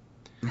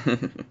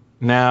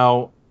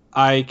 Now,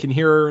 I can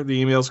hear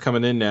the emails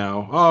coming in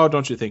now. Oh,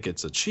 don't you think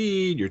it's a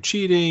cheat? You're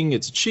cheating.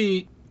 It's a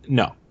cheat.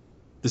 No,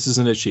 this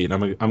isn't a cheat.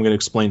 I'm going to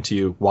explain to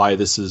you why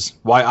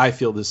I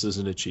feel this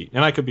isn't a cheat.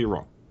 And I could be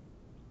wrong.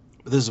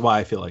 But this is why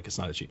I feel like it's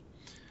not a cheat.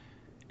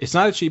 It's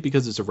not a cheat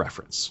because it's a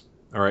reference.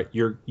 All right.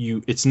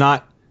 It's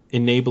not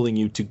enabling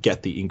you to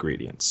get the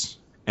ingredients.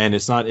 And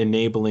it's not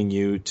enabling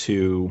you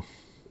to,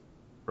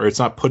 or it's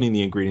not putting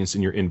the ingredients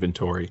in your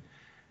inventory.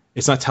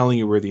 It's not telling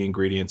you where the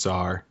ingredients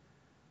are.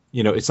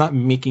 It's not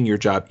making your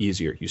job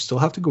easier. You still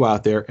have to go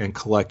out there and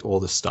collect all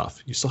this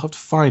stuff. You still have to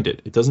find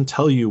it. It doesn't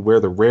tell you where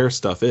the rare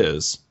stuff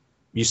is.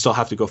 You still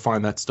have to go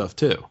find that stuff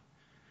too.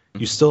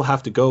 You still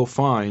have to go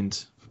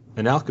find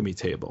an alchemy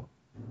table.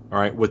 All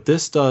right. What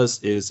this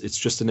does is it's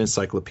just an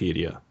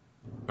encyclopedia.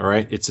 All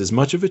right. It's as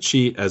much of a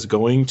cheat as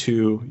going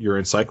to your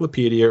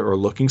encyclopedia or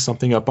looking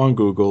something up on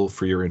Google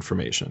for your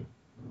information.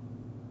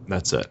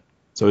 That's it.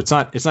 So it's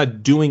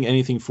not doing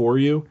anything for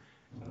you.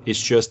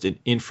 It's just an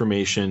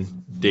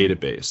information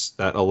database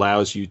that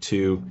allows you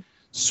to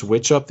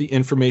switch up the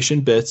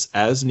information bits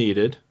as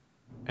needed,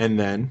 and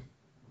then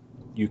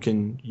you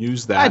can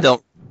use that.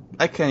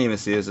 I can't even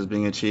see this as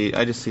being a cheat.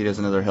 I just see it as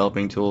another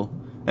helping tool.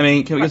 I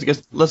mean,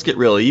 let's get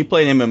real. You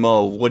play an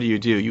MMO, what do?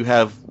 You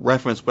have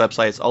reference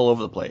websites all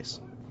over the place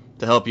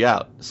to help you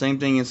out. Same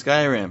thing in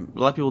Skyrim. A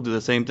lot of people do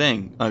the same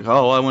thing. Like,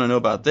 oh, I want to know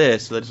about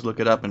this, so let's just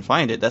look it up and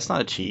find it. That's not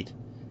a cheat.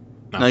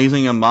 No. Now,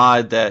 using a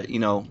mod that,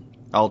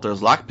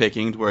 alters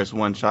lockpicking to where it's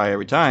one try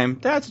every time,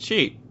 that's a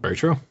cheat. Very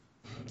true.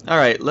 All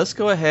right, let's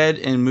go ahead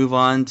and move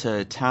on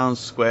to Town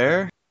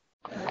Square.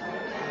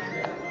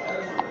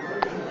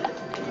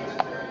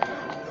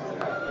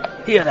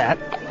 Hear that?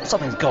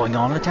 Something's going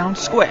on in the town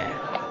square.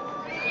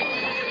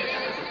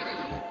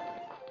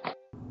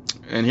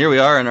 And here we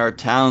are in our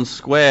Town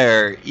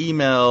Square.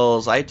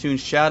 Emails, iTunes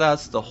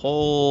shoutouts, the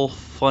whole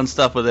fun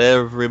stuff with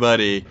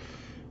everybody.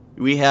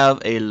 We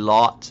have a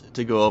lot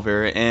to go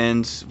over,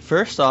 and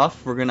first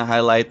off, we're going to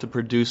highlight the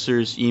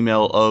producer's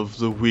email of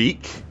the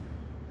week,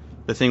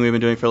 the thing we've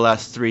been doing for the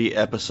last 3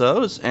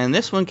 episodes, and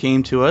this one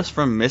came to us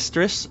from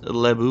Mistress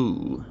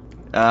Lebu.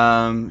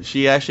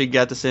 She actually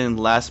got this in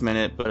last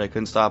minute, but I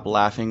couldn't stop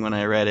laughing when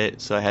I read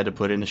it, so I had to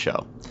put it in the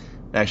show.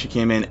 It actually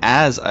came in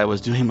as I was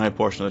doing my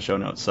portion of the show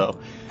notes, so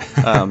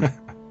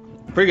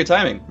pretty good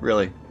timing,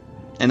 really.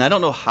 And I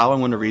don't know how I'm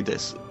going to read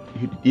this.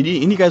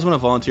 You guys want to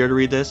volunteer to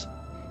read this?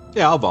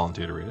 Yeah, I'll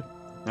volunteer to read it.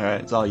 All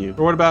right, it's all you.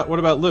 Or what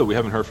about Lou? We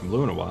haven't heard from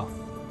Lou in a while.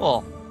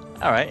 Well,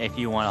 all right, if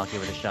you want, I'll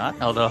give it a shot.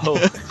 Although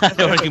I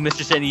don't want to do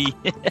Mistress any.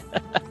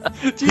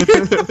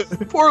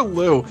 Poor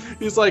Lou.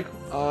 He's like,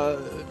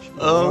 okay.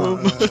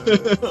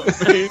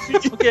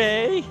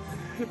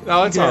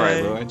 No, it's all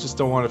right, Lou. I just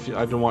don't want to.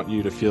 I don't want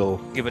you to feel.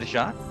 Give it a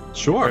shot.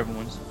 Sure.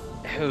 Everyone's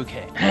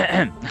okay.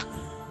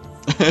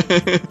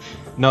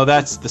 No,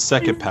 that's the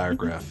second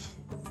paragraph.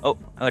 Oh,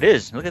 it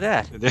is. Look at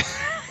that.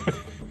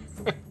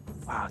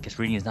 Wow, I guess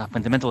reading is not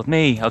fundamental with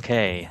me.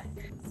 Okay.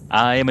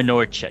 I am a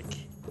Nord chick.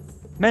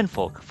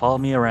 Menfolk follow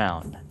me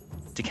around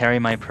to carry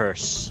my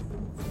purse.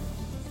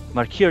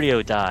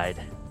 Mercurio died.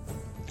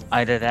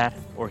 Either that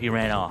or he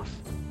ran off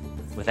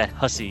with that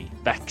hussy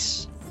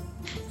Vex.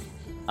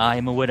 I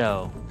am a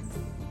widow,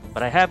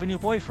 but I have a new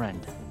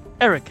boyfriend,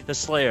 Eric the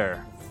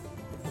Slayer.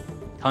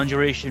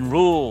 Conjuration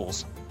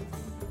rules.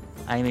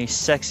 I am a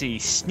sexy,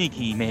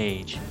 sneaky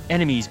mage.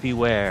 Enemies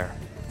beware.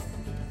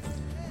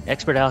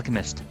 Expert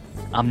alchemist.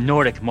 I'm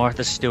Nordic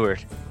Martha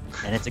Stewart,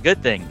 and it's a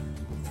good thing.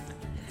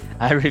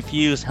 I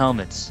refuse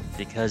helmets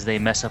because they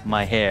mess up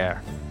my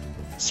hair.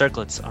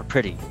 Circlets are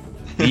pretty.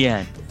 The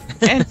end.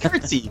 And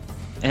curtsy.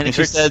 And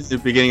she said at the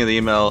beginning of the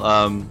email,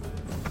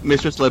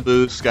 Mistress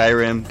Lebu,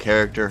 Skyrim,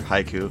 character,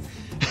 haiku.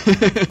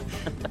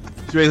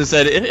 She basically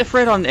said, if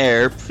read on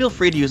air, feel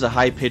free to use a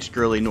high-pitched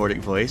girly Nordic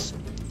voice.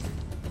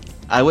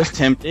 I was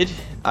tempted.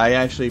 I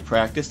actually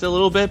practiced a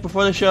little bit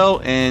before the show,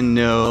 and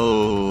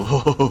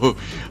no,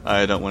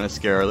 I don't want to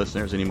scare our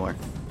listeners anymore.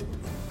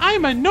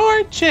 I'm a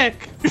Nord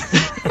chick. Men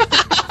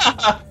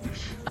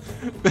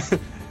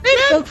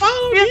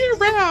follow me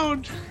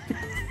around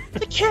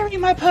to carry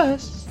my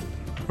purse.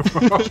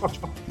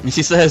 And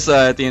she says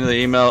at the end of the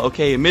email,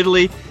 okay,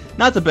 admittedly,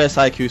 not the best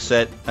haiku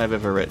set I've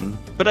ever written,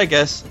 but I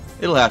guess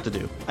it'll have to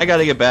do. I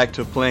gotta get back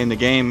to playing the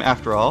game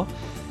after all.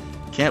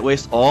 Can't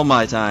waste all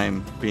my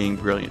time being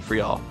brilliant for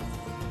y'all.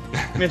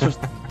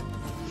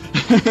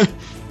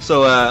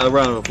 So a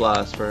round of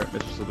applause for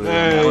Mr. Sabu.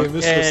 Hey,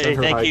 Mr. Hey, Send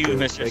her thank you, haiku.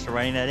 Mr. for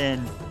writing that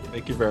in.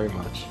 Thank you very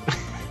much.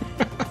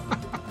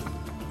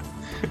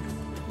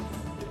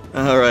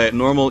 All right,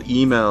 normal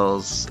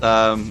emails.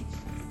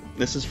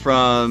 This is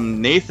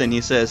from Nathan.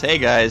 He says, hey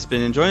guys,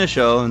 been enjoying the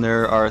show, and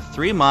there are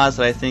 3 mods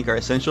that I think are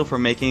essential for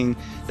making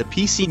the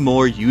PC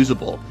more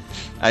usable.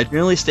 I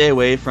generally stay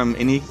away from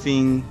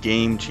anything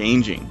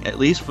game-changing, at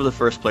least for the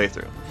first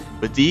playthrough.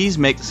 But these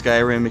make the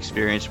Skyrim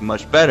experience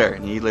much better,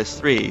 and he lists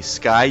 3.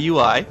 Sky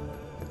UI,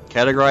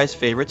 Categorize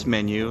Favorites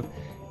menu,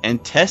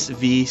 and Test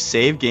V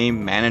Save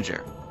Game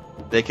Manager.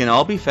 They can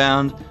all be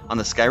found on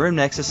the Skyrim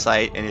Nexus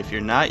site, and if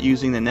you're not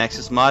using the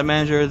Nexus Mod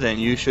Manager, then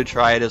you should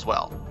try it as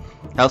well.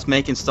 Helps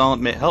makes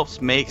installing and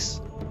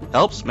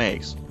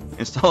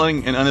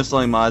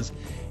uninstalling mods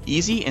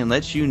easy and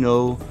lets you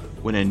know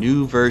when a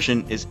new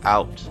version is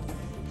out.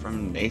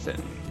 From Nathan.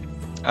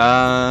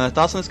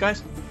 Thoughts on this,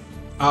 guys?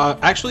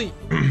 Actually,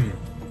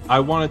 I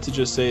wanted to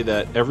just say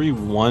that the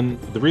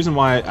reason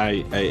why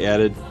I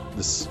added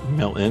this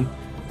email in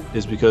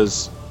is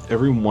because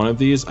every one of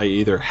these I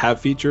either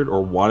have featured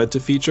or wanted to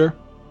feature,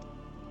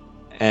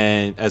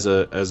 and as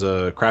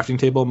a crafting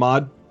table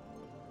mod,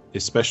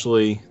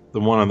 especially the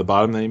one on the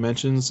bottom that he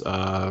mentions,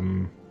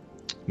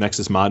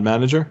 Nexus Mod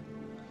Manager.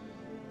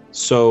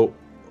 So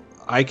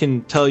I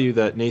can tell you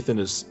that Nathan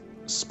is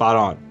spot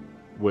on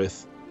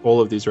with all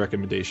of these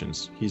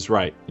recommendations. He's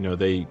right.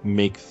 They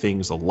make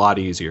things a lot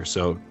easier.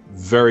 So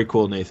very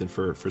cool, Nathan,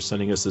 for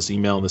sending us this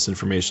email and this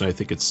information. I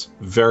think it's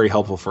very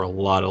helpful for a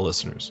lot of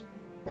listeners.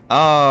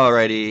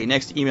 Alrighty,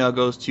 next email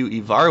goes to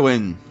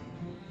Ivarwin.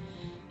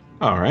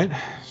 All right.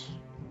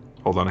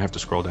 Hold on, I have to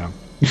scroll down.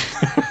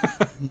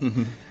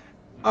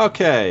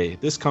 Okay,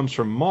 this comes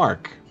from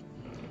Mark.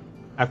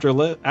 After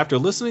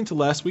listening to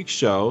last week's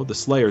show, the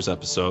Slayers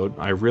episode,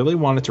 I really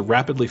wanted to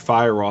rapidly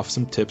fire off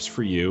some tips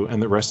for you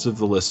and the rest of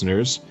the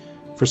listeners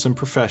for some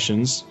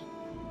professions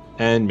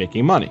and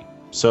making money.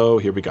 So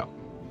here we go.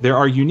 There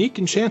are unique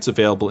enchants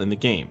available in the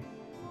game: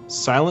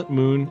 Silent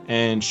Moon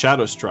and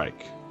Shadow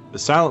Strike. The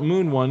Silent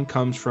Moon one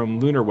comes from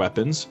lunar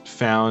weapons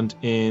found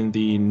in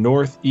the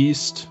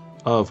northeast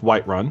of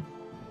Whiterun.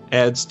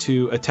 Adds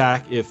to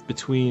attack if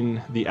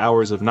between the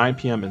hours of 9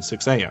 p.m. and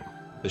 6 a.m.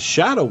 The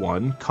Shadow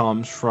one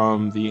comes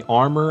from the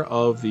armor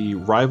of the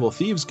rival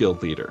Thieves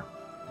Guild leader.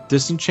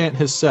 Disenchant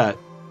his set,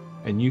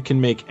 and you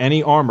can make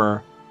any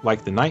armor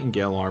like the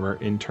Nightingale armor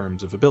in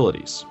terms of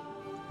abilities.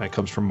 That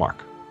comes from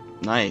Mark.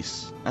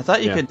 Nice. I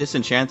thought you could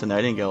disenchant the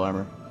Nightingale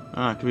armor.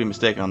 I could be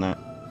mistaken on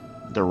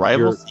that. The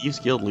rival Thieves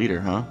Guild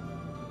leader, huh?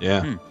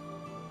 Yeah. I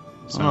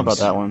don't know about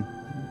that one.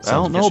 I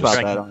don't know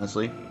about that,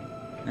 honestly.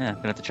 Yeah, I'm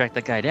gonna have to track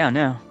that guy down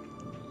now.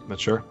 Not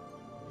sure.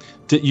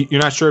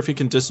 You're not sure if you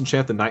can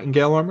disenchant the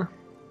Nightingale armor?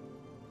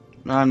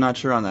 No, I'm not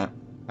sure on that.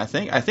 I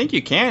think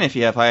you can if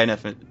you have high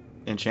enough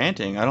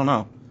enchanting. I don't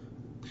know.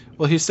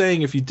 Well, he's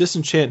saying if you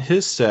disenchant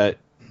his set,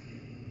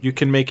 you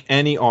can make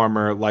any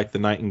armor like the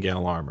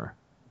Nightingale armor.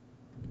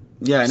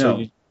 Yeah, I know.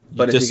 You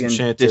but if you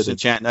can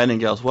disenchant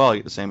Nightingale as well,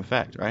 you get the same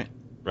effect, right?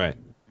 Right.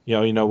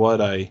 You know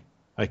what? I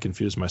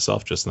confused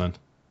myself just then.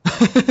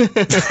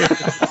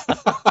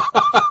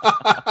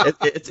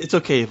 It's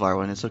okay,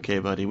 Varwin. It's okay,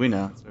 buddy. We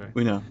know. Right.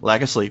 We know.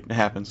 Lack of sleep. It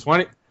happens.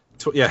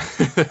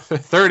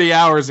 30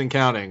 hours and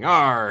counting.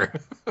 Arr.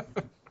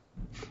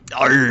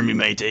 Arr, me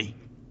matey.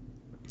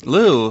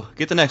 Lou,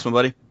 get the next one,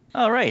 buddy.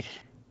 All right.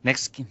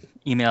 Next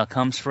email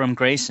comes from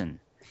Grayson.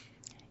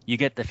 You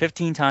get the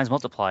 15 times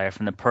multiplier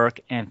from the perk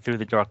and through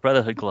the Dark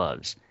Brotherhood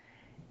gloves.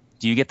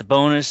 Do you get the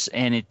bonus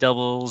and it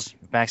doubles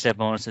your backstab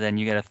bonus, and then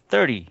you get a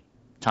 30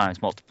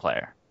 times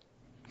multiplier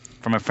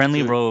from a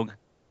friendly rogue,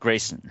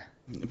 Grayson.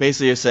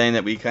 Basically, you're saying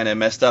that we kind of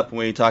messed up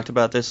when we talked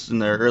about this in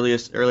the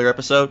earlier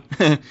episode.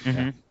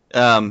 Mm-hmm.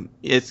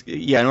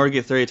 In order to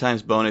get 30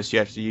 times bonus, you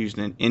have to use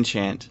an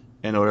enchant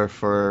in order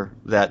for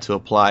that to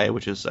apply,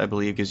 which is, I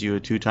believe, gives you a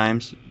 2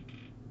 times.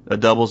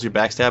 Doubles your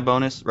backstab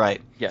bonus,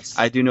 right? Yes.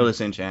 I do know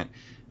this enchant.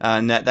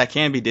 And that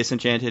can be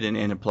disenchanted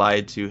and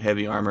applied to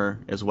heavy armor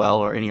as well,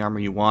 or any armor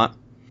you want.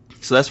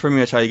 So that's pretty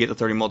much how you get the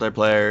 30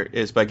 multiplier,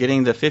 is by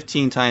getting the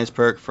 15 times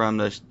perk from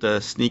the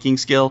sneaking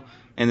skill,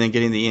 and then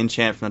getting the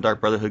enchant from the Dark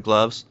Brotherhood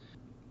gloves.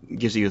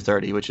 Gives you a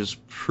 30, which is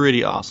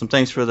pretty awesome.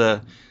 Thanks for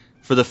the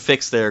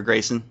fix there,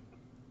 Grayson.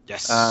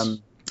 Yes.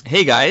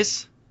 Hey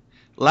guys,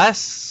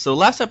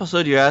 last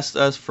episode you asked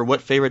us for what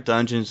our favorite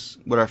dungeons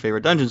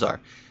are,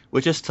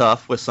 which is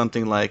tough with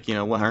something like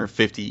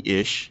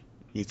 150-ish,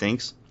 he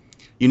thinks,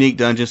 unique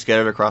dungeons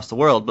scattered across the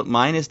world. But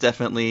mine is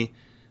definitely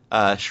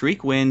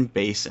Shriekwind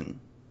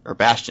Basin. or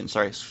Bastion,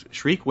 sorry,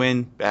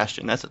 Shriekwind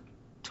Bastion. That's a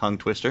tongue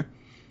twister.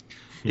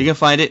 You can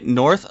find it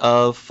north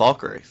of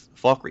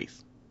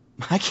Falkreath.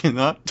 I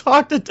cannot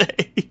talk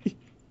today.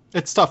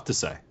 It's tough to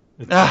say.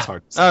 It's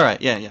hard to say. All right,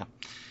 yeah.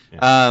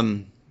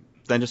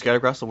 Then just got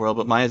across the world,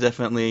 but mine is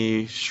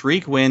definitely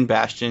Shriekwind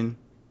Bastion.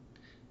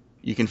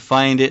 You can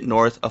find it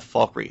north of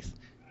Falkreath.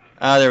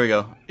 There we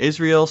go.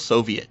 Israeli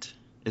Soviet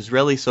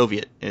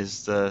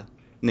is the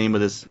name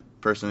of this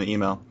person in the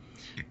email.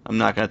 I'm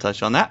not going to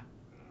touch on that.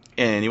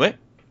 Anyway.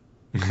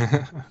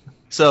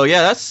 So,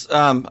 yeah, that's...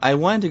 I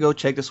wanted to go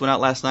check this one out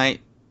last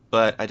night,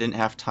 but I didn't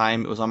have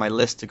time. It was on my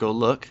list to go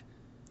look.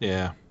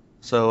 Yeah.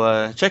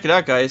 So, check it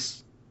out,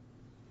 guys.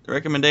 The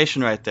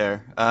recommendation right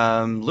there.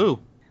 Lou.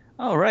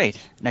 All right.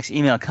 Next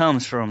email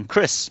comes from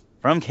Chris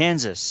from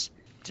Kansas.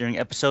 During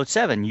episode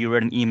 7, you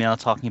read an email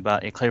talking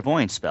about a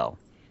clairvoyance spell.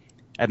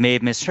 I may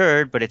have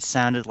misheard, but it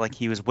sounded like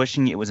he was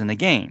wishing it was in the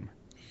game.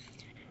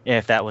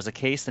 If that was the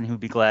case, then he would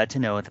be glad to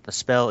know that the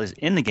spell is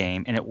in the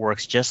game and it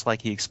works just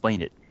like he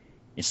explained it.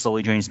 It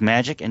slowly drains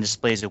magic and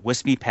displays a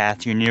wispy path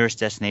to your nearest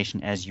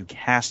destination as you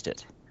cast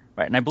it.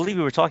 Right, and I believe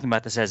we were talking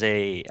about this as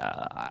in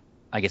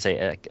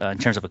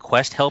terms of a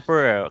quest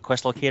helper, or a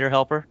quest locator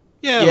helper.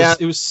 Yeah,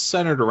 it was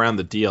centered around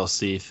the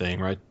DLC thing,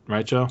 right,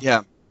 Joe?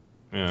 Yeah.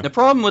 The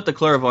problem with the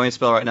clairvoyance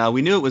spell right now,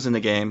 we knew it was in the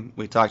game.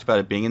 We talked about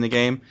it being in the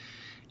game.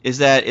 Is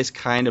that it's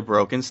kind of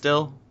broken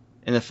still,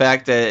 and the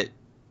fact that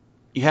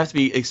you have to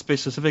be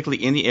specifically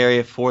in the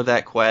area for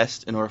that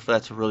quest in order for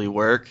that to really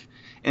work.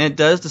 And it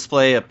does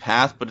display a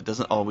path, but it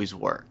doesn't always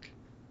work.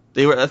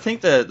 I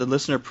think the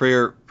listener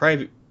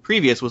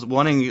previous was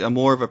wanting a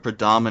more of a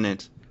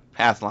predominant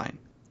path line,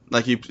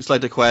 like you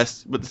select a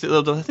quest. But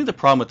I think the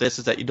problem with this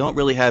is that you don't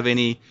really have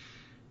any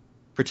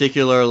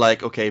particular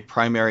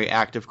primary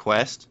active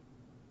quest,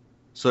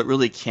 so it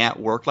really can't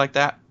work like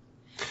that.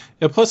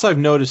 Yeah, plus I've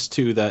noticed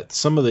too that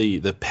some of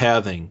the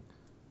pathing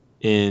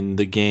in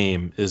the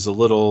game is a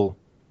little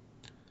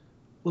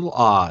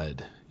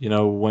odd. You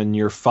know, when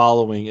you're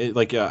following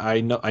it,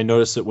 I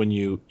noticed it when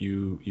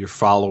you're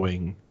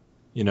following,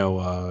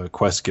 a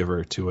quest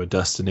giver to a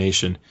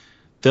destination,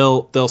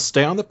 they'll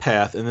stay on the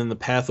path, and then the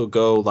path will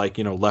go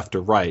left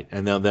or right,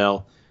 and then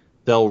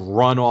they'll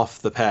run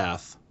off the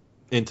path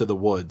into the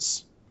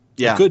woods.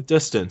 Yeah. A good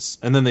distance,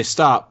 and then they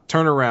stop,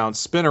 turn around,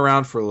 spin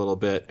around for a little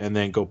bit, and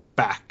then go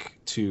back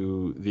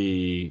to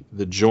the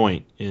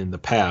joint in the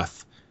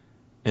path,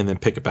 and then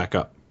pick it back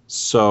up.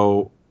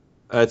 So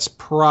that's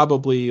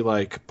probably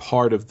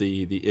part of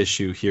the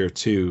issue here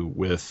too,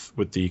 with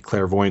the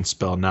clairvoyance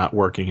spell not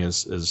working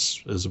as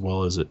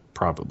well as it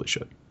probably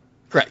should.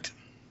 Correct.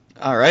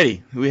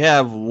 Alrighty, we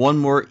have one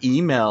more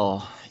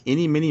email.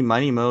 Any, mini,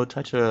 miny, mo,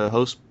 touch a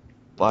host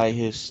by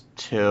his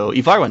toe.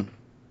 Ivarwin.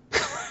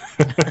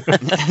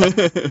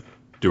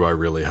 Do I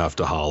really have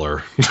to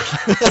holler?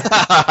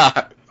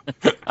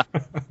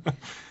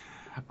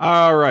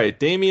 All right,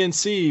 Damien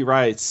C.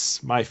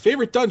 writes, my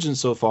favorite dungeon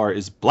so far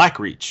is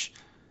Blackreach.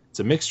 It's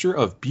a mixture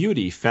of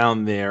beauty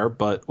found there,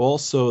 but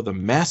also the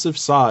massive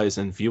size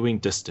and viewing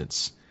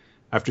distance.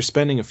 After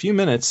spending a few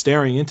minutes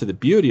staring into the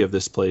beauty of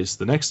this place,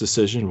 the next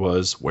decision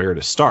was where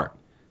to start.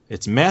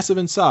 It's massive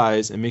in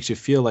size and makes you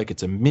feel like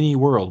it's a mini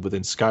world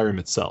within Skyrim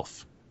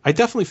itself. I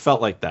definitely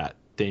felt like that,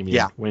 Damien.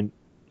 Yeah. When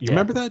you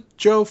remember that,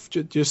 Joe?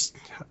 Just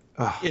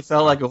it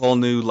felt like a whole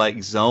new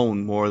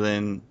zone more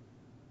than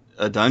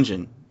a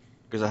dungeon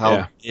because of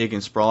how big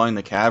and sprawling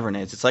the cavern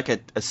is. It's like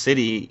a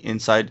city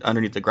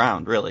underneath the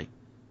ground, really.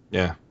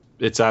 Yeah,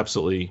 it's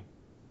absolutely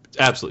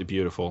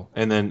beautiful.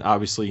 And then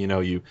obviously,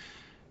 you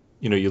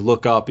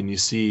look up and you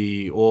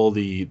see all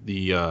the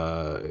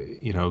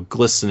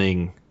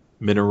glistening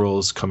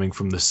minerals coming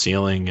from the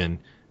ceiling,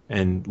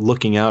 and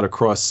looking out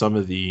across some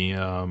of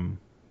the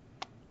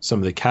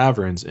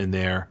caverns in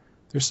there.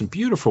 There's some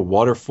beautiful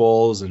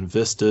waterfalls and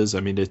vistas. I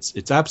mean,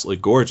 it's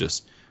absolutely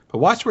gorgeous. But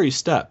watch where you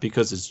step,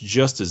 because it's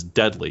just as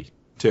deadly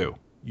too.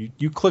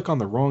 You click on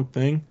the wrong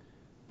thing,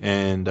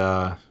 and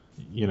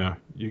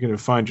you're going to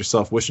find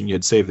yourself wishing you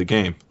had saved the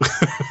game.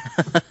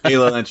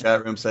 Halo in the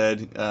chat room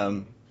said,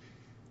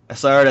 I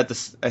stared at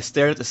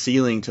the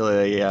ceiling till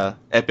a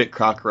epic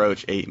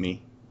cockroach ate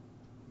me.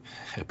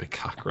 Epic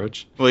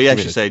cockroach? Well, yeah,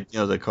 she said,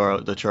 the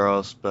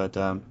churros, but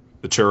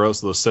the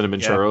churros, those cinnamon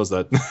churros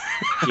that.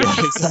 Yeah,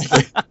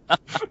 exactly.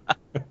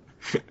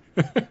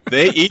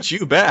 They eat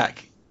you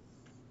back.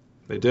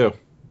 They do.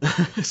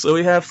 So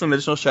we have some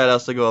additional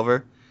shout-outs to go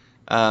over.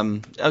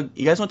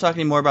 You guys want to talk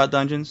any more about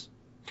dungeons?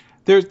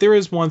 There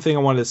is one thing I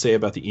wanted to say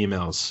about the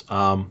emails.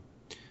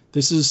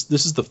 This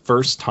is the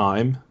first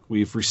time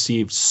we've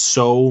received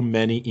so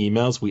many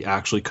emails we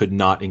actually could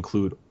not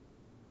include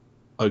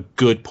a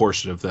good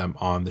portion of them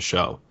on the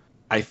show.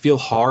 I feel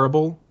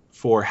horrible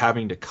for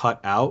having to cut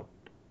out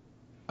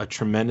a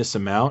tremendous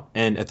amount,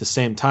 and at the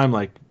same time,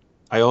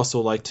 I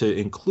also like to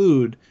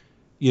include,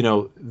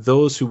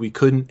 those who we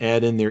couldn't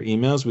add in their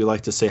emails. We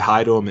like to say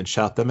hi to them and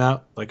shout them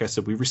out. Like I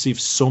said, we received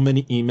so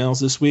many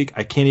emails this week,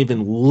 I can't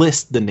even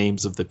list the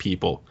names of the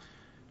people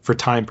for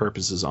time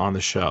purposes on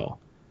the show.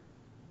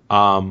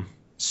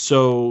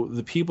 So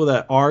the people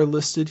that are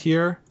listed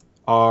here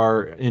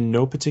are in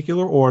no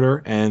particular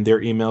order, and their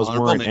emails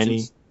weren't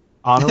any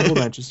honorable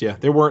mentions. Yeah,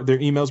 their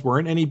emails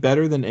weren't any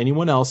better than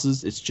anyone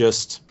else's. It's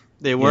just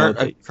they weren't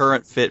a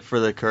current fit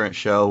for the current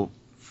show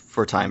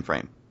for time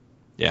frame.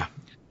 Yeah.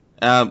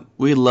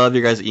 We love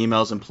your guys'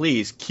 emails, and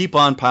please keep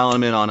on piling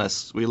them in on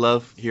us. We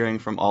love hearing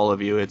from all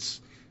of you. It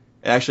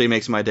actually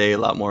makes my day a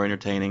lot more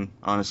entertaining,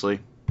 honestly,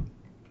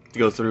 to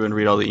go through and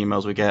read all the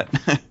emails we get.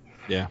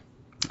 Yeah.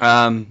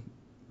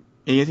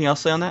 Anything else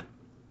to say on that?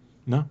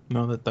 No,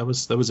 that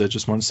was it.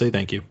 Just want to say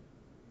thank you.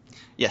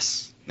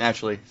 Yes,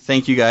 naturally.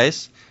 Thank you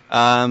guys.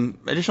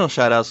 Additional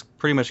shout-outs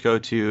pretty much go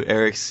to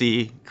Eric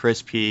C.,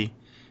 Chris P.,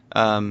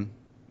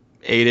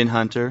 Aiden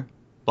Hunter,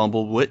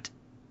 Bumblewoot.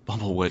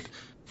 Bumblewoot.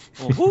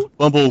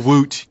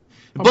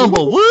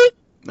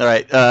 All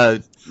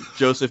right,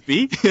 Joseph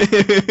B.,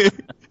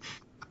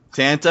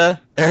 Santa,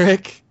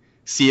 Eric,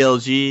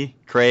 CLG,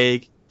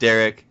 Craig,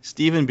 Derek,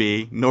 Stephen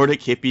B.,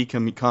 Nordic hippie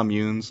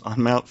communes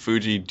on Mount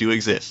Fuji do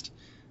exist.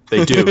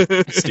 They do,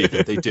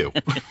 Stephen, they do.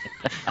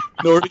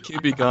 Nordic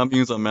hippie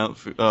communes on Mount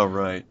Fuji. Oh,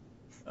 right.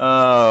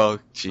 Oh,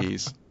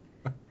 jeez.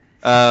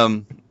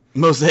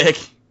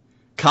 Mosaic,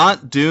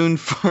 Kant Dune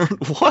Fern.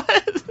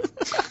 What?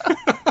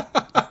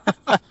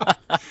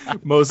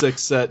 Mosaic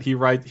said he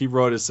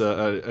wrote us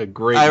a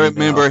great I email.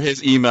 remember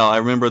his email. I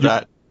remember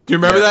that. Do you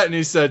remember that? And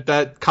he said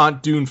that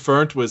Kant Dune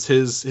Fernt was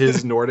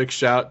his Nordic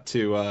shout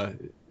to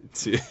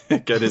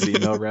get his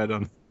email read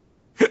on.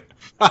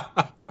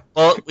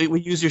 Well, we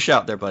use your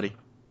shout there, buddy.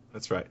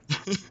 That's right.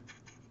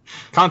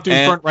 Kant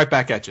Dune Fernt right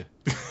back at you.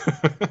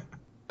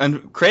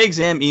 And Craig's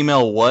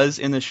email was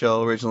in the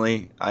show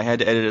originally. I had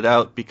to edit it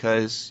out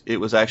because it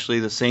was actually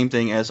the same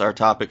thing as our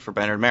topic for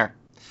Bannered Mare.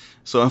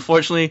 So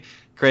unfortunately,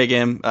 Craig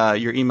M.,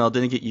 your email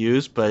didn't get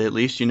used, but at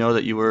least you know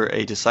that you were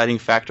a deciding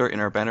factor in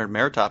our Bannered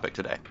Mare topic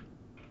today.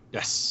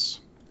 Yes.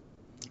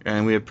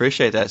 And we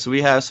appreciate that. So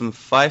we have some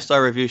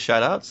 5-star review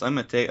shout-outs. I'm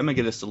gonna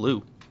give this to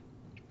Lou.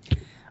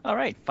 All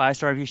right,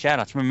 5-star review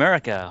shout-outs from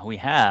America. We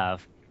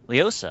have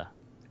Leosa,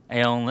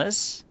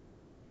 Aeonless,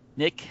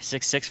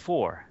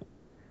 Nick664,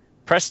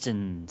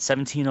 Preston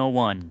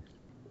 1701,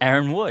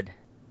 Aaron Wood,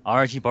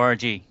 RG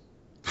Bargy,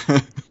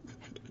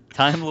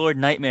 Time Lord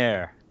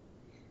Nightmare,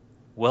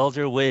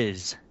 Welder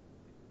Wiz,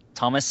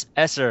 Thomas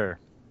Esser,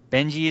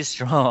 Benji is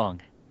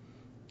Strong,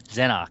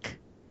 Zenok,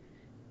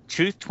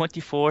 Truth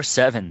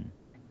 24/7,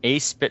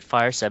 Ace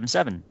Spitfire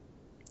 77,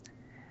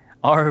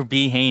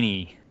 R.B.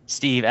 Haney,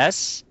 Steve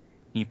S.,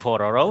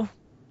 Nipororo,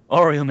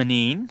 Oreo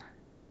Manine,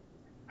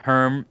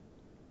 Herm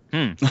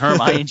ING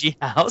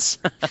House,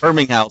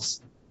 Herminghouse,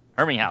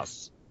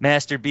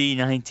 Master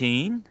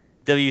B19,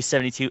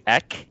 W72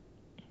 Eck,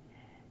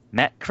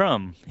 Matt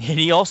Crumb, and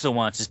he also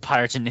wants his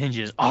Pirates and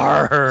Ninjas.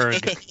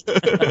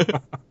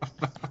 Arrgh!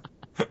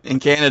 In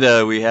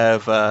Canada, we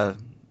have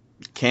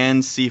Can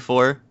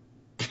C4.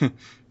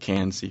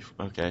 Can C4.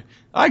 Okay,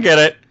 I get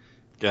it.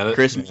 Got it.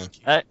 Chris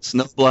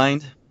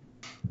Snowblind.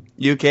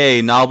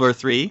 UK Nobler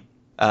 3.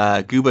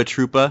 Gooba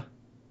Troopa.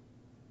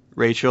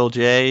 Rachel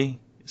J.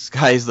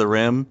 Sky's the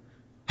Rim.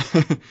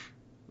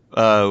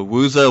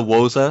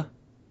 Woza,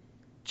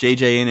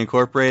 JJN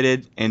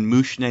Incorporated, and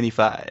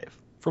Moosh95.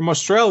 From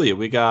Australia,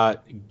 we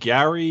got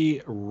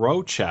Gary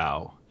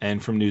Rochow,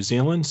 and from New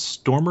Zealand,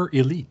 Stormer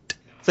Elite.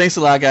 Thanks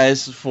a lot,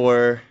 guys,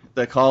 for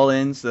the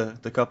call-ins, the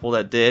couple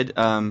that did.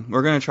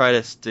 We're going to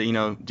try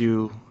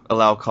to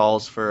allow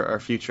calls for our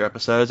future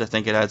episodes. I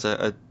think it adds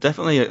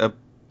definitely a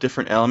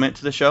different element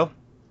to the show.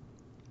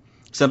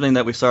 Something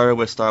that we started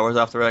with Star Wars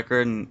Off the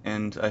Record,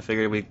 and I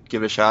figured we'd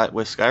give it a shot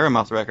with Skyrim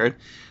Off the Record.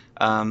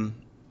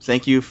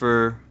 Thank you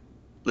for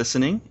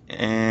listening,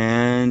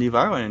 and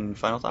Yvarro, any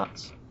final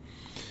thoughts?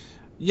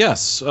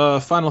 Yes,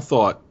 final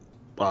thought.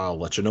 I'll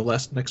let you know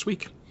next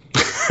week.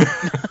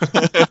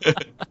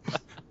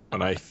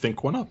 When I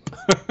think one up.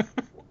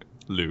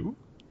 Lou?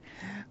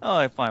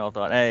 Oh, final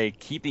thought. Hey,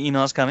 keep the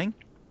emails coming.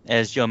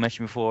 As Joe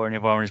mentioned before, and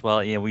Yvarro as well,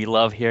 we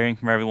love hearing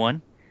from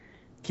everyone.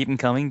 Keep them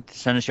coming.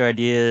 Send us your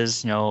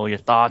ideas, your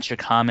thoughts, your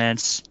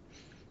comments.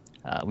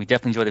 We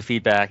definitely enjoy the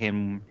feedback,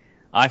 and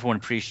I, for one,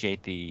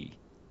 appreciate the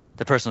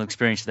personal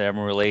experience that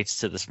everyone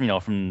relates to this,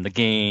 from the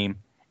game,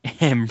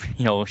 and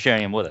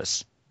sharing them with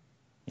us.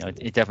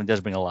 It definitely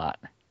does bring a lot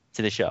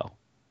to the show.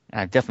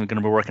 And I'm definitely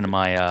going to be working on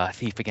my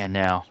thief again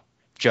now,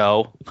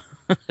 Joe.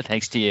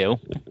 Thanks to you.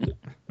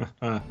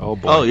 Oh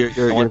boy. Oh, you're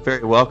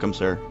very welcome,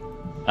 sir.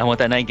 I want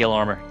that Nightingale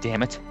armor.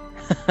 Damn it.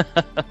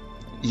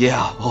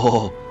 Yeah.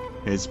 Oh,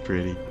 it's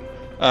pretty.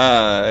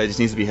 It just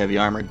needs to be heavy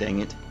armor.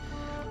 Dang it.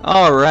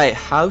 All right.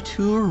 How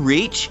to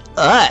reach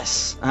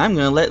us? I'm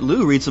going to let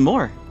Lou read some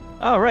more.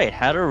 All right,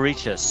 how to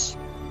reach us.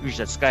 Reach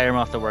us at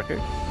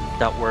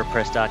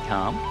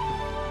SkyrimOffTheRecord.wordpress.com.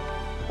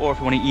 Or if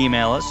you want to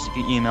email us, you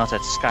can email us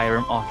at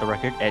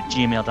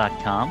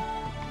SkyrimOffTheRecord@gmail.com.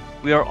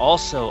 We are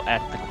also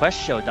at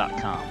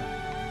TheQuestShow.com.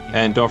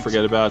 And don't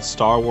forget about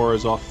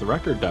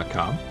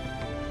StarWarsOffTheRecord.com.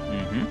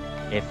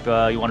 If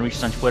you want to reach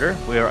us on Twitter,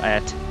 we are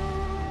at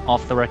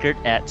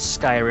OffTheRecord at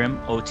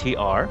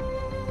SkyrimOTR.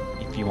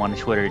 If you want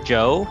to Twitter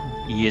Joe,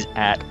 he is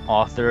at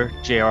author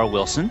J.R.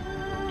 Wilson.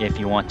 If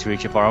you want to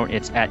reach Evarwin,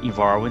 it's at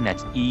Evarwin.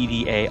 That's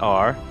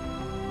EVARWYN.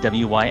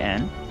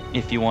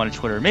 If you want to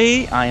Twitter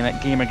me, I am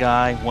at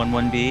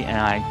GamerGuy11B, and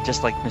I,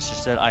 just like Mr.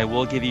 said, I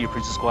will give you your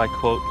Princess Squad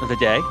quote of the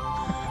day.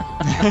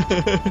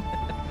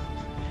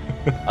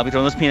 I'll be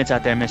throwing those peanuts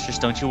out there, mistress,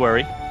 don't you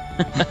worry.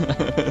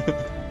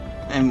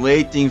 I'm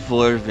waiting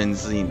for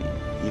Vincini.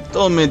 He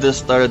told me to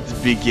start at the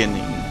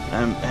beginning.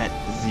 I'm at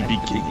the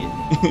beginning.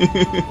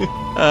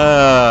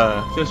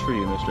 Just for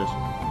you, mistress.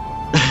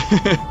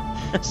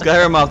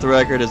 Skyrim Off the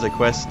Record is a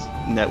Quest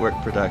Network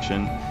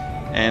production,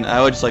 and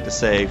I would just like to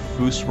say,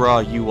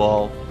 Fusra you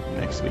all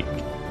next week.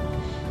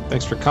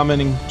 Thanks for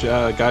coming,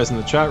 guys in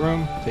the chat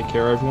room. Take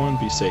care, everyone.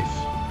 Be safe.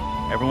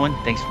 Everyone,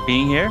 thanks for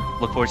being here.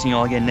 Look forward to seeing you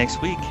all again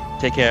next week.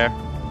 Take care.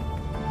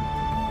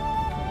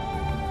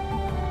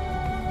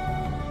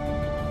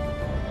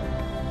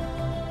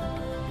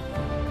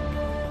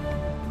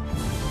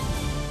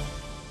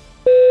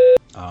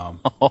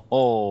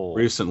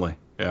 Recently,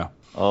 yeah.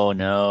 Oh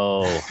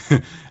no.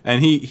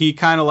 And he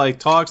kind of like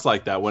talks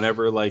like that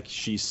whenever like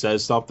she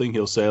says something.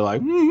 He'll say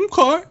like,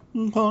 okay.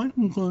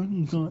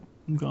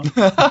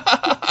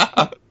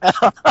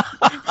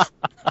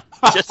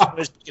 Just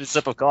was taking a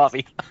sip of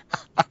coffee.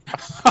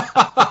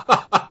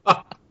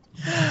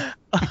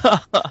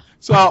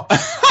 So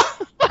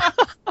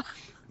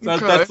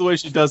that's the way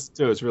she does it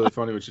too. It's really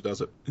funny when she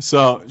does it.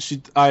 So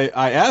I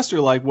asked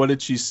her like, what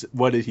did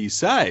he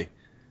say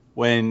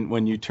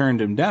when you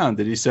turned him down?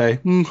 Did he say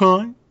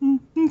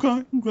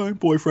okay,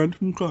 boyfriend,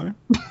 okay?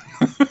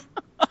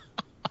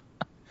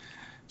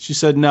 She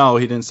said no,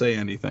 he didn't say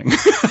anything.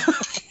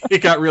 He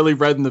got really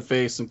red in the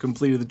face and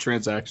completed the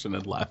transaction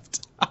and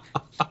left.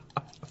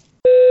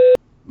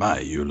 My,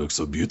 you look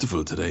so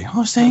beautiful today.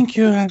 Oh, thank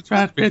you,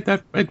 Eduardo. Please get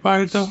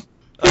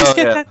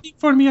that thing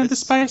for me on the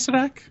spice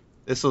rack.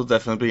 This will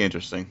definitely be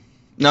interesting.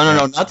 No,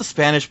 not the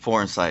Spanish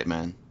porn site,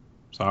 man.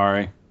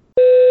 Sorry.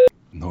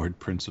 Nord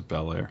Prince of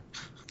Bel-Air.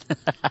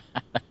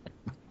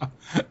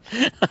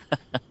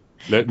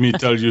 Let me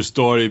tell you a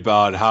story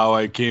about how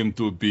I came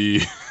to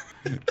be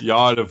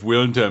Jarl of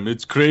Windhelm.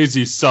 It's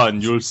crazy,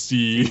 son. You'll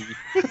see.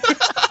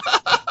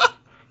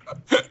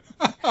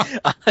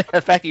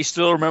 In fact, you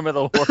still remember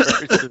the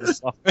words to the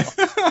song.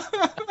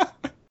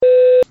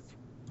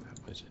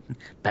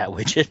 Bat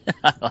Widget.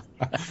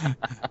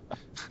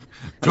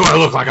 Do I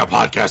look like a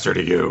podcaster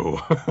to you?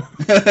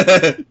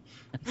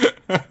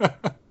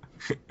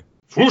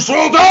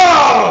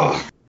 Fusolda!